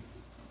he's like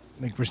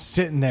we're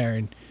sitting there,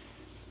 and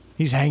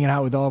he's hanging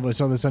out with all of us.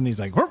 All of a sudden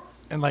he's like, whoop,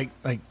 and like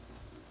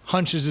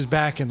hunches his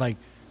back and like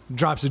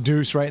drops a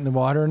deuce right in the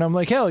water. And I'm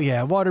like, hell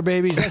yeah, water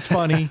babies. That's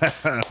funny.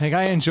 Like,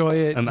 I enjoy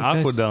it. An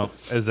aqua dump,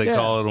 as they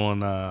call it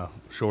on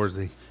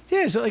Shoresy.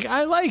 Yeah, so like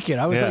I like it.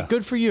 I was like,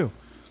 good for you.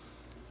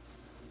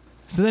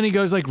 So then he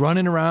goes like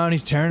running around.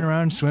 He's tearing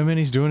around, swimming.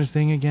 He's doing his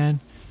thing again.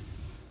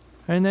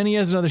 And then he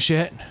has another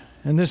shit.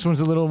 And this one's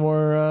a little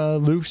more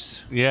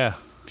loose. Yeah.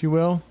 If you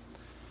will.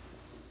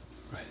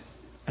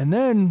 And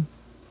then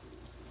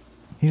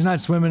he's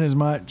not swimming as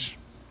much.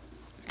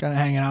 He's kind of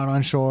hanging out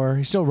on shore.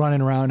 He's still running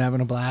around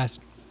having a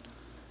blast.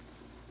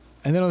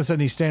 And then all of a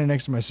sudden he's standing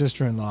next to my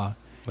sister-in-law.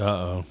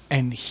 Uh-oh.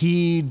 And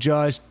he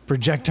just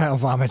projectile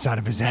vomits out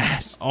of his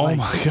ass. Oh,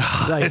 my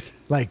God.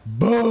 Like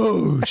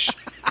boosh.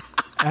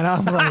 And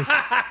I'm like,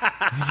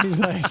 he's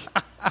like,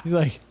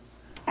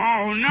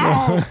 oh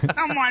no,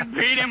 someone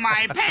peed in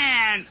my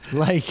pants.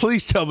 Like,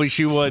 please tell me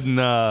she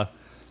wasn't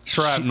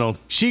shrapnel.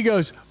 She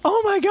goes,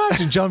 oh my gosh,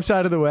 and jumps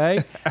out of the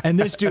way. And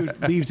this dude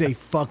leaves a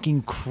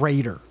fucking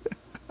crater,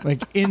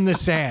 like in the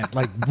sand,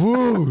 like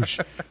whoosh.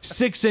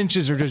 6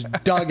 inches are just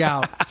dug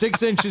out,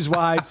 6 inches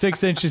wide,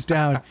 6 inches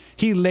down.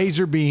 He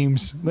laser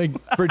beams like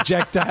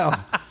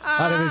projectile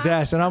out of his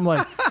ass. And I'm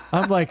like,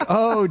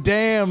 oh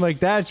damn, like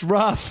that's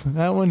rough.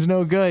 That one's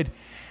no good.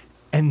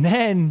 And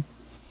then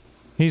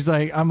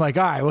I'm like,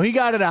 all right, well, he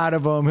got it out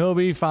of him. He'll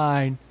be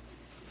fine.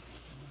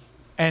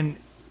 And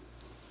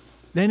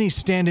then he's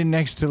standing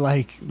next to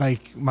like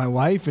my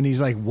wife, and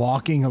he's like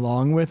walking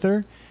along with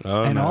her.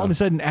 Oh, and all of a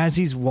sudden, as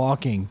he's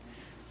walking,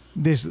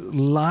 this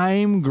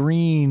lime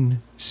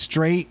green,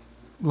 straight,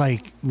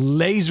 like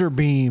laser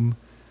beam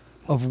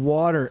of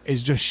water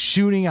is just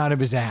shooting out of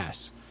his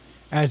ass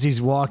as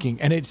he's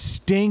walking. And it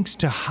stinks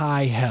to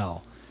high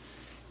hell.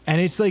 And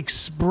it's like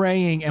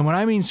spraying. And when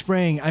I mean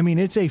spraying, I mean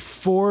it's a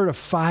 4 to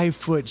 5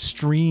 foot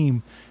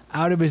stream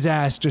out of his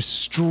ass,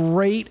 just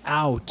straight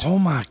out. Oh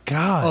my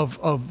God.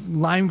 Of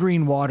lime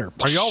green water.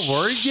 Are y'all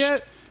worried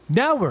yet?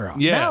 Now we're up.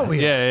 Yeah. Now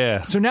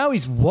Yeah. So now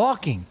he's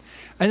walking.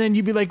 And then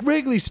you'd be like,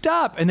 Wrigley,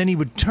 stop. And then he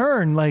would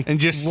turn like, and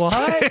just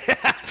what?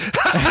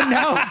 And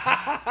now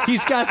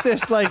he's got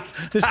this 5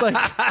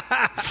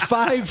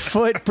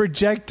 foot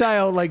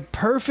projectile, like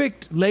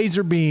perfect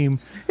laser beam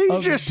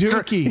of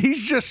dookie.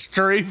 He's just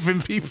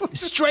strafing people.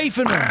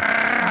 Strafing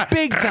them.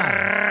 Big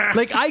time.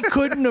 Like, I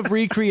couldn't have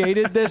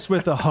recreated this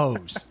with a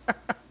hose.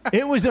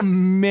 It was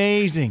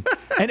amazing.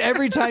 And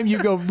every time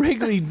you go,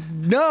 Wrigley,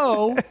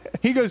 no,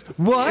 He goes,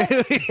 what?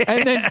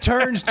 And then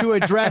turns to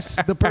address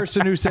the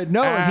person who said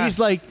no. And he's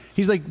like,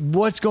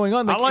 what's going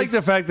on? I like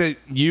the fact that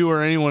you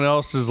or anyone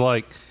else is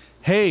like,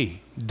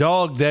 hey,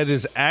 dog that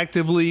is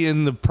actively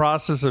in the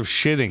process of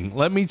shitting,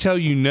 let me tell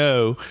you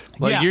no.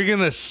 Like, you're going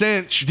to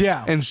cinch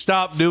and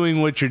stop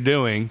doing what you're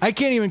doing. I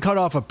can't even cut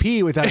off a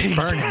pee without it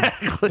burning.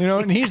 Exactly. You know,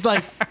 and he's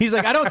like,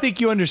 I don't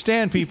think you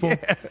understand, people.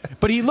 Yeah.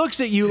 But he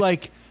looks at you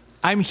like,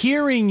 I'm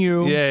hearing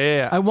you.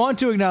 Yeah. I want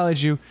to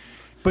acknowledge you.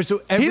 But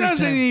so every he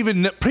doesn't time,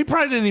 even know, he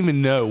probably didn't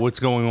even know what's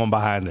going on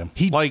behind him.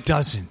 He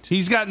doesn't.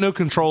 He's got no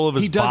control of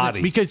his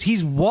body. Because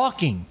he's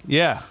walking.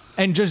 Yeah.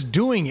 And just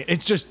doing it.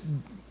 It's just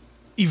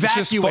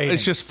evacuating.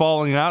 It's just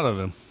falling out of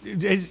him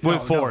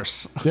with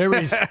force.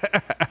 No.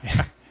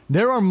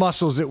 There are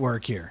muscles at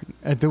work here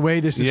at the way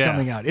this is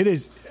coming out. It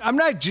is. I'm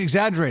not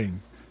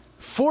exaggerating.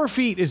 4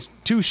 feet is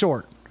too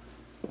short.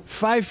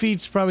 5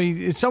 feet's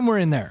probably somewhere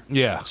in there.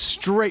 Yeah.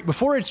 Straight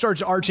before it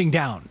starts arching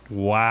down.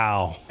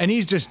 Wow. And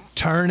he's just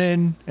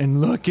turning and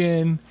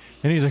looking,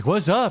 and he's like,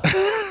 "What's up?"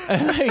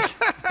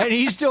 and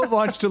he still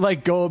wants to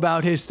like go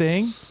about his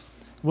thing.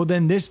 Well,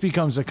 then this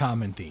becomes a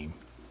common theme.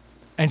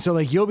 And so,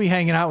 like, you'll be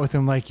hanging out with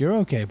him like, "You're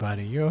okay,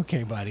 buddy. You're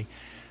okay, buddy."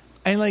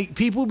 And, like,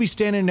 people will be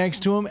standing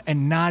next to him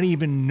and not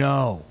even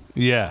know.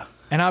 Yeah.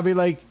 And I'll be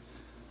like,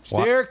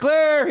 "Steer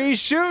clear. He's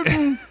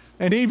shooting."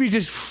 And he'd be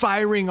just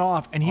firing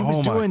off. And he was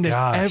doing this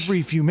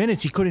every few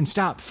minutes. He couldn't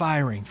stop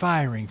firing.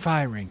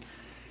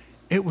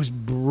 It was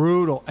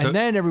brutal. And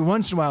then every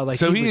once in a while, like...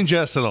 So he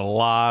ingested a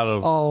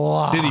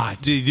lot.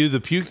 Did he do the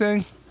puke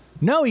thing?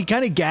 No, he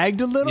kind of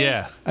gagged a little.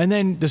 Yeah. And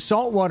then the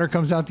salt water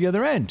comes out the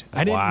other end.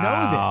 I didn't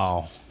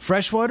know this.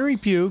 Freshwater, he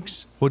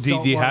pukes. Did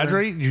he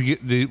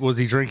dehydrate? Was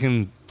he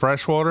drinking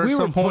fresh water at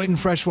some point? We were putting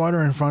fresh water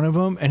in front of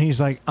him, and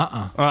he's like,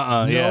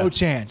 no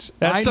chance.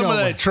 That's some of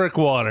that trick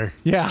water.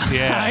 Yeah.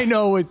 I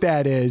know what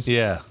that is.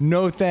 Yeah.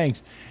 No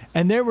thanks.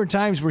 And there were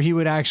times where he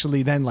would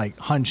actually then like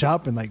hunch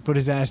up and like put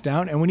his ass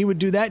down. And when he would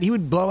do that, he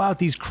would blow out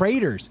these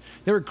craters.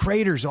 There were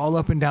craters all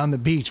up and down the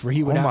beach where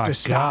he would have to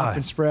stop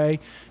and spray.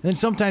 And then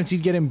sometimes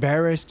he'd get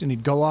embarrassed and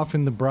he'd go off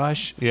in the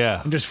brush.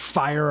 Yeah. And just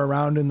fire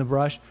around in the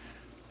brush.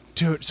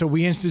 So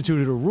we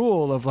instituted a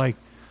rule of like,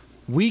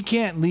 we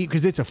can't leave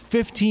because it's a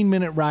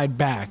 15-minute ride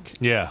back.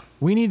 Yeah.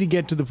 We need to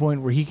get to the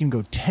point where he can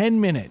go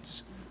 10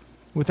 minutes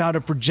without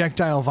a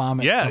projectile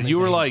vomit. Yeah, you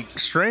were like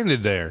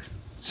stranded there.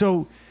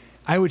 So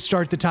I would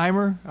start the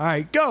timer. All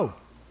right, go.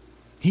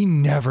 He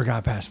never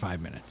got past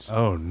 5 minutes.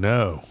 Oh,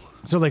 no.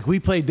 So like we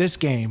played this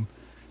game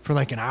for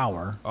like an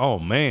hour. Oh,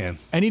 man.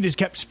 And he just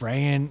kept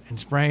spraying and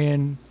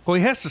spraying. Well,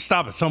 he has to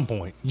stop at some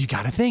point. You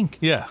got to think.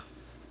 Yeah.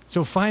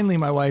 So finally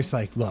my wife's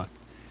like, look,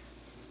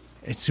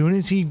 as soon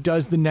as he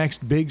does the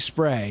next big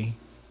spray,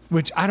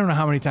 which I don't know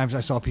how many times I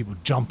saw people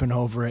jumping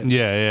over it.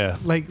 Yeah.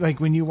 Like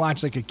when you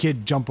watch like a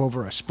kid jump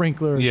over a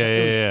sprinkler.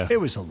 Yeah.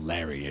 It was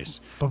hilarious.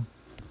 But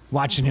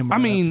watching him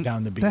run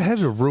down the beach. That had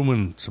to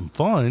ruin some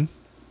fun.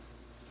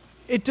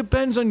 It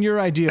depends on your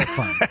idea of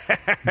fun.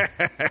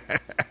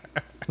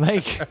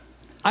 Like,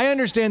 I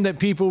understand that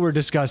people were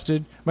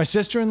disgusted. My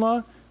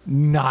sister-in-law,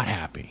 not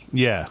happy.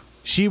 Yeah.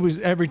 She was,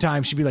 every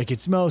time she'd be like, it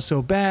smells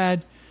so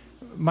bad.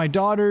 My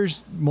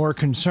daughter's more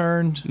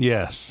concerned.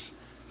 Yes.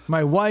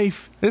 My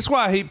wife. That's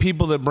why I hate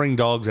people that bring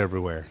dogs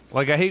everywhere.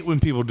 Like, I hate when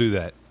people do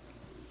that.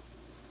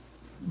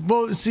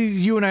 Well, see,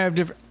 you and I have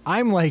different.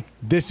 I'm like,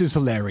 this is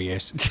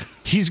hilarious.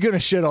 He's going to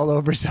shit all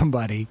over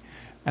somebody.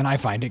 And I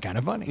find it kind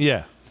of funny.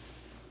 Yeah.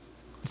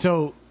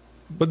 So.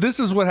 But this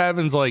is what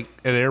happens, like,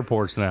 at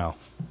airports now.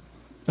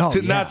 Oh,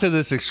 yeah. Not to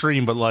this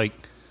extreme, but, like,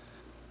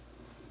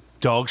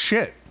 dog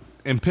shit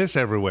and piss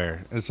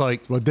everywhere. It's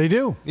like. What they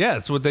do. Yeah,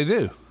 it's what they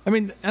do. I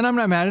mean, and I'm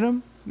not mad at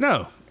him.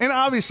 No. And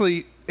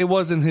obviously, it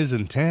wasn't his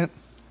intent.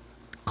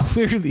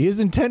 Clearly, his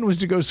intent was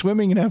to go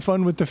swimming and have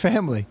fun with the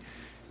family.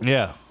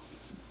 Yeah.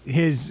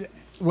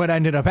 What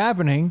ended up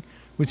happening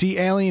was he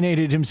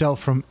alienated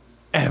himself from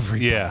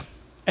everybody. Yeah.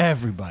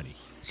 Everybody.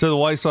 So the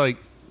wife's like,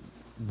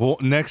 well,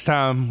 next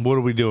time, what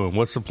are we doing?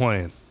 What's the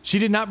plan? She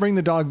did not bring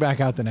the dog back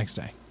out the next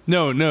day.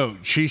 No.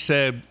 She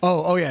said...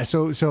 Oh, yeah.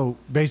 So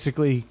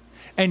basically...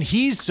 And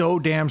he's so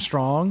damn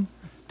strong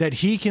that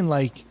he can,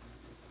 like,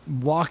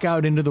 walk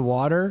out into the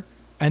water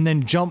and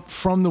then jump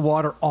from the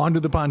water onto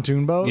the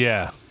pontoon boat.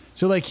 Yeah.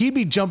 So, like, he'd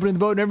be jumping in the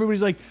boat and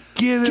everybody's like,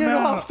 Get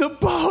off the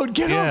boat.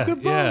 Get off the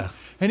boat. Yeah.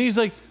 And he's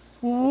like,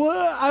 what?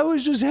 I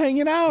was just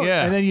hanging out.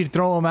 Yeah. And then you'd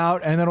throw him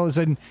out, and then all of a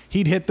sudden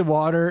he'd hit the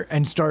water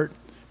and start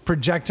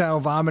projectile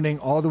vomiting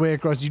all the way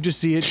across. You just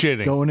see it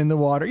shitting, going in the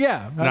water.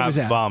 Yeah. Not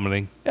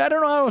vomiting. I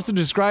don't know how else to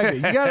describe it.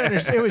 You got to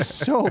understand. It was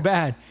so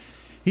bad.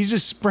 He's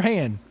just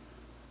spraying.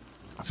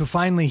 So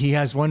finally he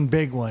has one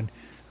big one.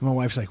 And my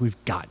wife's like,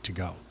 we've got to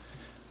go.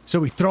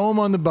 So we throw him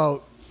on the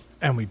boat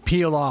and we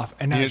peel off.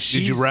 And now did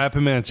you wrap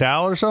him in a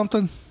towel or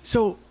something?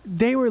 So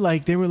they were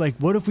like,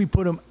 what if we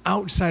put him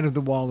outside of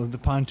the wall of the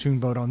pontoon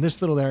boat on this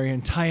little area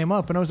and tie him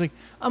up? And I was like,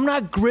 I'm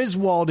not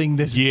Griswolding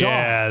this dog.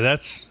 Yeah,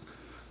 that's...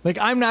 Like,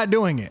 I'm not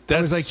doing it. That's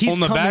I was like, he's on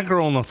the back or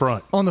on the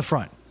front? On the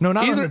front. No,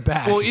 not on the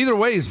back. Well, either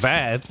way is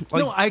bad.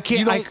 Like, no, I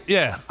can't.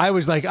 I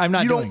was like, I'm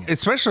not doing it.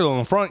 Especially on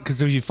the front,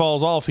 because if he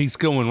falls off, he's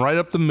going right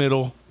up the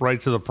middle, right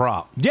to the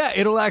prop. Yeah,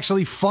 it'll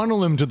actually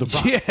funnel him to the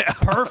prop. Yeah,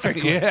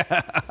 perfectly.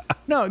 Yeah.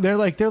 No, they're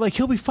like,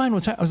 he'll be fine.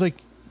 What's happening? I was like,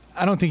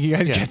 I don't think you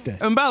guys get this.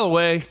 And by the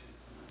way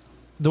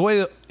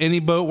that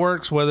any boat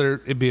works,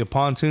 whether it be a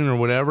pontoon or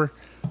whatever,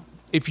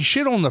 if you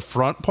shit on the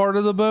front part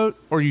of the boat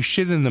or you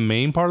shit in the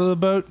main part of the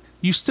boat,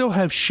 you still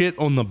have shit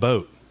on the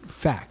boat.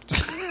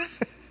 Fact.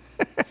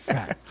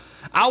 Fact.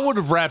 I would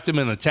have wrapped him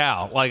in a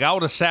towel. Like, I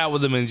would have sat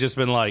with him and just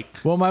been like,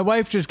 well, my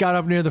wife just got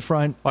up near the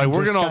front. Like,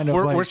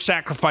 we're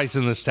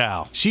sacrificing this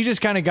towel. She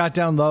just kind of got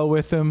down low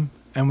with him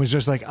and was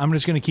just like, I'm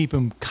just going to keep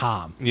him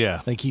calm.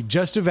 Yeah. Like, he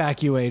just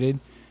evacuated.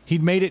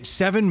 He'd made it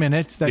 7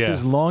 minutes. That's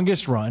his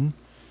longest run.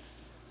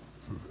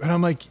 And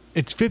I'm like,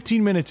 it's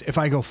 15 minutes if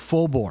I go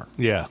full bore.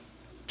 Yeah.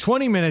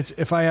 20 minutes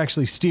if I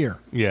actually steer.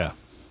 Yeah.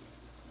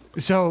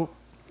 So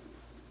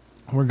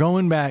we're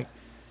going back,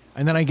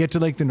 and then I get to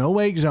like the no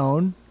wake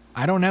zone.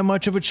 I don't have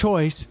much of a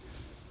choice.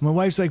 My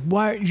wife's like,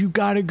 "Why you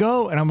got to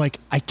go?" And I'm like,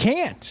 "I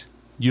can't."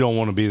 You don't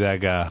want to be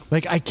that guy.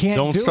 Like, I can't.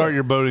 Don't start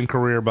your boating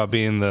career by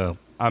being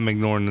I'm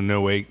ignoring the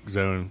no wake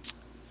zone.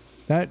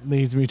 That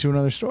leads me to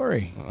another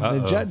story,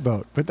 the jet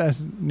boat, but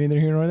that's neither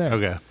here nor there.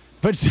 Okay.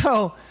 But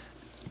so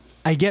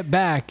I get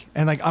back,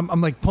 and like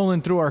I'm like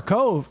pulling through our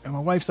cove, and my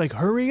wife's like,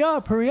 hurry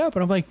up,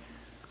 and I'm like,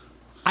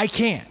 I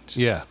can't.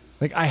 Yeah.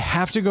 Like, I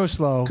have to go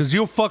slow. Because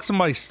you'll fuck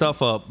somebody's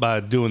stuff up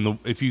by doing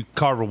if you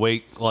carve a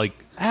wake, like,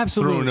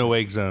 absolutely, through a no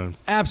wake zone.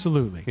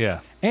 Absolutely.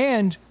 Yeah.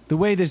 And the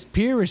way this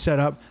pier is set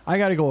up, I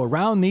got to go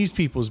around these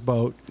people's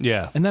boat.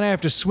 Yeah. And then I have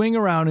to swing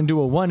around and do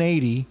a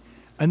 180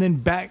 and then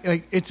back.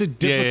 Like, it's a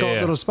difficult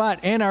little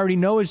spot. And I already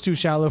know it's too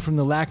shallow from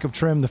the lack of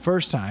trim the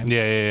first time.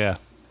 Yeah.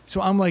 So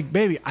I'm like,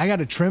 baby, I got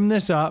to trim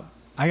this up.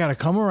 I got to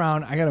come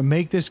around. I got to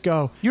make this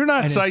go. You're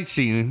not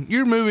sightseeing.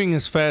 You're moving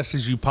as fast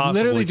as you possibly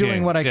can. Literally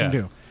doing what I can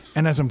do.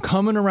 And as I'm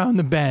coming around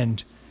the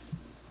bend,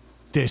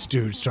 this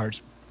dude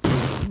starts on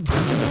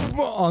the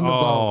boat.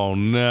 Oh,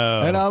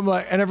 no. And I'm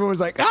like, and everyone's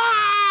like,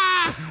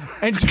 ah!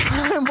 And so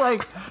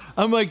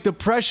I'm like the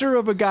pressure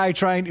of a guy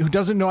who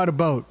doesn't know how to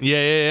boat.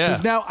 Yeah.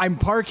 Because now I'm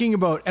parking a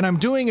boat and I'm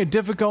doing a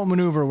difficult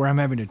maneuver where I'm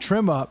having to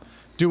trim up,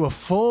 do a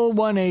full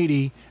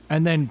 180,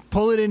 and then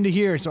pull it into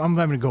here. So I'm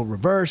having to go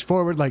reverse,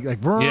 forward, like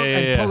and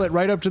pull it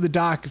right up to the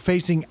dock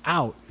facing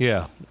out.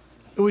 Yeah.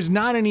 It was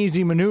not an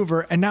easy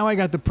maneuver, and now I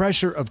got the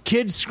pressure of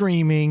kids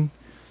screaming,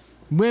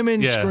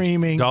 women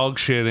screaming, dog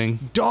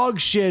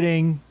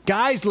shitting,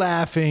 guys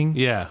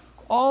laughing,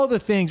 all the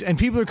things, and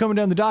people are coming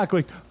down the dock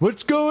like,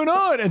 "What's going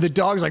on?" And the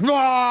dog's like,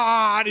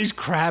 "Ah!" And he's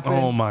crapping.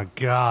 Oh my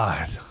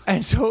god!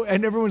 And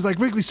everyone's like,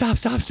 "Wrigley, stop!"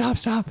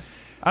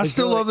 I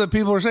still love that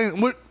people are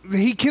saying, "What?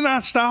 He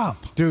cannot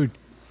stop, dude."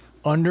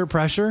 Under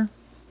pressure,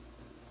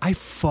 I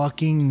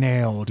fucking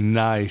nailed.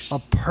 Nice. A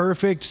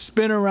perfect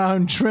spin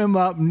around, trim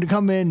up,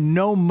 come in,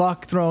 no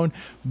muck thrown.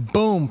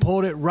 Boom,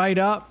 pulled it right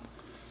up.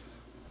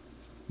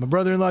 My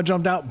brother-in-law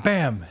jumped out,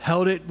 bam,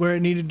 held it where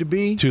it needed to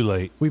be. Too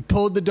late. We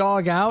pulled the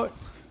dog out.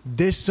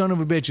 This son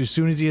of a bitch, as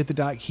soon as he hit the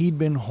dock, he'd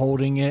been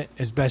holding it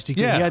as best he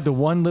could. Yeah. He had the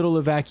one little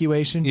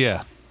evacuation.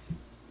 Yeah.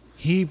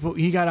 He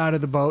got out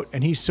of the boat,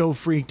 and he's so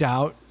freaked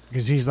out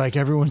because he's like,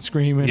 everyone's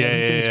screaming.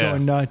 Everything's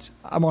going nuts.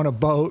 I'm on a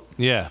boat.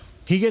 Yeah.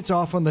 He gets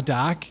off on the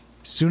dock.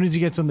 As soon as he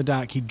gets on the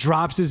dock, he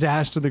drops his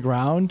ass to the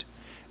ground,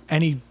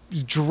 and he's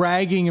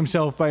dragging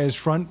himself by his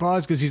front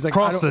paws because he's like...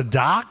 Across the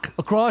dock,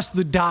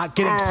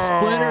 getting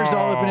splinters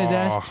all up in his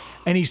ass,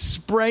 and he's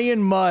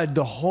spraying mud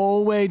the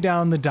whole way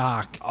down the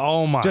dock.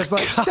 Oh, my Just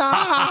like...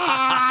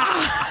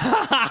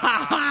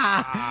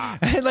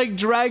 and like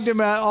dragged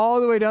him out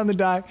all the way down the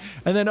dock,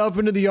 and then up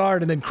into the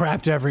yard, and then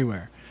crapped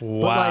everywhere.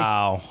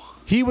 Wow.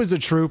 But he was a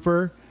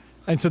trooper.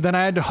 And so then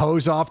I had to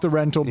hose off the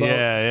rental boat.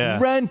 Yeah.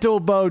 Rental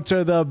boats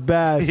are the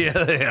best. Yeah,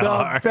 they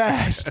are. The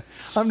best.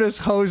 I'm just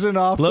hosing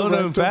off the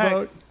rental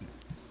boat.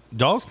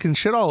 Dogs can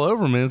shit all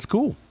over them, and it's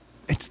cool.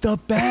 It's the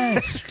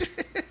best.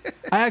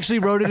 I actually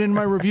wrote it in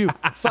my review.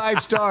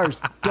 5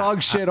 stars.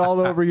 Dog shit all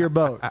over your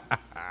boat.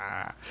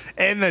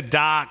 And the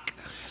dock.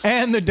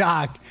 And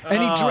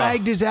he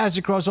dragged his ass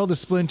across all the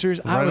splinters.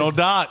 Rental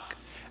docks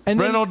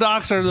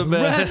are the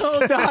best.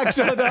 Rental docks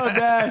are the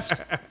best.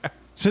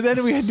 So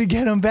then we had to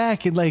get him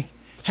back and like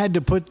had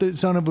to put the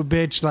son of a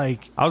bitch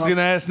like. I was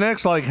gonna ask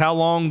next, like, how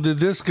long did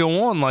this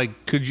go on? Like,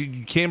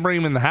 you can't bring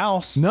him in the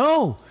house?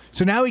 No.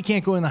 So now he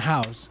can't go in the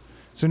house.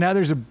 So now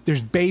there's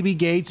baby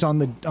gates on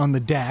the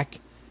deck,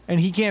 and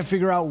he can't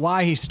figure out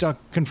why he's stuck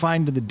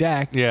confined to the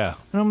deck. Yeah.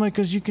 And I'm like,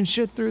 because you can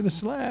shit through the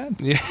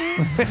slats. Yeah.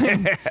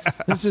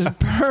 This is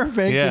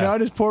perfect. Yeah. I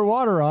just pour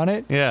water on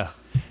it. Yeah.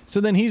 So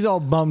then he's all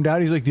bummed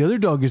out. He's like, the other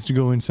dog gets to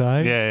go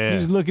inside. Yeah.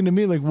 He's looking at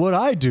me like, what'd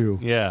I do?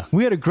 Yeah.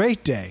 We had a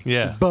great day.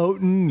 Yeah.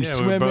 Boating,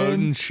 swimming.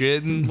 Boating,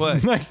 shitting.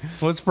 What? Like,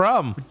 what's the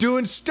problem?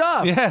 Doing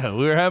stuff. Yeah,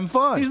 we were having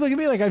fun. He's looking at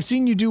me like, I've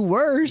seen you do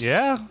worse.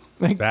 Yeah.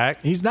 Like,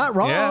 back. He's not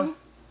wrong. Yeah.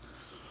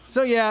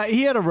 So yeah,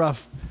 he had a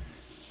rough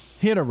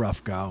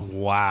go.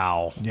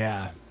 Wow.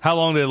 Yeah. How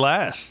long did it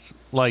last?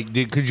 Like,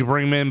 could you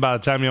bring him in by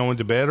the time y'all went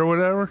to bed or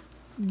whatever?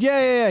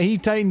 Yeah. He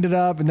tightened it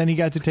up, and then he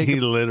got to take. He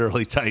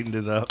literally tightened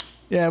it up.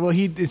 Yeah, well,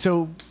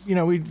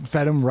 we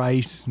fed him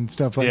rice and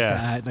stuff like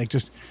that. Like,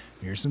 just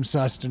here's some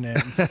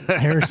sustenance,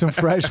 here's some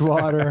fresh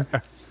water,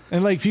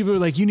 and like people are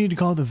like, you need to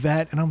call the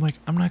vet, and I'm like,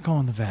 I'm not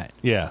calling the vet.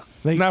 Yeah,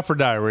 like, not for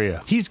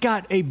diarrhea. He's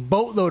got a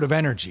boatload of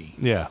energy.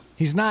 Yeah,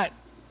 he's not.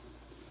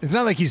 It's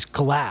not like he's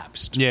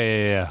collapsed.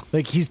 Yeah.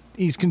 Like he's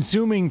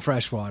consuming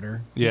fresh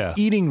water. Yeah,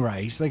 he's eating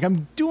rice. Like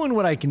I'm doing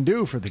what I can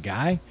do for the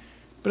guy,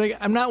 but like,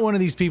 I'm not one of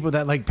these people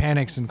that like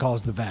panics and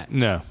calls the vet.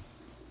 No.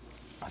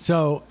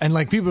 So, and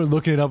like people are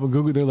looking it up on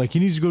Google. They're like, he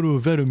needs to go to a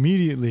vet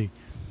immediately.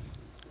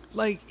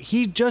 Like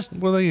he just,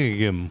 what are they going to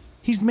give him?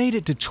 He's made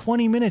it to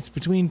 20 minutes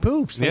between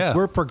poops. Like,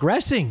 we're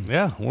progressing.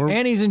 Yeah.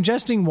 And he's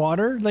ingesting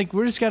water. Like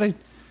he's got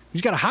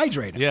to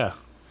hydrate him. Yeah.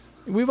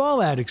 We've all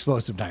had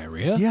explosive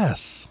diarrhea.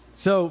 Yes.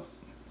 So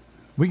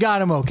we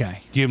got him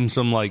okay. Give him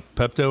some like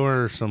Pepto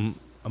or some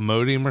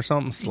Imodium or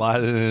something,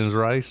 slide it in his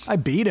rice. I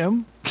beat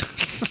him.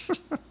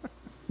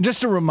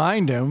 Just to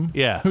remind him.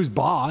 Yeah. Who's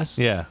boss.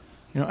 Yeah.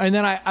 And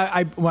then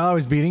I while I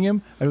was beating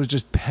him, I was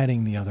just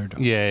petting the other dog.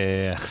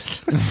 Yeah.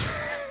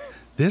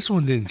 This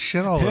one didn't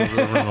shit all over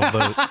the rental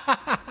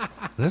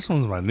boat. This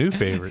one's my new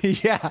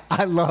favorite. Yeah,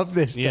 I love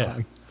this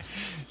dog.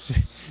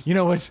 You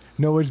know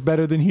what's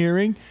better than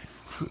hearing?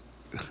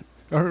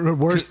 Or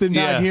worse than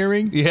not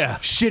hearing? Yeah.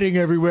 Shitting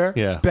everywhere?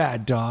 Yeah.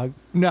 Bad dog.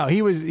 No,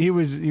 he was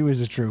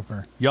a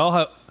trooper. Y'all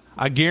have,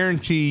 I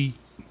guarantee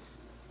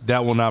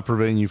that will not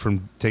prevent you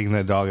from taking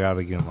that dog out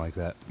again like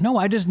that. No,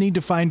 I just need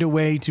to find a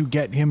way to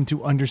get him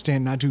to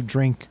understand not to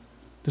drink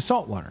the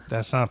salt water.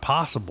 That's not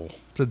possible.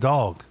 It's a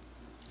dog.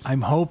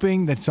 I'm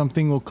hoping that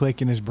something will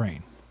click in his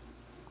brain.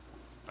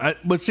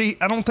 But see,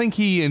 I don't think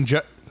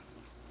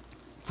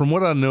from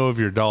what I know of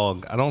your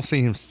dog, I don't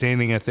see him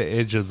standing at the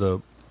edge of the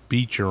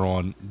beach you're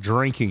on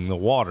drinking the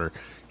water.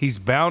 He's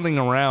bounding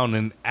around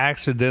and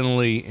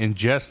accidentally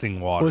ingesting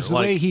water. Well, it's the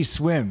way he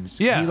swims.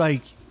 Yeah.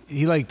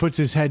 He puts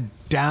his head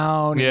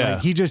down. Yeah.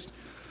 And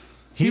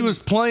he was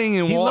playing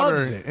in water.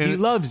 Loves it. He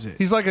loves it.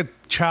 He's like a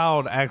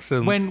child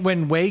accident.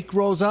 When wake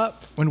rolls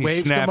up, when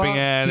waves snapping come up,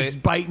 at he's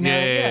it. biting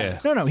at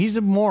it. Yeah. No, he's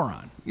a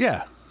moron.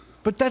 Yeah.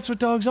 But that's what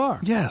dogs are.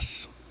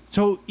 Yes.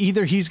 So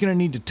either he's going to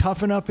need to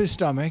toughen up his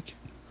stomach.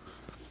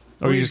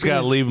 Or you just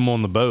got to leave him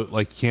on the boat.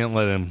 Like, you can't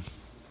let him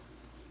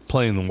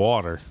play in the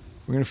water.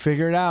 We're going to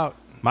figure it out.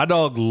 My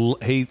dog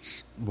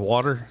hates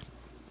water.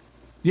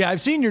 Yeah,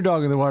 I've seen your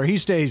dog in the water. He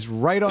stays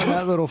right on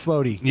that little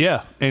floaty.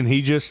 Yeah, and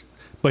he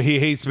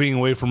hates being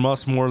away from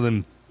us more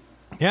than...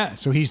 Yeah,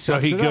 so he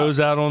goes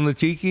out on the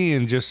tiki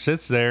and just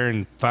sits there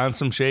and finds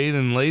some shade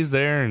and lays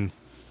there. And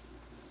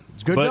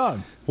it's a good dog.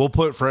 We'll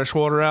put fresh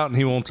water out and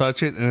he won't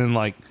touch it. And then,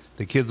 like,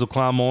 the kids will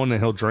climb on and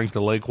he'll drink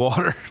the lake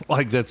water,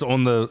 like that's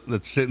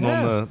sitting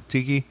on the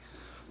tiki,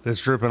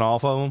 that's dripping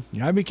off of him. You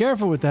gotta be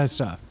careful with that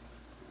stuff.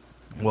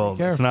 Well,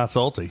 it's not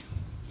salty.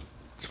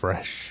 It's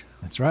fresh.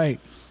 That's right.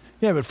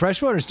 Yeah, but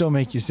fresh water still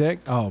make you sick.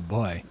 Oh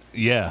boy.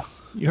 Yeah.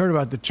 You heard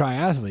about the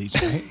triathletes,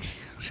 right?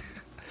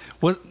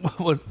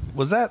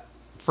 was that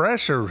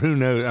fresh or who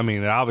knows? I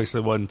mean, it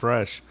obviously wasn't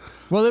fresh.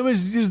 Well, it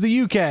was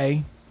the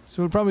UK,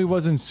 so it probably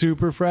wasn't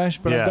super fresh,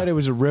 but I bet it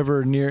was a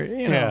river near.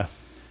 Yeah.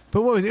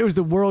 But it was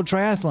the World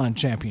Triathlon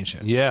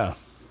Championships. Yeah.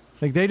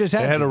 Like they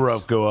had a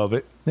rough go of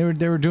it. They were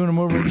doing them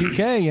over in the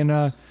UK,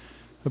 and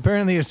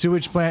apparently a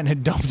sewage plant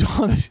had dumped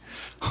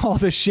all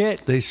the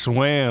shit. They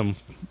swam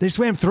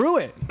through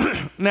it.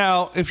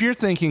 Now, if you're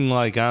thinking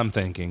like I'm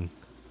thinking,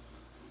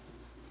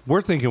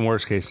 we're thinking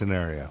worst case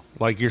scenario.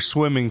 Like you're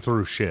swimming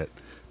through shit.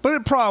 But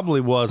it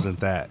probably wasn't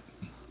that.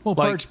 Well,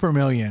 parts per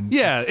million.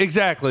 Yeah,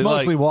 exactly.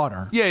 Mostly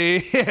water.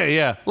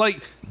 Yeah. Like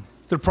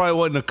there probably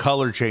wasn't a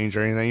color change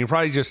or anything. You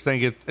probably just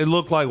think it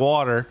looked like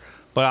water,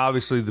 but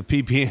obviously the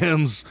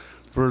ppms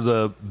for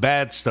the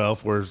bad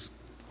stuff was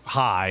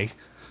high.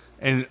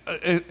 And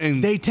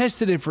they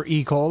tested it for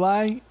E.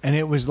 coli, and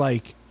it was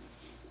like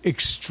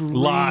extremely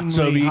lots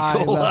of E. high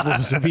coli.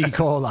 levels of E.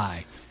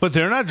 coli. But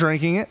they're not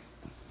drinking it.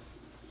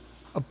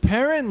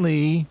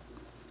 Apparently,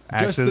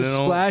 just the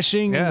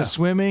splashing and the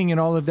swimming and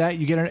all of that,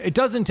 it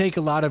doesn't take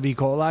a lot of E.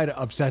 coli to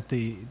upset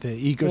the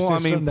ecosystem. Well, I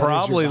mean,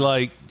 probably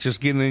like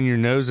just getting in your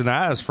nose and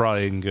eyes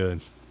probably ain't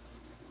good.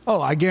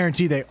 Oh, I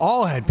guarantee they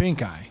all had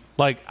pink eye.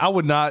 Like, I'm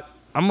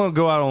going to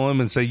go out on a limb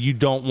and say you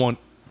don't want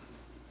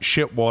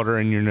shit water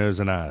in your nose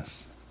and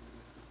eyes.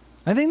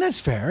 I think that's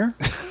fair.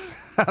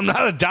 I'm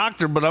not a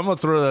doctor, but I'm going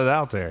to throw that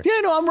out there. Yeah,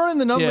 no, I'm running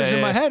the numbers in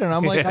my head, and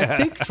I'm like, I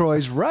think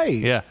Troy's right.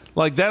 Yeah,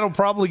 like that'll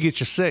probably get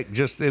you sick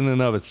just in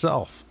and of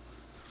itself.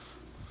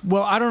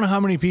 Well, I don't know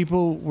how many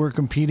people were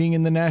competing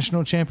in the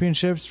national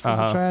championships for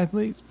the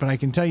triathletes, but I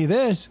can tell you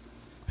this.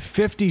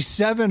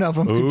 57 of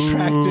them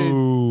contracted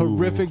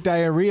horrific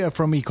diarrhea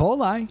from E.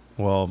 coli.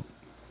 Well,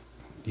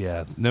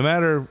 yeah, no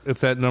matter if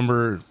that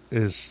number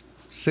is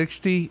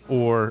 60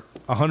 or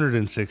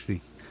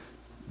 160,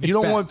 you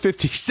don't want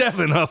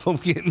 57 of them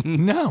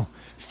getting... No.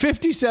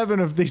 57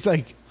 of these,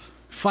 like,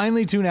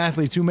 finely tuned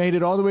athletes who made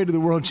it all the way to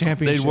the World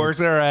Championships. They worked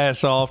their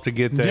ass off to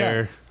get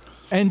there.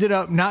 Yeah. Ended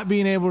up not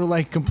being able to,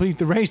 like, complete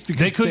the race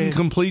because they couldn't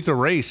complete the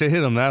race. It hit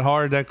them that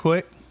hard, that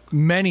quick.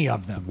 Many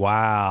of them.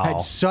 Wow.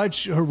 Had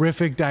such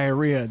horrific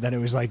diarrhea that it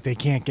was like they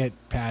can't get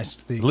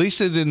past the... At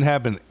least it didn't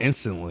happen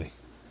instantly.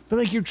 But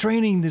like you're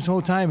training this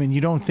whole time and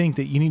you don't think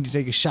that you need to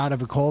take a shot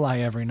of E. coli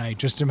every night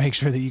just to make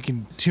sure that you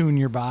can tune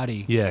your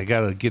body. Yeah,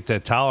 got to get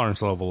that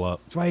tolerance level up.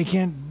 That's why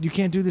you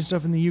can't do this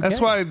stuff in the UK.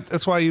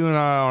 That's why you and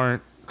I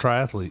aren't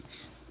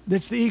triathletes.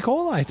 It's the E.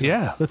 coli thing.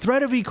 Yeah. The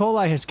threat of E.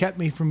 coli has kept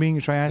me from being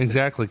a triathlete.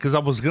 Exactly, because I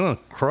was going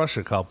to crush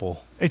a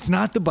couple. It's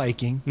not the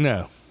biking.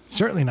 No.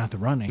 Certainly not the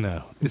running.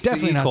 No. It's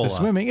definitely not the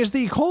swimming. It's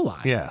the E.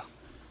 coli. Yeah.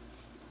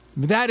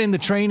 That and the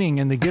training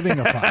and the giving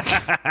a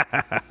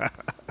fuck.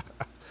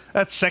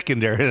 That's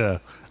secondary,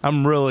 though.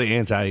 I'm really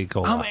anti-E.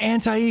 coli. I'm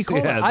anti-E.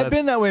 coli. Yeah, I've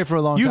been that way for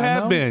a long time. You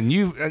have though. been.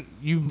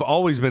 You've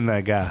always been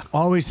that guy.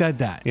 Always said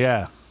that.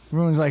 Yeah.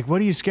 Everyone's like,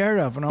 what are you scared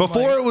of? And I'm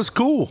Before like, it was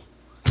cool,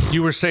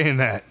 you were saying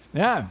that.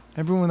 Yeah.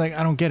 Everyone was like,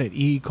 I don't get it.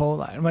 E.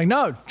 coli. I'm like,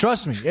 no,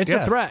 trust me. It's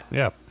a threat.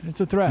 Yeah. It's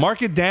a threat.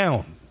 Mark it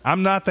down.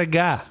 I'm not that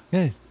guy.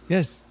 Yeah.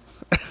 Yes.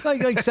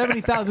 Like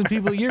 70,000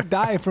 people a year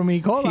die from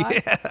E. coli.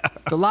 Yeah.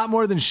 It's a lot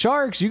more than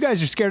sharks. You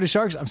guys are scared of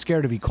sharks. I'm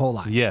scared of E.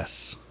 coli.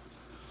 Yes.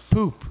 It's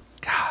poop.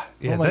 God.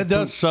 Yeah, that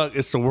does suck.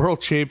 It's the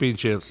World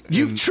Championships.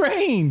 You've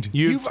trained.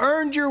 You've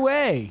earned your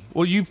way.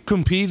 Well, you've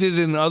competed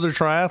in other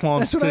triathlons.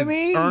 That's what I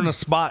mean. Earn a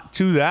spot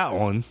to that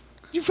one.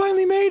 You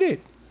finally made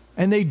it.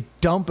 And they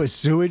dump a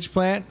sewage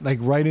plant like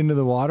right into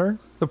the water.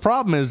 The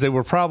problem is they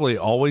were probably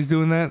always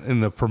doing that,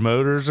 and the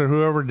promoters or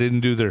whoever didn't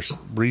do their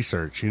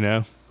research, you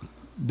know?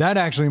 That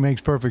actually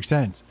makes perfect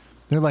sense.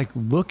 They're like,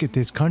 look at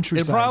this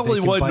countryside. It probably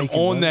wasn't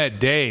on that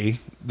day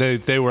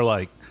that they were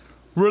like,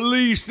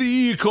 release the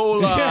E.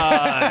 coli.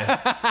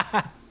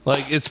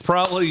 Like, it's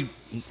probably,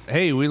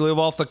 hey, we live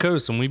off the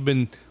coast,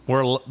 and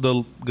where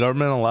the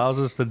government allows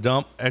us to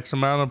dump X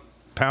amount of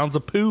pounds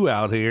of poo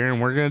out here,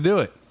 and we're going to do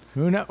it.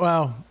 Who knows?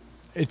 Well,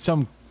 it's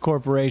some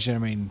corporation. I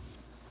mean,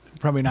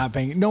 probably not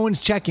paying. No one's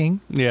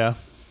checking. Yeah.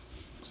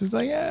 So it's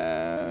like,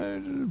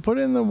 put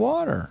it in the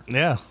water.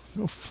 Yeah.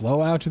 It'll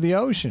flow out to the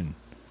ocean.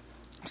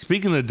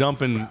 Speaking of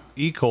dumping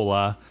E.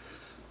 coli,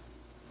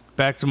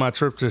 back to my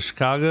trip to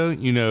Chicago,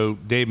 you know,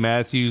 Dave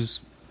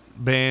Matthews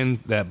Band,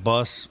 that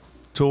bus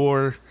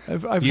tour.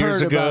 I've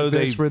years heard ago, about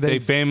this where they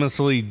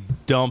famously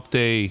dumped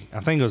I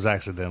think it was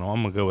accidental.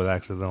 I'm going to go with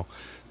accidental.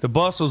 The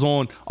bus was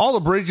on, all the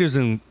bridges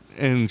in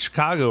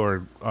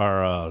Chicago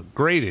are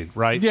graded,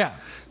 right? Yeah.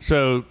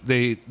 So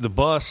the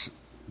bus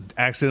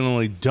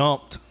accidentally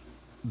dumped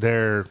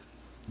their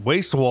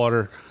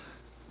wastewater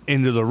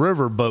into the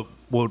river, but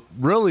what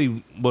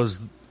really was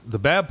the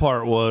bad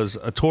part was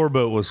a tour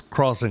boat was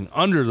crossing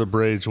under the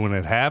bridge when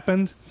it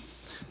happened.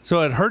 So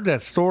I'd heard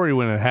that story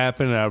when it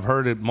happened, and I've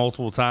heard it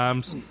multiple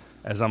times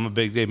as I'm a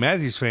big Dave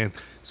Matthews fan.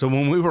 So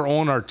when we were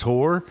on our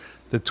tour,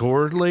 the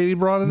tour lady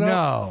brought it up.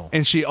 No.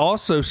 And she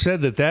also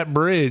said that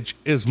bridge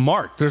is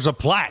marked. There's a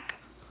plaque.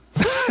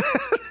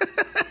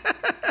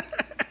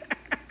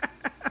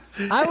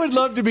 I would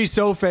love to be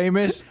so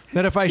famous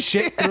that if I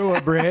shit through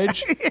a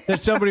bridge,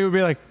 that somebody would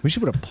be like, we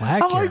should put a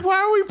plaque I'm here. like, why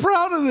are we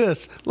proud of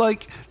this?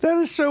 Like, that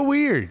is so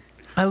weird.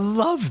 I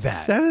love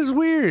that. That is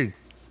weird.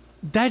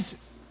 That's,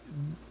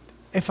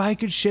 if I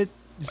could shit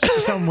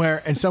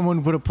somewhere and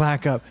someone put a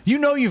plaque up, you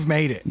know you've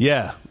made it.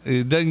 Yeah.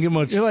 It doesn't get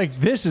much. You're like,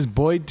 this is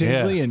Boyd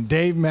Tinsley and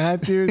Dave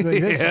Matthews.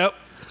 Like, this, Yep.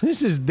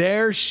 This is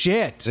their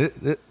shit.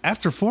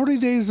 After 40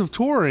 days of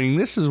touring,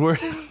 this is where,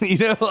 you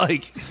know,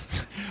 like,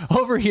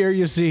 over here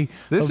you see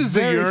this is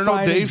the urinal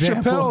Dave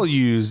example. Chappelle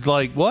used.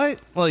 Like, what?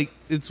 Like,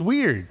 it's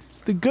weird. It's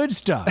the good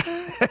stuff.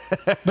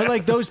 But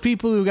like those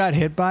people who got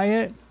hit by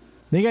it,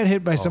 they got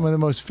hit by some of the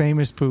most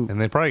famous poop. And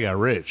they probably got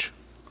rich.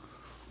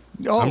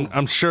 Oh,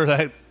 I'm sure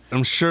that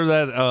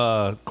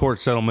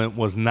court settlement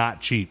was not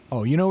cheap.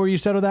 oh, you know where you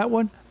settle that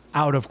one?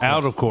 Out of court.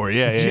 Out of court.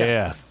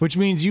 Yeah. Which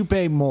means you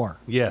pay more.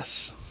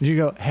 Yes. You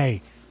go,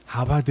 hey,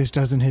 how about this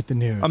doesn't hit the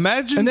news?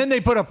 Imagine. And then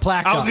they put a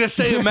plaque I was up. going to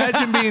say,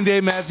 imagine being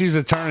Dave Matthews'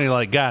 attorney.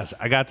 Like, guys,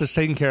 I got this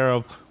taken care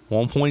of.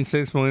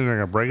 1.6 million. They're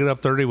going to break it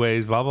up 30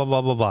 ways. Blah, blah,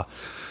 blah, blah, blah.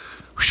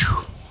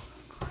 Whew.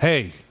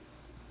 Hey,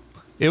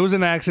 it was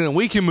an accident.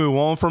 We can move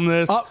on from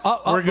this.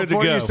 We're good to go.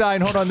 Before you sign,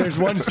 hold on. There's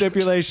one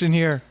stipulation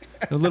here.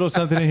 A little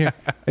something in here.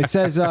 It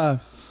says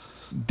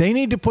they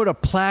need to put a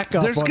plaque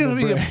up. There's going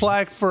to be a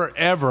plaque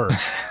forever.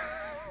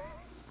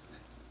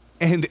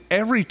 And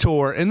every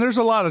tour, and there's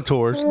a lot of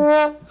tours,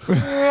 they're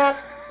going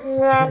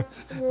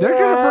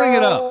to bring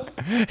it up.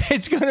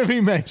 It's going to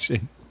be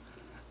mentioned.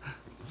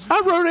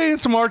 I wrote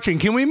Ants Marching.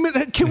 Can we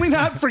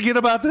not forget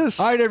about this?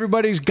 All right,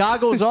 everybody's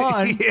goggles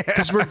on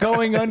because we're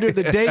going under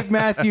the Dave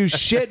Matthews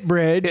shit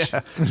bridge.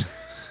 Yeah.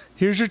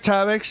 Here's your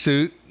Tyvek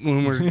suit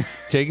when we're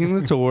taking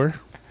the tour.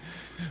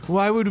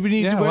 Why would we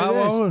need to wear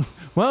this?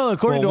 Well,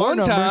 according to our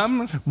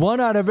numbers,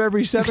 1 out of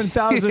every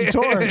 7,000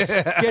 tours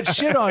gets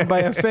shit on by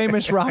a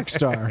famous rock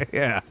star.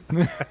 Yeah.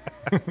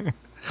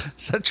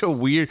 Such a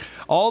weird...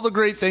 All the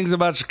great things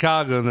about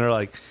Chicago, and they're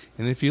like,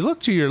 and if you look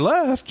to your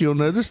left, you'll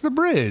notice the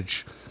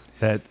bridge.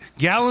 That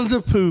gallons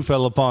of poo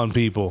fell upon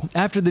people.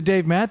 After the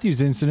Dave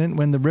Matthews incident,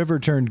 when the river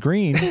turned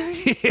green,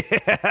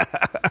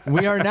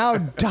 we are now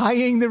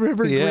dyeing the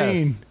river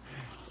green.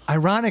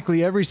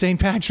 Ironically, every St.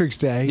 Patrick's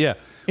Day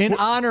in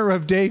honor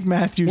of Dave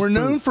Matthews We're Booth.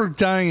 known for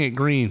dyeing it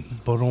green,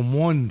 but on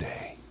one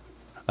day,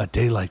 a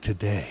day like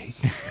today,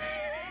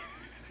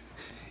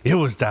 it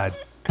was dyed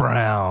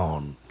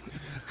brown.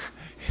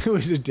 It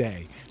was a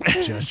day.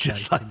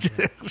 Just like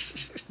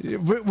this.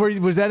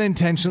 Was that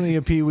intentionally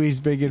a Pee-wee's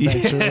Big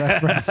Adventure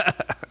reference?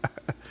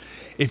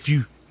 If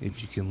you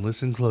can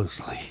listen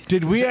closely.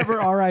 Did we ever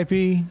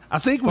R.I.P.? I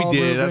think we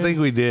did. Rubens? I think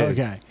we did.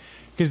 Okay.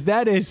 Because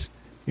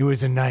it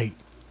was a night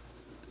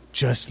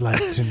just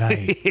like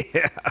tonight.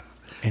 Yeah.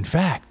 In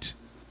fact,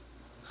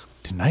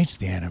 tonight's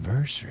the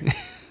anniversary.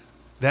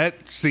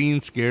 That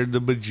scene scared the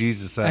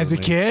bejesus out As of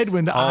a me. kid,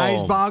 when the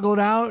eyes boggled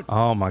out.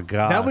 Oh, my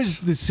God. That was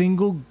the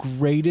single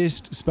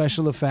greatest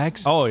special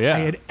effects I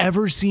had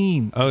ever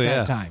seen at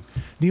that time.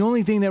 The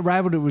only thing that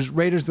rivaled it was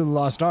Raiders of the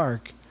Lost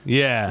Ark.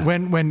 Yeah.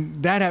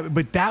 When that happened.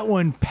 But that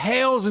one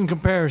pales in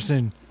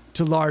comparison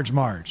to Large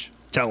Marge.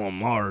 Tell him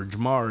Marge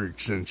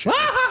and shit.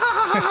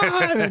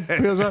 And then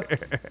peels up,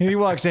 and he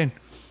walks in.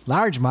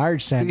 Large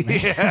Marge sent me.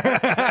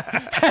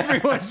 Yeah.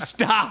 Everyone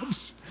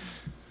stops.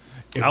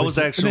 And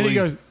then he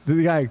goes,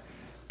 the guy,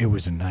 it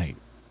was a night.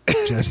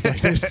 Just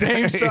like the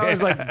same story. It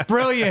was like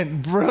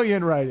brilliant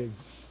writing.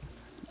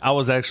 I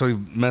was actually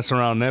messing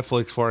around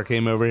Netflix before I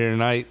came over here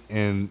tonight,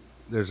 and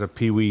there's a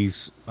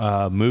Pee-wee's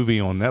movie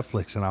on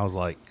Netflix, and I was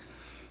like,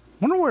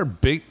 wonder where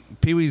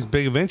Pee-wee's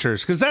Big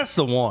Adventures, because that's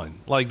the one.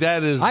 Like,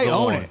 that is I the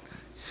own one. it.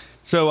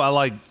 So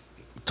I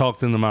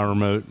talked into my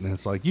remote, and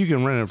it's like, you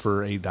can rent it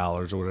for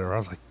 $8 or whatever. I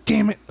was like,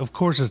 damn it, of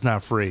course it's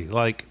not free.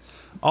 Like,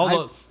 all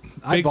the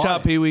Big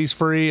Top Pee-wee's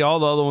free, all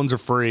the other ones are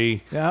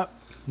free. Yeah.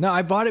 No,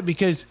 I bought it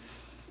because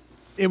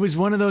it was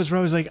one of those where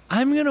I was like,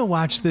 I'm going to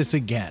watch this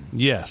again.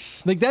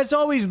 Yes. Like, that's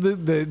always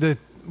the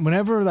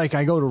whenever, like,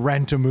 I go to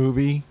rent a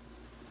movie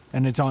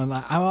and it's on,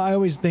 I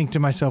always think to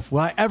myself,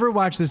 will I ever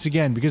watch this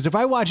again? Because if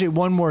I watch it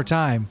one more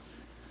time,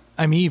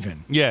 I'm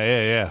even.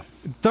 Yeah.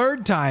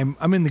 Third time,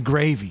 I'm in the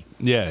gravy.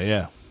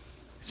 Yeah.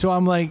 So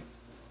I'm like,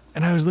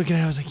 and I was looking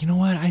at it, I was like, you know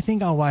what? I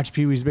think I'll watch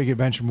Pee-wee's Big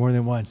Adventure more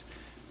than once.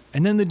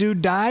 And then the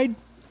dude died.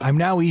 I'm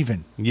now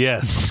even.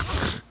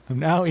 Yes. I'm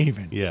now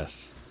even.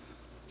 Yes.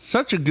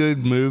 Such a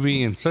good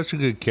movie and such a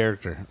good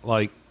character.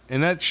 Like,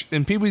 and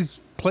Pee-wee's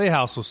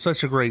Playhouse was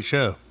such a great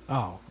show.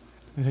 Oh,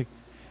 I think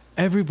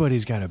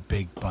everybody's got a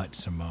big butt,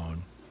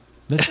 Simone.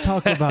 Let's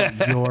talk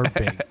about your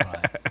big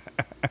butt.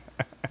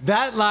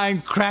 That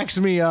line cracks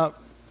me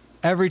up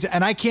every time.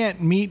 And I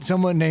can't meet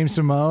someone named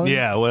Simone.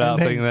 Yeah, without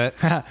thinking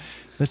that.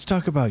 Let's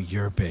talk about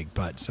your big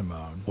butt,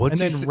 Simone.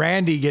 What's and then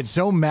Randy gets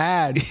so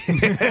mad.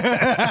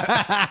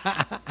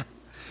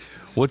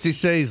 What's he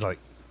say? He's like,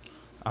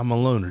 I'm a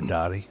loner,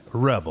 Dottie, a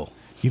rebel.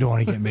 You don't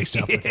want to get mixed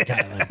up with a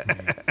guy like me.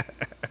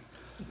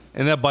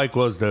 And that bike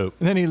was dope.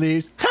 And then he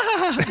leaves.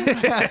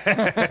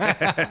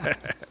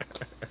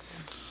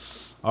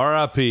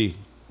 R.I.P.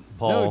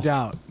 Paul.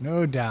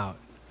 No doubt.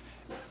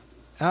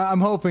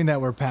 I'm hoping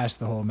that we're past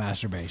the whole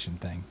masturbation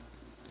thing.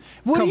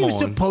 What are you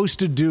supposed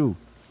to do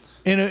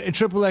in a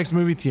XXX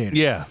movie theater?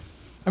 Yeah.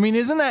 I mean,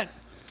 isn't that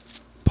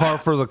par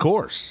for the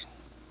course?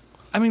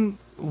 I mean,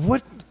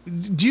 what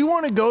do you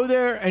want to go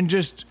there and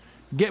just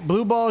get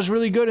blue balls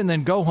really good and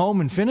then go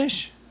home and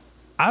finish?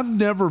 I've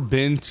never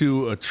been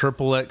to a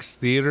XXX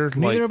theater.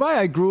 Neither have I.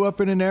 I grew up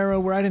in an era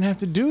where I didn't have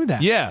to do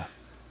that. Yeah.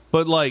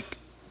 But like,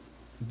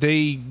 they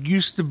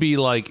used to be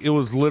like, it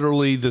was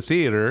literally the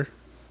theater.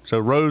 So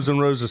rows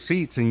and rows of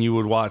seats, and you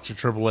would watch a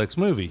XXX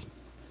movie.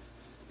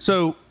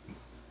 So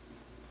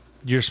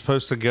you're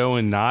supposed to go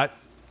and not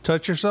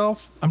touch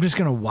yourself? I'm just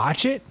going to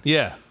watch it?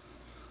 Yeah.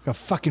 Like a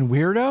fucking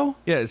weirdo?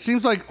 Yeah, it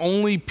seems like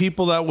only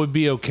people that would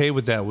be okay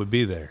with that would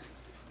be there.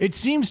 It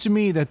seems to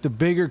me that the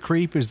bigger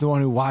creep is the one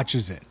who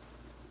watches it.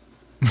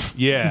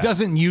 Yeah. He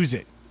doesn't use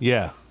it.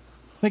 Yeah.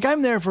 Like,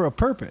 I'm there for a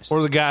purpose.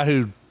 Or the guy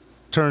who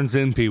turns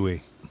in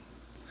Pee-wee.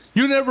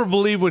 You never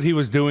believe what he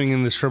was doing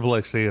in this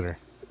XXX theater.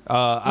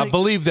 I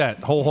believe that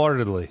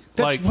wholeheartedly.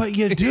 That's what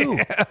you do.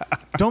 Yeah.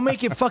 Don't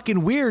make it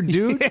fucking weird,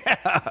 dude.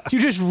 Yeah. You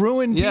just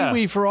ruined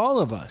Pee-wee for all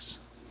of us.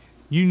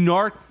 You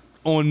narc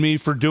on me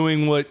for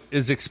doing what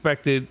is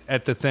expected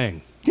at the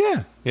thing.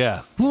 Yeah.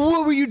 Yeah.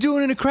 What were you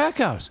doing in a crack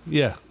house?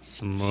 Yeah.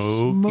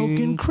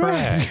 Smoking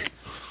crack.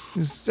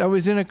 I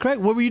was in a crack.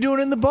 What were you doing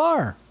in the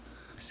bar?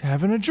 Just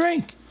having a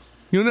drink.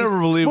 You'll never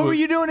believe what were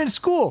you doing in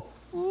school?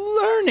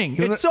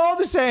 Learning. It's all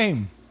the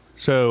same.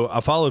 So I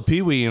followed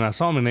Pee-wee and I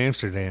saw him in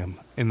Amsterdam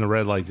in the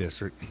red light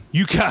district.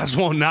 You guys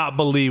will not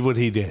believe what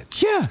he did.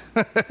 Yeah.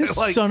 This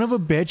son of a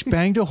bitch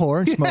banged a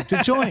whore and smoked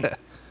a joint.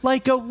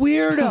 Like a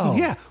weirdo.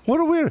 Yeah. What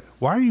a weirdo.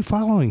 Why are you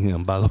following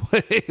him, by the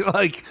way?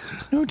 Like,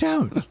 no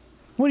doubt.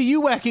 What are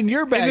you whacking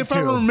your bag and if I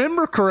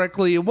remember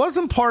correctly, it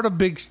wasn't part of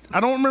big... I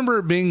don't remember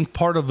it being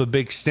part of a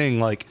big sting.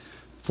 Like,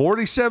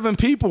 47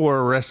 people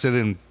were arrested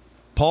and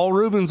Paul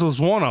Rubens was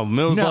one of them.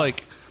 It was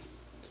like,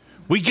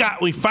 we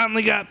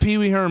finally got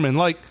Pee-wee Herman.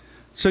 Like,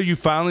 so you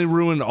finally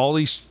ruined all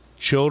these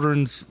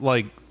children's,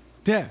 like...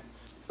 Yeah.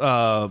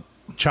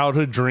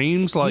 Childhood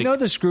dreams. Like, you know,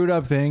 the screwed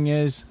up thing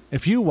is,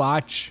 if you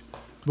watch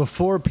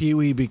before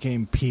Pee-wee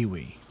became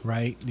Pee-wee,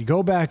 right? You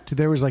go back to,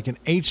 there was like an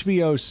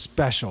HBO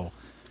special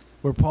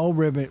where Paul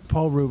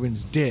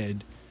Rubens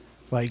did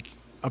like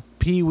a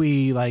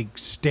Pee-wee like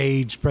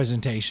stage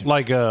presentation.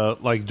 Like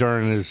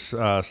during his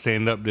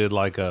stand up did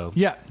like a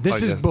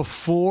this is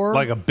before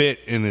like a bit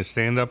in his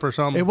stand up or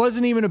something. It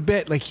wasn't even a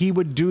bit. Like he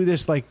would do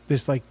this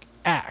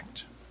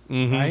act,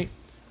 right?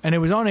 And it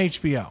was on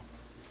HBO.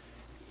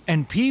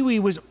 And Pee-wee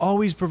was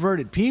always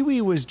perverted.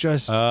 Pee-wee was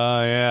just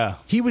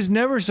he was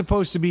never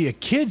supposed to be a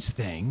kid's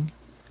thing.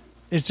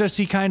 It's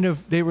just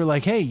they were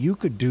like, hey, you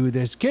could do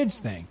this kid's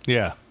thing.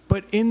 Yeah.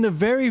 But in the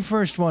very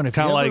first one, if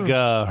kind of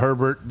like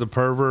Herbert the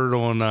pervert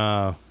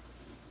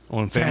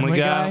on Family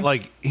Guy,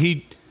 like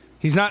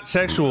he's not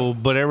sexual,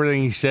 but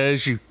everything he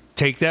says you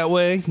take that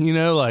way,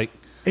 like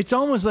it's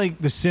almost like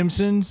The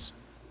Simpsons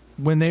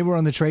when they were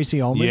on the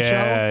Tracy Ullman show.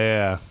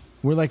 Yeah.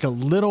 Were like a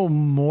little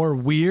more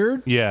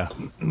weird. Yeah.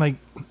 Like,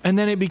 and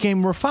then it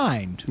became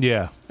refined.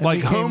 Yeah.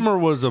 Like Homer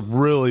was a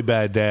really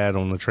bad dad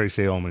on the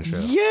Tracy Ullman show.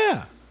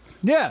 Yeah.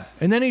 Yeah.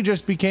 And then he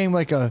just became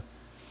like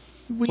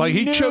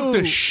he choked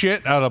the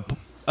shit out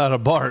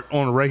of Bart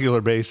on a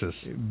regular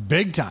basis.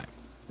 Big time.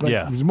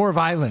 Like, he was more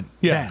violent.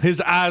 Yeah. Then.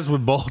 His eyes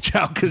would bulge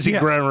out because he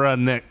grabbed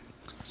around the neck.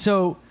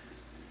 So,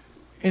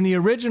 in the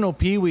original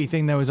Pee-wee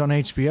thing that was on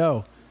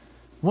HBO,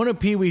 one of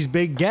Pee-wee's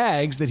big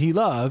gags that he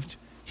loved,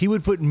 he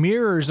would put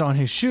mirrors on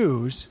his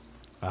shoes.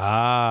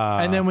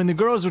 And then when the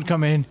girls would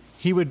come in,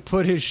 he would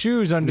put his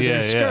shoes under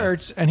their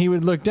skirts, and he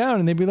would look down,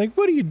 and they'd be like,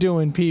 what are you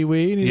doing,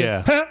 Pee-wee? And he'd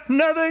like, huh,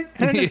 nothing.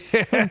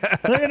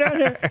 Look down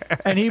here.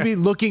 And he'd be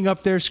looking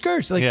up their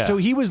skirts. So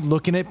he was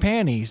looking at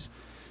panties.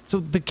 So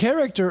the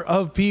character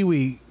of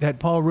Pee-wee that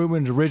Paul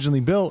Rubens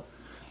originally built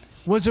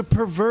was a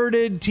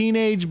perverted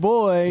teenage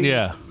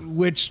boy,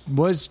 which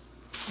was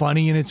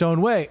funny in its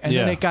own way. And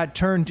then it got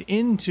turned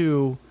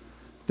into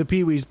the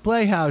Pee-wee's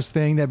Playhouse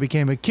thing that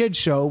became a kid's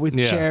show with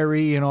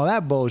Cherry and all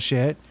that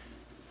bullshit.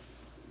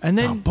 And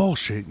then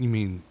bullshit, you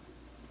mean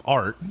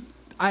art?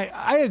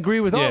 I agree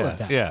with all of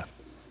that. Yeah.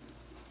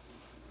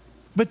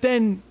 But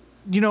then,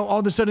 all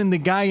of a sudden the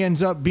guy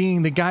ends up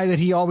being the guy that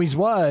he always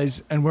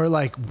was, and we're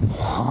like,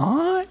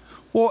 what?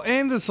 Well,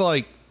 and it's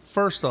like,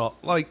 first off,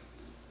 like,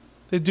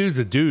 the dude's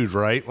a dude,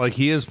 right? Like,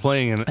 he is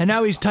playing and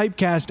now he's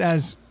typecast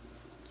as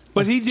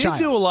But he did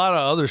do a lot of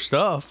other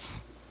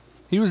stuff.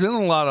 He was in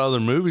a lot of other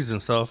movies and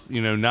stuff,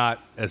 not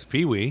as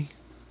Pee-wee.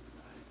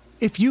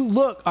 If you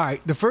look, all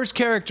right, the first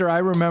character I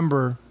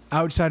remember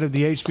outside of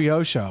the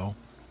HBO show,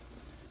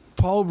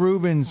 Paul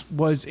Rubens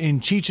was in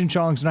Cheech and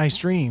Chong's Nice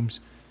Dreams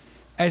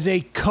as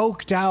a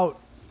coked out,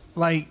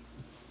 like,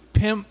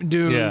 pimp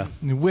dude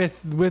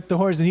with the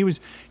horse. And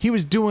he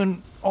was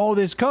doing all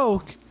this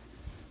coke,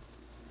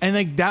 and,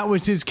 like, that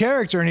was his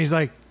character. And he's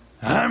like,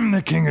 I'm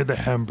the king of the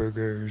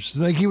hamburgers.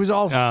 Like, he was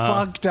all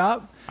fucked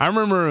up. I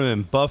remember him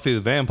in Buffy the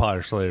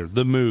Vampire Slayer,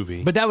 the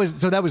movie. But that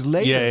was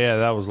later. Yeah,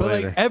 that was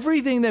later. Like,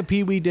 everything that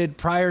Pee-wee did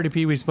prior to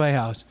Pee-wee's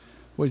Playhouse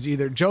was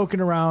either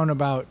joking around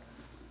about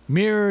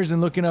mirrors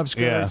and looking up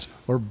skirts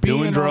or being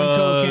doing drugs,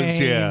 on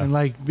cocaine and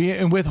like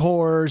being with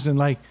whores, and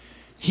like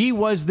he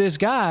was this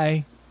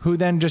guy who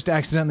then just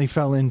accidentally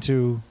fell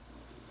into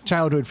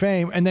childhood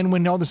fame. And then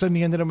when all of a sudden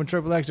he ended up on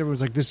Triple X, everyone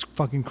was like, this is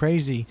fucking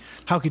crazy.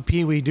 How could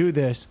Pee-wee do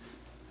this?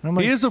 And I'm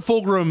like, he is a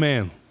full-grown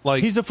man.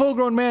 Like, he's a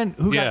full-grown man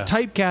who got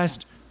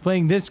typecast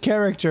playing this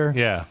character.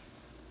 Yeah.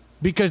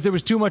 Because there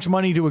was too much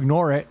money to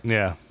ignore it.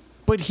 Yeah.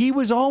 But he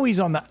was always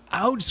on the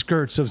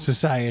outskirts of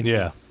society.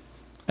 Yeah.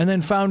 And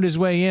then found his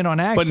way in on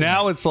accident. But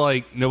now it's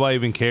like nobody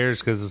even cares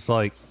because it's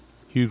like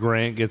Hugh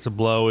Grant gets a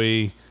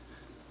blowy.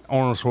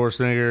 Arnold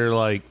Schwarzenegger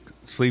like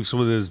sleeps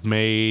with his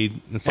maid.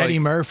 It's Eddie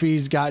like,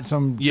 Murphy's got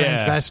some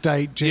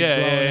transvestite chick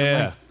blowing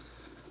him. Like,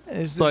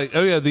 it's like,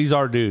 oh yeah, these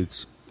are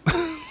dudes.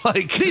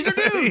 Like, these are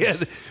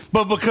dudes.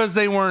 But because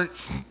they weren't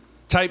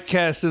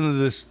typecast into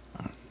this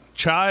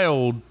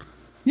child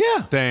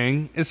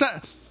thing, it's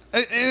not.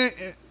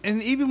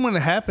 And even when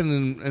it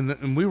happened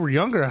and we were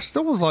younger, I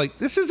still was like,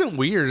 this isn't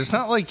weird. It's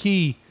not like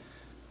he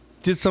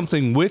did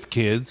something with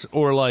kids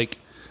or like.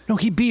 No,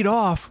 he beat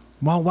off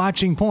while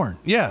watching porn.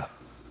 Yeah.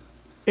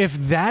 If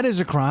that is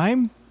a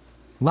crime,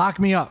 lock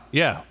me up.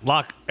 Yeah,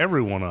 lock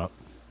everyone up.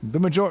 The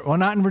majority. Well,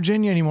 not in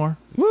Virginia anymore.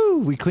 Woo,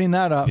 we cleaned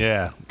that up.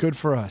 Yeah. Good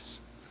for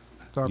us.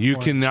 You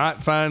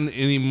cannot find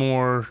any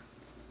more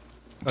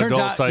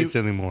adult sites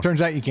anymore.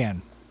 Turns out you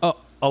can.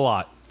 A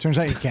lot. Turns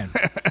out you can.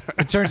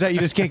 It turns out you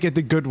just can't get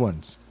the good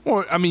ones.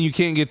 Well, I mean, you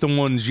can't get the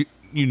ones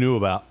you knew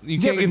about. You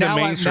can't get the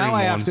mainstream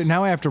ones.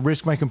 Now I have to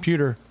risk my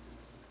computer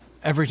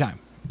every time.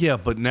 Yeah,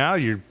 but now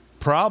you're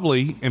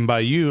probably, and by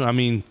you, I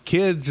mean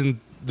kids and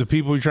the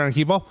people you're trying to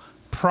keep up,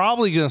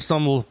 probably going to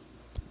stumble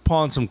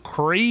upon some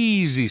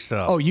crazy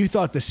stuff. Oh, you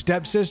thought the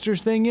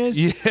stepsisters thing is?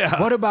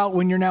 Yeah. What about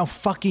when you're now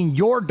fucking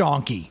your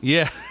donkey?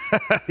 Yeah.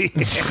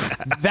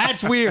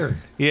 That's weird.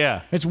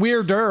 Yeah. It's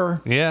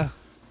weirder. Yeah.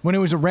 When it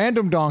was a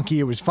random donkey,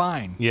 it was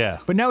fine. Yeah.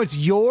 But now it's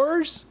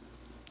yours?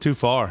 Too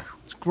far.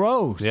 It's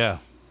gross. Yeah.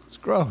 It's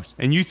gross.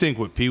 And you think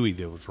what Pee-wee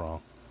did was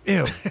wrong.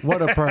 Ew.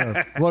 What a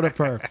perv. What a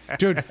perv.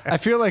 Dude, I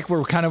feel like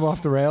we're kind of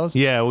off the rails.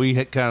 Yeah, we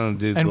kind of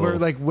did. And we're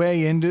like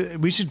way into.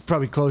 We should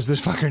probably close this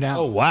fucker down.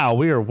 Oh, wow.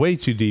 We are way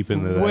too deep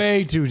into that.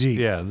 Way too deep.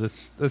 Yeah,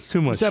 that's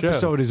too much. This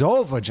episode is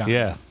over, John.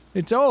 Yeah.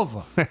 It's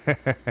over.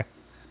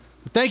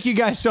 Thank you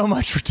guys so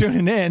much for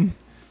tuning in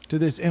to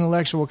this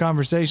intellectual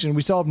conversation.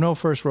 We solved no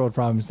first world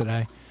problems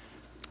today.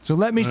 So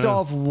let me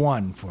solve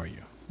one for you.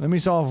 Let me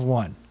solve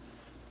one.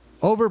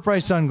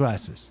 Overpriced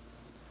sunglasses.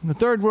 In the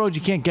third world,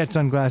 you can't get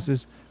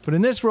sunglasses, but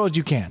in this world,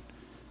 you can.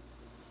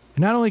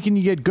 And not only can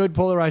you get good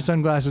polarized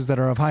sunglasses that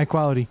are of high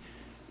quality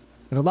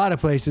in a lot of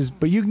places,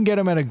 but you can get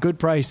them at a good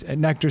price at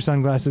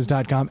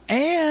nectarsunglasses.com.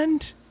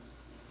 And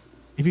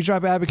if you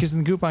drop Abacus in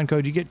the coupon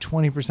code, you get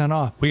 20%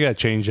 off. We got to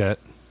change that.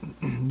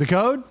 The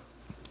code?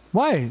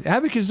 Why?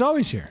 Abacus is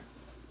always here.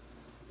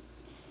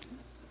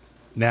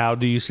 Now,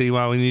 do you see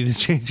why we need to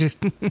change it?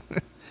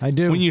 I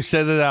do. When you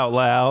said it out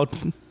loud.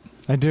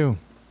 I do.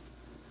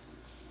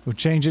 We'll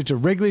change it to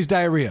Wrigley's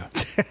Diarrhea.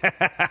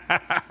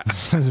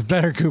 It's a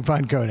better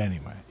coupon code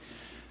anyway.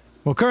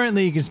 Well,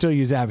 currently you can still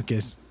use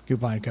Abacus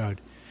coupon code.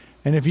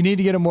 And if you need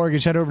to get a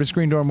mortgage, head over to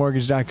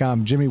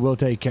screendoormortgage.com. Jimmy will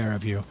take care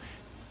of you,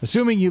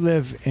 assuming you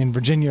live in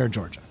Virginia or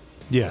Georgia.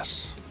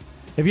 Yes.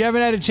 If you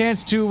haven't had a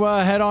chance to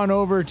head on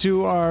over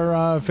to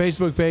our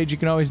Facebook page, you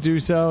can always do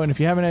so. And if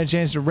you haven't had a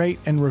chance to rate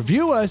and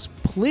review us,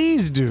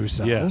 please do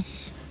so.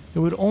 Yes. It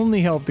would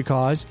only help the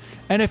cause.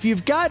 And if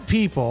you've got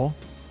people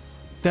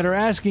that are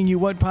asking you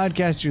what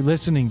podcast you're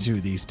listening to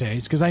these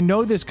days, because I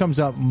know this comes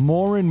up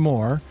more and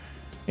more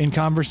in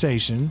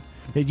conversation.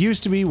 It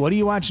used to be, what are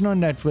you watching on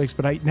Netflix?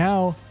 But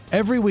now,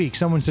 every week,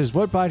 someone says,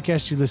 what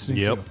podcast are you listening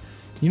to?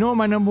 You know what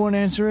my number one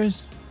answer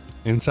is?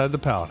 Inside the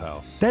Pallet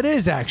House. That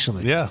is,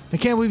 actually. Yeah. I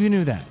can't believe you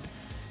knew that.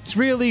 It's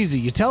real easy.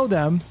 You tell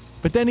them,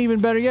 but then even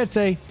better yet,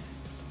 say,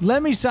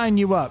 let me sign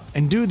you up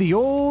and do the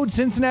old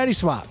Cincinnati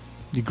swap.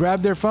 You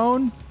grab their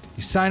phone,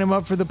 you sign them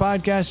up for the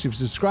podcast, you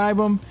subscribe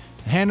them,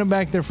 hand them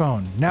back their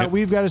phone. Now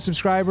we've got a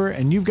subscriber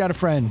and you've got a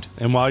friend.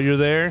 And while you're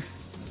there,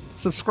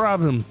 subscribe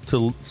them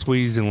to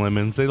Squeeze and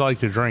Lemons. They like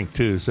to drink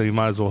too, so you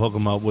might as well hook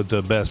them up with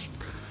the best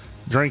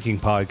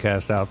drinking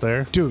podcast out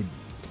there. Dude,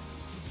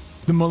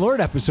 the Malort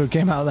episode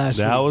came out last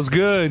week. That was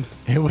good.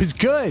 It was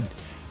good.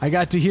 I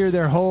got to hear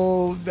their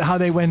how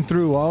they went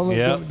through all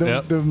of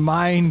the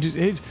mind.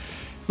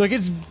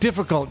 It's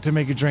difficult to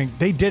make a drink.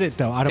 They did it,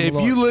 though, out of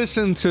Malort. If you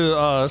listen to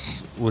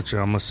us, which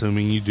I'm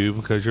assuming you do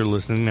because you're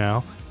listening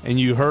now, and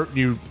you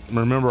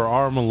remember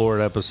our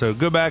Malort episode,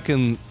 go back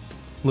and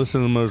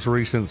listen to the most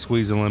recent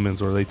Squeeze and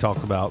Lemons where they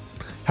talked about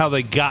how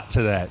they got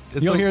to that.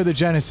 You'll hear the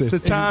genesis. The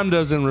time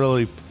doesn't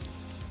really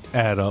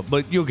add up,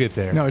 but you'll get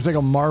there. No, it's like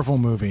a Marvel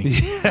movie.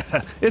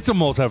 Yeah, it's a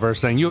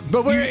multiverse thing.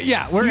 We're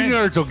in.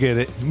 Nerds will get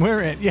it.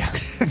 We're in. Yeah.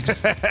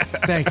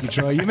 Thank you,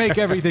 Troy. You make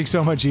everything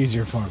so much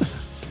easier for me.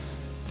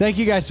 Thank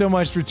you guys so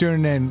much for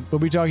tuning in. We'll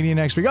be talking to you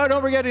next week. Oh,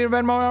 don't forget to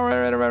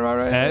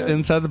Venmo. At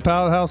Inside the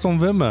Pallet House on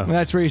Venmo.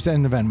 That's where you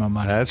send the Venmo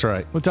money. That's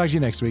right. We'll talk to you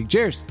next week.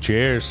 Cheers.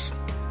 Cheers.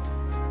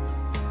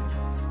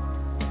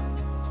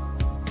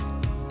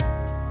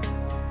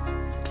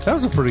 That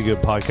was a pretty good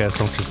podcast,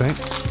 don't you think?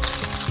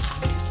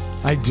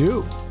 I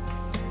do.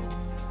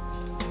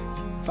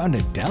 Found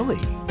a deli.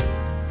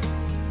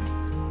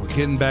 We're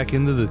getting back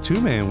into the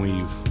two-man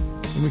weave.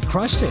 And we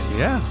crushed it.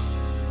 Yeah.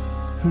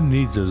 Who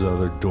needs those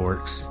other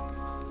dorks?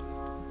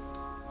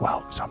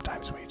 Well,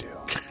 sometimes we do.